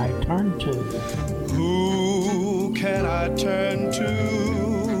 Who can I turn to? Who can I turn to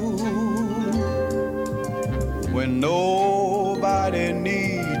when nobody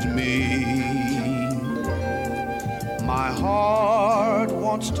needs me? My heart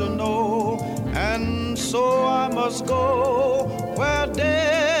wants to know, and so I must go where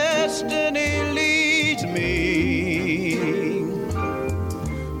destiny leads me,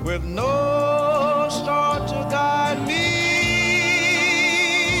 with no star to guide me,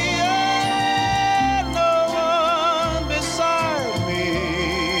 and no one beside me.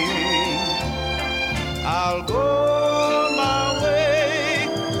 I'll go on my way,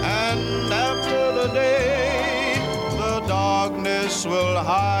 and after the day, the darkness will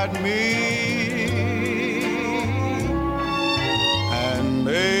hide me.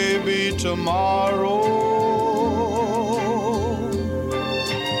 Maybe tomorrow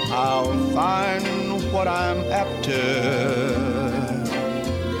I'll find what I'm after.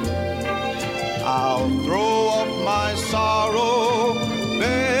 I'll throw up my sorrow,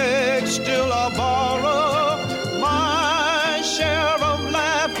 beg, still I'll borrow my share of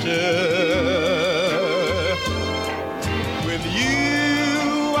laughter. With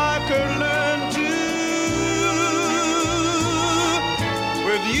you I could learn to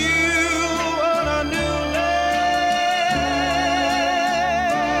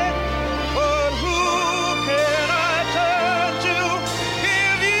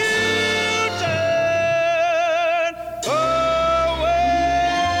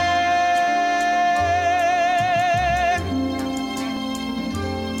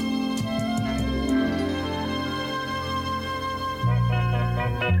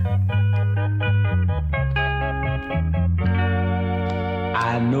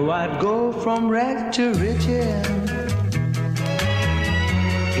I know I'd go from rags to riches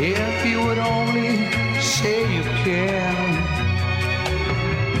if you would only say you can.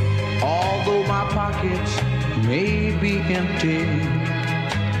 Although my pockets may be empty,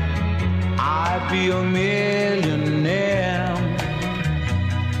 I'd be a millionaire.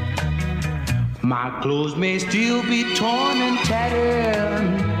 My clothes may still be torn and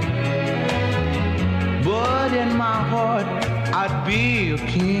tattered, but in my heart I'd be a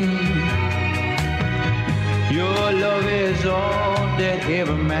king. Your love is all that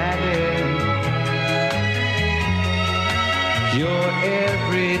ever mattered. You're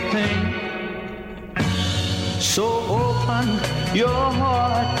everything. So open your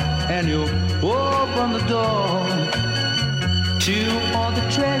heart and you open the door to all the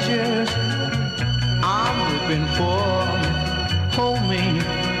treasures I'm looking for. Hold me,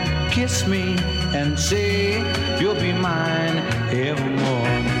 kiss me, and say you'll be mine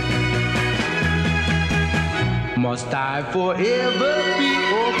evermore. Must I forever be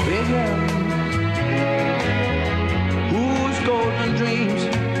forbidden? Whose golden dreams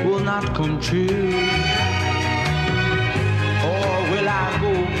will not come true? Or will I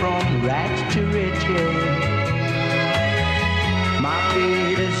go from rags to riches? My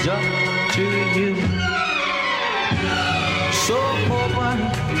fate is up to you. So open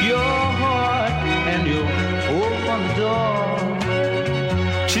your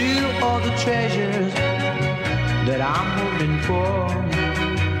treasures that I'm hoping for.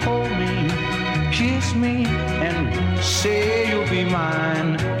 Hold me, kiss me, and say you'll be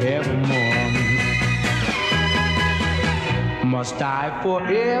mine evermore. Must I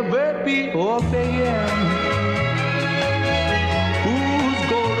forever be obeying? Whose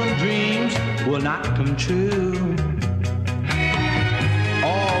golden dreams will not come true?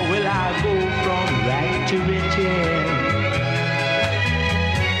 Or will I go from rag to riches?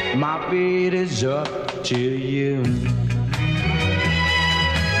 My fate is up to you.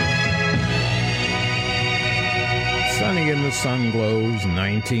 Sunny in the Sun Glows,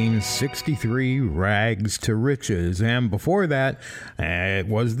 1963, Rags to Riches. And before that, it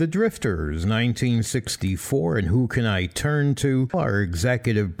was The Drifters, 1964, and Who Can I Turn To? Our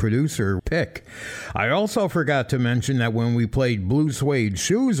executive producer pick. I also forgot to mention that when we played Blue Suede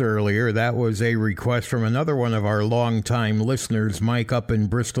Shoes earlier, that was a request from another one of our longtime listeners, Mike up in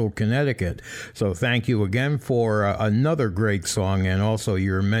Bristol, Connecticut. So thank you again for another great song and also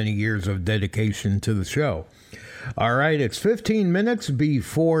your many years of dedication to the show. All right, it's 15 minutes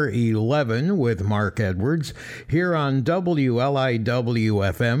before 11 with Mark Edwards here on WLIW-FM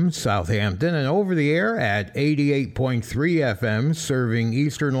Southampton and over the air at 88.3 FM serving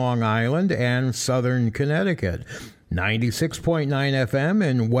Eastern Long Island and Southern Connecticut. 96.9 FM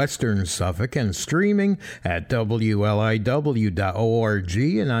in Western Suffolk and streaming at WLIW.org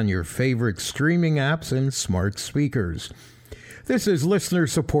and on your favorite streaming apps and smart speakers. This is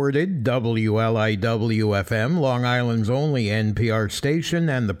listener-supported WLIW-FM, Long Island's only NPR station,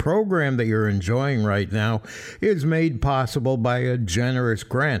 and the program that you're enjoying right now is made possible by a generous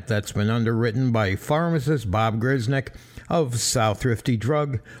grant that's been underwritten by pharmacist Bob Grisnick of South Thrifty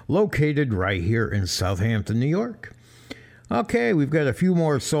Drug, located right here in Southampton, New York. Okay, we've got a few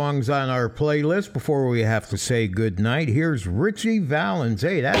more songs on our playlist before we have to say goodnight. Here's Richie Valens.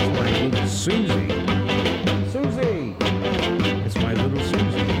 Hey, that's my little Susie. Susie! It's my little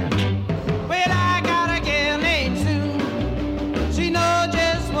Susie. Yeah. Well, I got a girl named Sue. She knows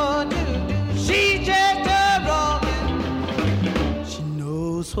just what to do. She's just a rockin'. She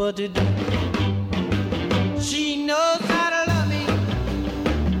knows what to do. She knows how to love me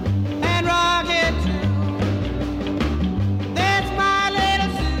and rock it too. That's my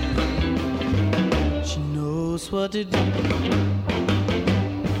little Susie. She knows what to do.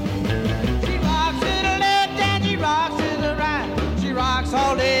 She rocks to the left and she rocks to the right. She rocks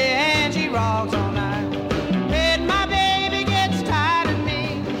all day and she rocks all night. When my baby gets tired of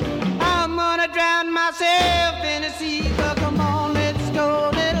me, I'm gonna drown myself in the sea. But come on, let's go,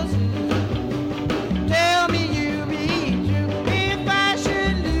 little Susie. Tell me you'll be true if I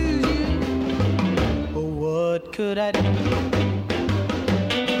should lose you. Oh, what could I do?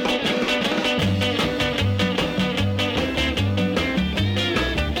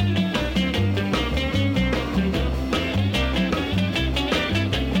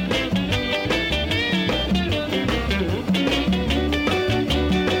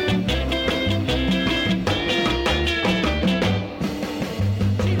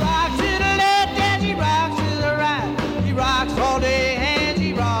 She rocks to the left and she rocks to the right. She rocks all day and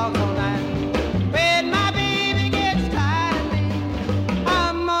she rocks all night. When my baby gets tired of me,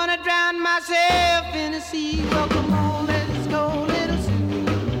 I'm gonna drown myself in the sea. Well, come on, let's go, little Susie.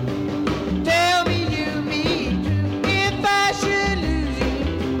 Tell me you'll be true if I should lose you.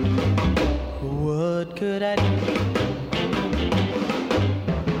 What could I do?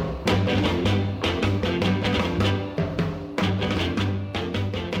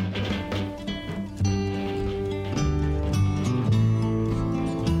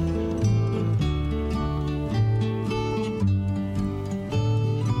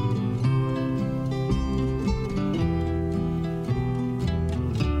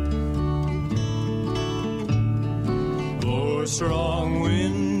 Oh, strong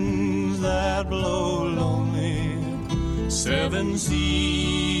winds that blow lonely, seven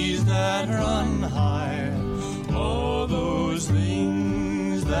seas that run high, all those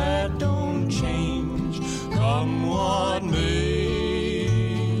things that don't change, come what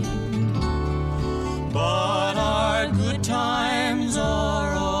may. But our good times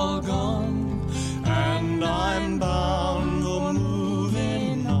are all gone, and I'm bound for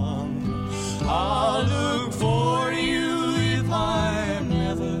moving on. I'll look for you if I'm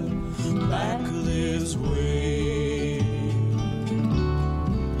never back this way.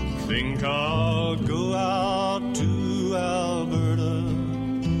 Think I'll go out to Alberta,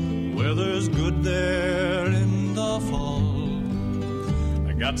 weather's good there in the fall.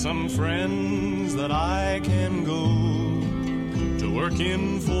 I got some friends that I can go to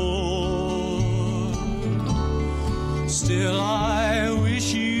working for. Still I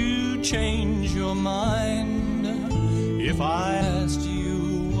wish you'd change your mind if I asked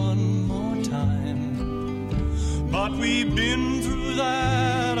you one more time. But we've been through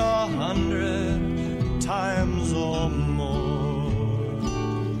that 100 times or more.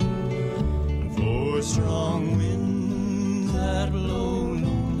 For strong winds that blow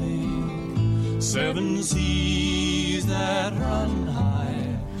lonely, 7 seas that run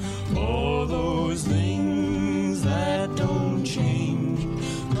high, all those things that don't change,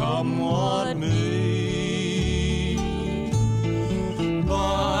 come what may.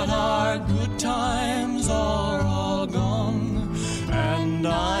 But our good times are all gone, and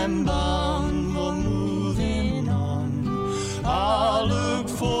I'm bound for moving on. I'll look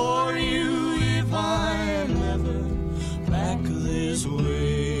for you if I'm ever back this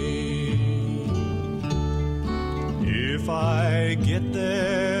way. If I get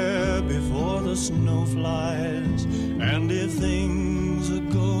there before the snow flies, and if things are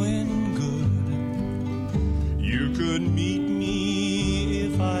going good, you could meet me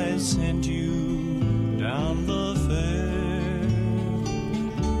if I sent you down the fair.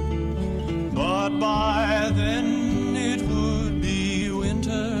 But by then it would be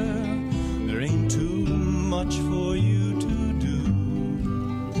winter, there ain't too much for you to do,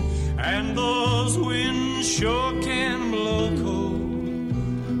 and those winds sure can blow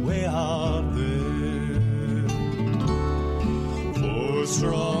cold way out there. For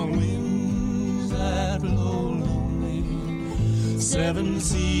strong winds that blow lonely, 7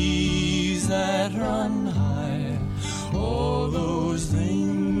 seas that run high, all those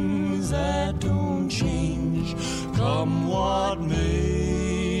things that don't change, come what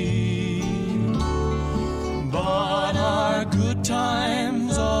may. But our good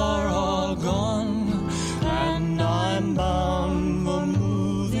times are all gone, and I'm bound for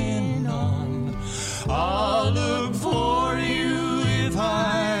moving on. I'll look for you if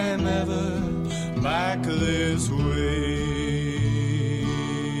I'm ever back this way.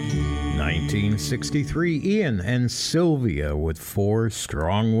 1963, Ian and Sylvia with 4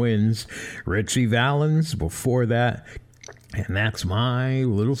 Strong Winds. Richie Valens before that. And that's My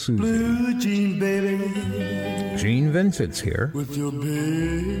Little Susie. Blue Jean, baby. Gene Vincent's here. With your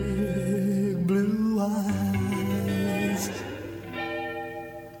big blue eyes.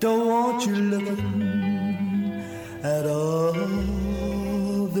 Don't want you looking at other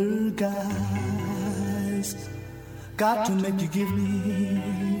guys. Got to make you give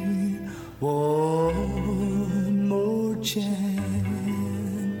me one more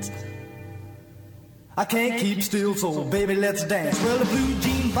chance. I can't keep still, so baby, let's dance. Well, the blue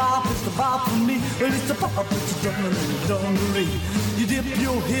jean bop is the bop for me. Well, it's the bop, it's the dungaree. You dip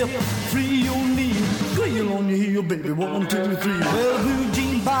your hip, free your knee, squeal on your heel, baby, 1, 2, 3. Well, blue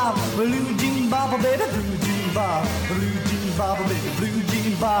jean bop, baby, blue jean bop, blue jean bop, baby, blue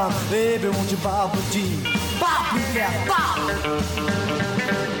jean bop, baby, won't you bop a jean? Bop, yeah, bop.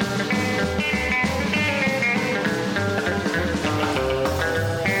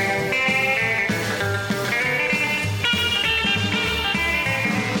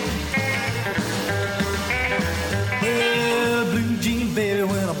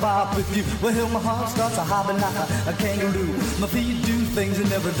 With you, well, my heart starts a hopping like a kangaroo. My feet do things I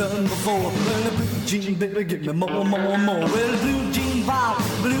never done before. Well, the blue jean, baby, give me more, more, more. Well, the blue jean bob,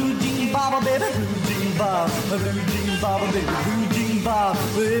 baby, blue jean bob, blue jean bob, baby, blue jean bob,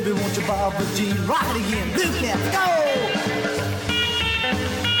 baby, won't you bob a jean? Right again, blue cat, go!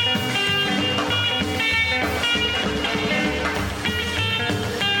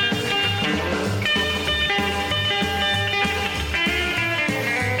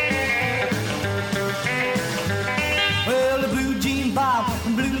 Blue jean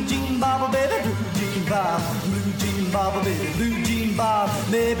bob, baby, blue jean bob,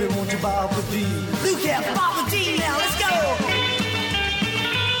 baby, won't you bob a jean? Blue cat, bob a jean now, let's go!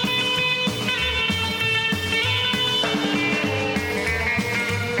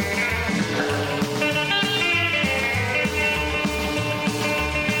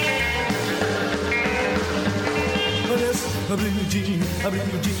 A blue jean bob, a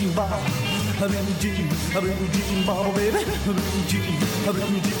blue jean bob, baby, a blue jean bob, a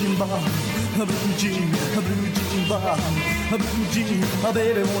blue jean bob, a blue jean,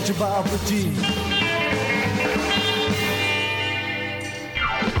 baby, won't you bob the jean?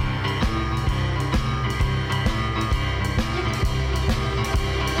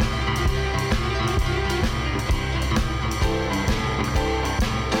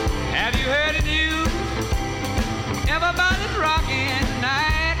 Have you heard the news? Everybody's rocking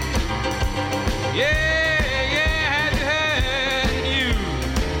tonight. Yeah, have you heard the news?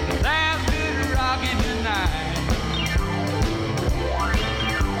 There's good rocking tonight.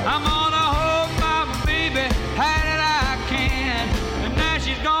 I'm on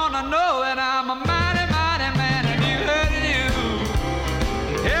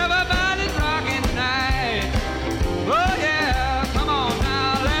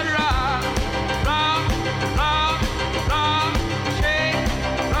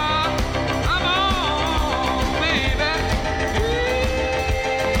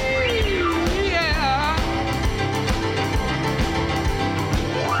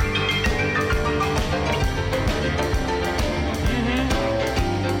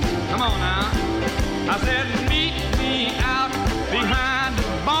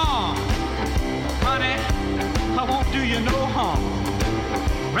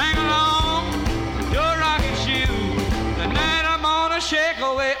Bring along your rocking shoes. Tonight I'm gonna shake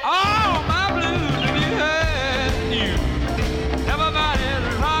away all my blues. If you heard the news,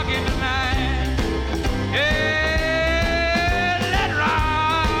 everybody's rocking tonight. Yeah, let it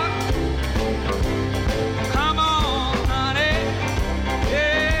rock. Come on, honey.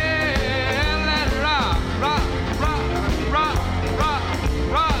 Yeah, let it rock, rock, rock, rock, rock,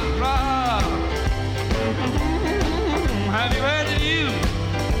 rock, rock. Have you heard the news?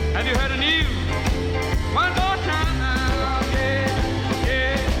 Have you heard the news? One more time now. Yeah,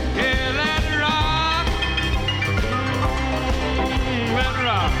 yeah, yeah, let it rock. Let it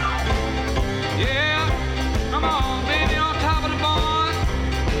rock. Yeah, come on, baby, on top of the barn,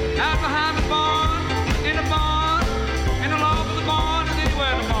 out behind the barn, in the barn, in the loft of the barn, and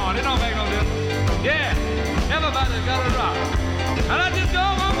anywhere in the barn. It don't make no difference. Yeah, everybody's got to rock. Now let's just go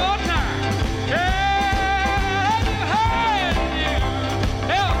one more time. Yeah.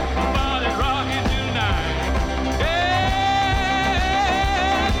 Everybody's rocking tonight. Hey,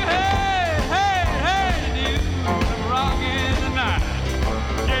 hey, hey, hey, you rocking tonight.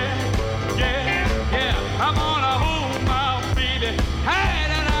 Yeah, yeah, yeah. I'm gonna hold my baby higher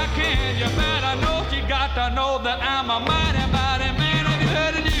than I can. You better know she got to know that I'm a mighty, mighty man. Have you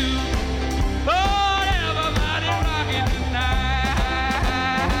heard the news? Oh, everybody's rocking tonight.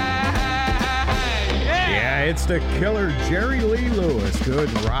 Yeah, it's the killer Jerry Lee Lewis.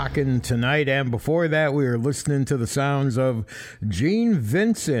 Good rockin' tonight. And before that, we were listening to the sounds of Gene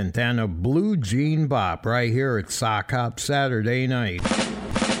Vincent and a Blue Jean Bop right here at Sock Hop Saturday Night.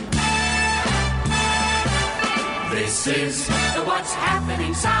 This is the What's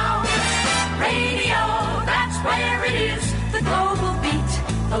Happening sound. Radio, that's where it is. The global beat,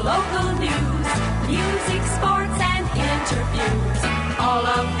 the local news, music, sports, and interviews. All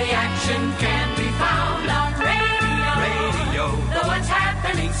of the action can be found on radio. Radio, the What's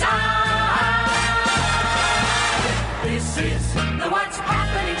Happening sound. This is the What's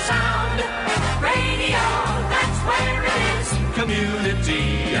Happening sound. Radio, that's where it is.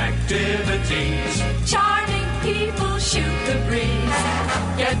 Community activities. Charming people shoot the breeze.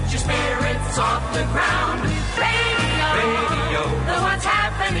 Get your spirits off the ground. Radio, Radio, the What's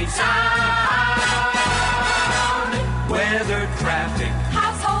Happening sound. Weather, traffic,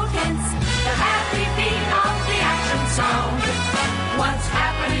 Household hints, the happy beat of the action sound. What's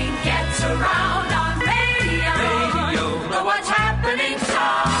happening gets around on radio. Radio, the What's Happening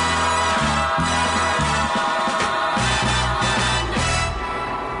sound.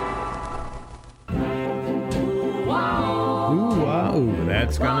 Ooh, wow.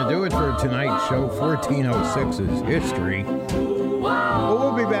 That's going to do it for tonight's show, 1406's History. But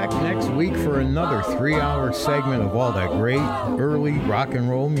we'll be back next week for another 3-hour segment of all that great early rock and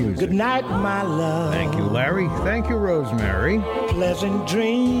roll music. Good night, my love. Thank you, Larry. Thank you, Rosemary. Pleasant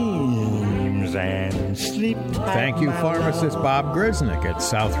dreams and sleep tight. Thank you, my pharmacist love. Bob Grisnick at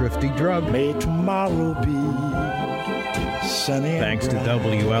South Thrifty Drug. May tomorrow be sunny. Thanks to bright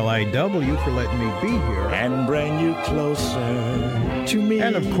WLIW for letting me be here. and bring you closer to me.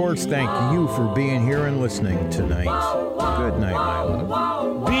 And of course, thank you for being here and listening tonight. Good night, my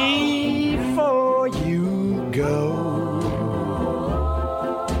love. Before you go,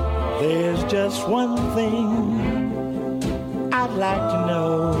 there's just one thing I'd like to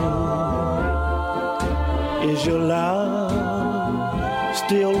know. Is your love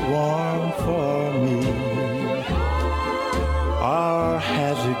still warm for me? Or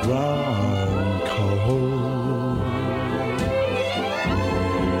has it grown cold?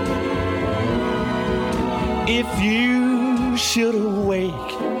 If you should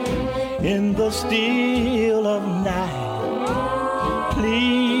awake in the still of night,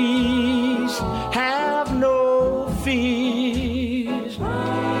 please have no fears, for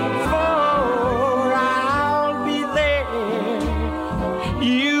I'll be there.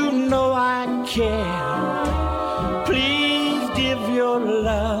 You know I care. Please give your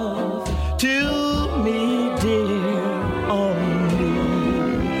love to me, dear, only.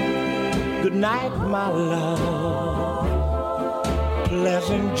 Good night, my love.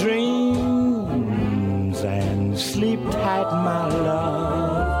 Pleasant dreams and sleep tight, my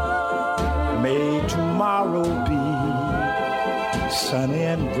love. May tomorrow be sunny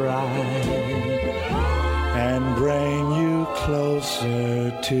and bright and bring you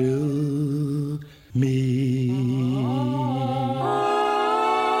closer to me.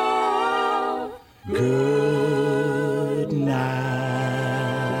 Good